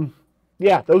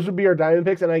 Yeah, those would be our diamond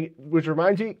picks, and which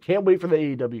reminds you, can't wait for the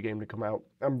AEW game to come out.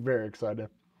 I'm very excited.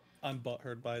 I'm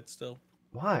butthurt by it still.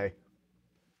 Why?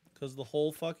 Because the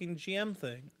whole fucking GM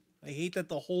thing. I hate that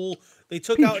they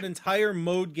took out an entire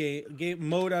mode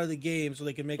mode out of the game so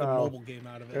they could make a mobile game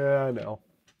out of it. Yeah, I know.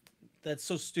 That's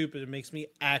so stupid. It makes me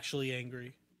actually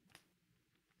angry.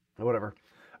 Whatever.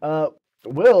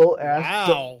 Will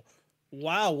asked.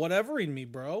 Wow, whatevering me,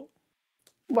 bro.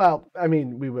 Well, I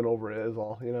mean, we went over it is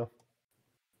all,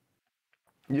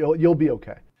 You'll be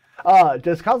okay.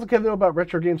 Does Console Kev know about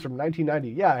retro games from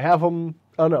 1990? Yeah, I have them.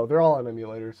 Oh no, they're all on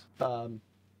emulators.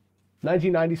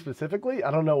 1990 specifically, I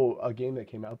don't know a game that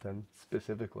came out then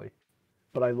specifically,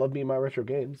 but I love me my retro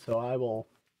games, so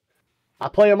I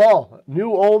play them all.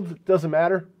 New, old, doesn't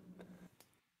matter.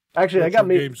 Actually,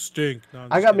 Games stink. No,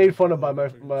 I got made fun of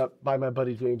by my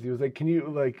buddy James. He was like, "Can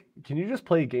you just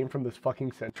play a game from this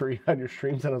fucking century on your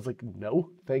streams?" And I was like, "No,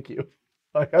 thank you."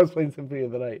 Like I was playing Symphony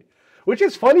of the Night, which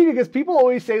is funny because people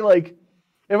always say like,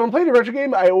 if I'm playing a retro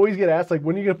game, I always get asked like,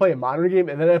 "When are you gonna play a modern game?"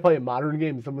 And then I play a modern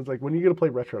game, and someone's like, "When are you gonna play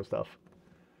retro stuff?"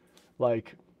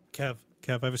 Like, Kev,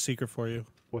 I have a secret for you.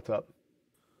 what's up?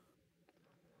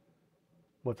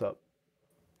 What's up?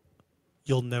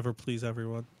 You'll never please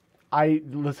everyone. I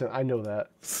know that.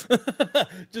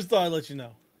 Just thought I'd let you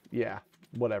know. Yeah,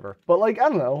 whatever. But like, I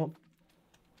don't know.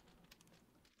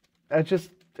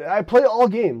 I play all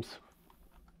games.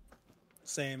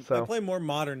 Same. So. I play more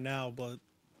modern now, but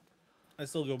I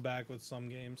still go back with some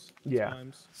games. Yeah.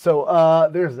 Times. So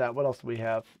there's that. What else do we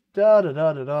have?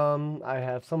 I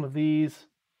have some of these.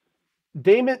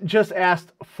 Damon just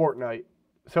asked Fortnite.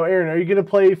 So Aaron, are you gonna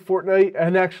play Fortnite?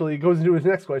 And actually, it goes into his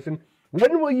next question.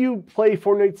 When will you play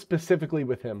Fortnite specifically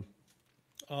with him?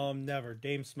 Never.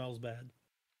 Dame smells bad.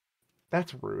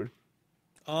 That's rude.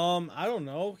 I don't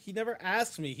know. He never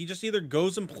asks me. He just either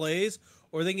goes and plays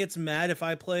or then gets mad if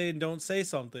I play and don't say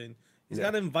something. He's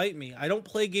got to invite me. I don't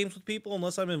play games with people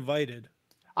unless I'm invited.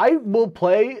 I will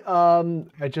play.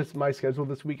 My schedule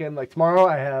this weekend. Like tomorrow,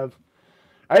 I have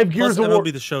Gears Plus, of War.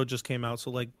 MLB The Show just came out, so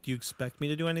like, do you expect me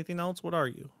to do anything else? What are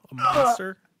you, a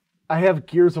monster? I have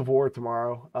Gears of War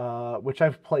tomorrow, which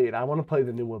I've played. I want to play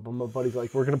the new one, but my buddy's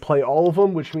like, we're going to play all of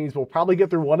them, which means we'll probably get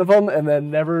through one of them and then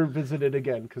never visit it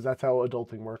again, because that's how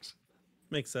adulting works.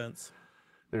 Makes sense.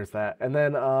 There's that. And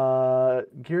then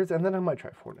Gears, and then I might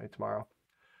try Fortnite tomorrow.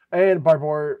 And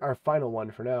Barbour, our final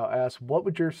one for now, asks, what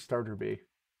would your starter be?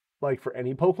 Like, for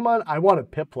any Pokemon? I want a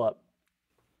Piplup.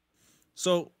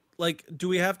 So, like, do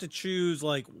we have to choose,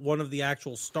 like, one of the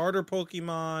actual starter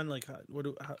Pokemon? Like,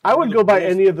 I would go by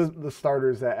any of the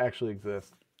starters that actually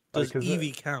exist. Does Like,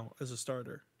 Eevee count as a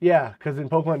starter? Yeah, because in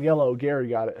Pokemon Yellow, Gary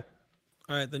got it.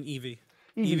 All right, then Eevee.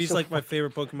 Eevee's Eevee's so like my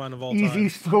favorite Pokemon of all time.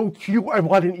 Eevee's so cute. I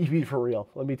want an Eevee for real.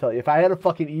 Let me tell you. If I had a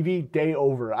fucking Eevee, day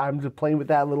over. I'm just playing with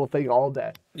that little thing all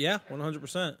day. Yeah,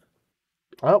 100%.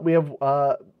 Well, we have,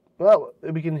 well,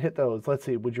 we can hit those. Let's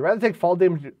see. Would you rather take fall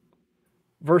damage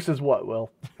versus what,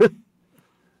 Will? Do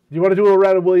you want to do a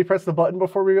round of will you press the button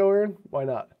before we go, Aaron? Why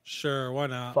not? Sure, why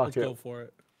not? Fuck Let's it. go for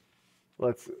it.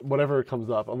 Whatever comes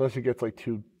up, unless it gets like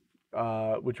two,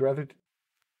 would you rather?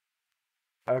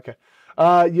 Okay.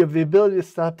 You have the ability to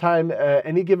stop time at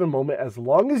any given moment as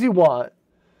long as you want,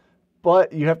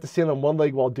 but you have to stand on one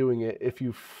leg while doing it. If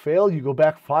you fail, you go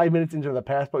back 5 minutes into the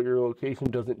past, but your location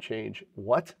doesn't change.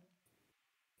 What?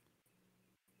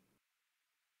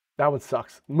 That one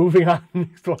sucks. Moving on.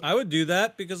 Next one. I would do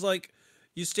that because, like,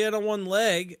 you stand on one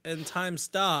leg and time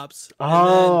stops.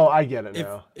 Oh, I get it if,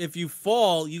 now. if you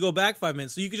fall, you go back 5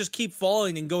 minutes. So you could just keep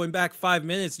falling and going back 5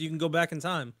 minutes. You can go back in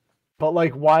time. But,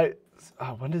 like, why?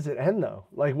 Oh, when does it end, though?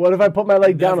 Like, what if I put my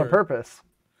leg down on Never. purpose?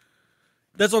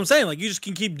 That's what I'm saying. Like, you just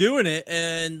can keep doing it,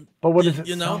 and But what does it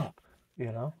you know, stop?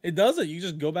 You know? it doesn't. You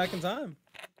just go back in time.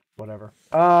 Whatever.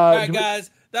 All right,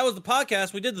 guys, that was the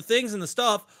podcast. We did the things and the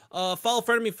stuff. Follow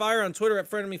Frenemy Fire on Twitter at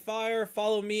Frenemy Fire.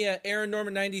 Follow me at Aaron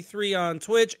Norman 93 on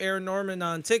Twitch, Aaron Norman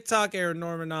on TikTok, Aaron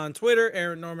Norman on Twitter,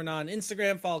 Aaron Norman on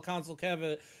Instagram. Follow Console Kev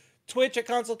at Twitch at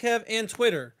Console Kev and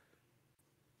Twitter.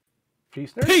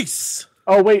 Peace, nerds. Peace.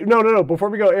 Oh, wait. No. Before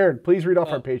we go, Aaron, please read off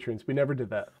our patrons. We never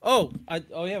did that. Oh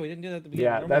yeah, we didn't do that at the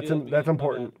beginning. Yeah, Normally do that at the that's beginning.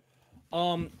 important.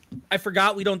 I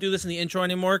forgot we don't do this in the intro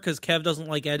anymore because Kev doesn't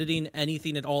like editing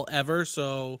anything at all ever.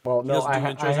 So Well, he no, doesn't do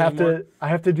I intros have anymore. to. I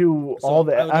have to do all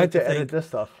the. I would I have like to to edit thank- this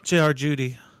stuff. J.R.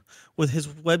 Judy, with his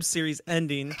web series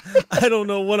ending, I don't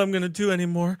know what I'm going to do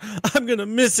anymore. I'm going to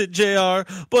miss it, JR.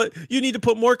 But you need to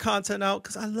put more content out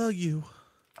because I love you.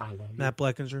 I love you. Matt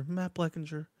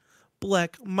Blackinger.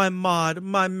 Black, my mod,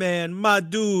 my man, my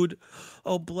dude.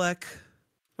 Oh, Black.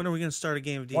 When are we going to start a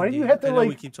game of D&D? Why do you have to, I know like-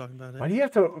 we keep talking about it. Why do you have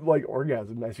to like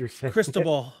orgasm as you're saying?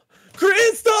 Cristobal.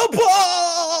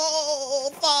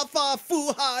 Fa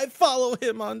Fu Hai. Follow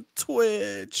him on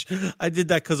Twitch. I did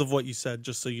that because of what you said,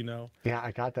 just so you know. Yeah,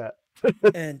 I got that.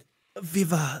 And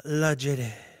Viva la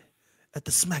Jedi at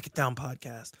the Smack It Down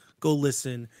podcast. Go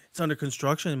listen. It's under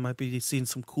construction. It might be seeing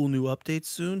some cool new updates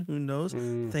soon. Who knows?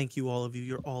 Thank you, all of you.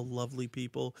 You're all lovely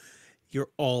people. You're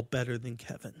all better than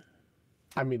Kevin.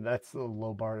 I mean, that's a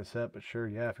low bar to set, but sure,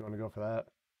 yeah, if you want to go for that.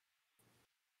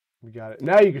 We got it.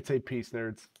 Now you could say peace,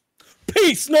 nerds.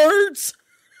 Peace, nerds!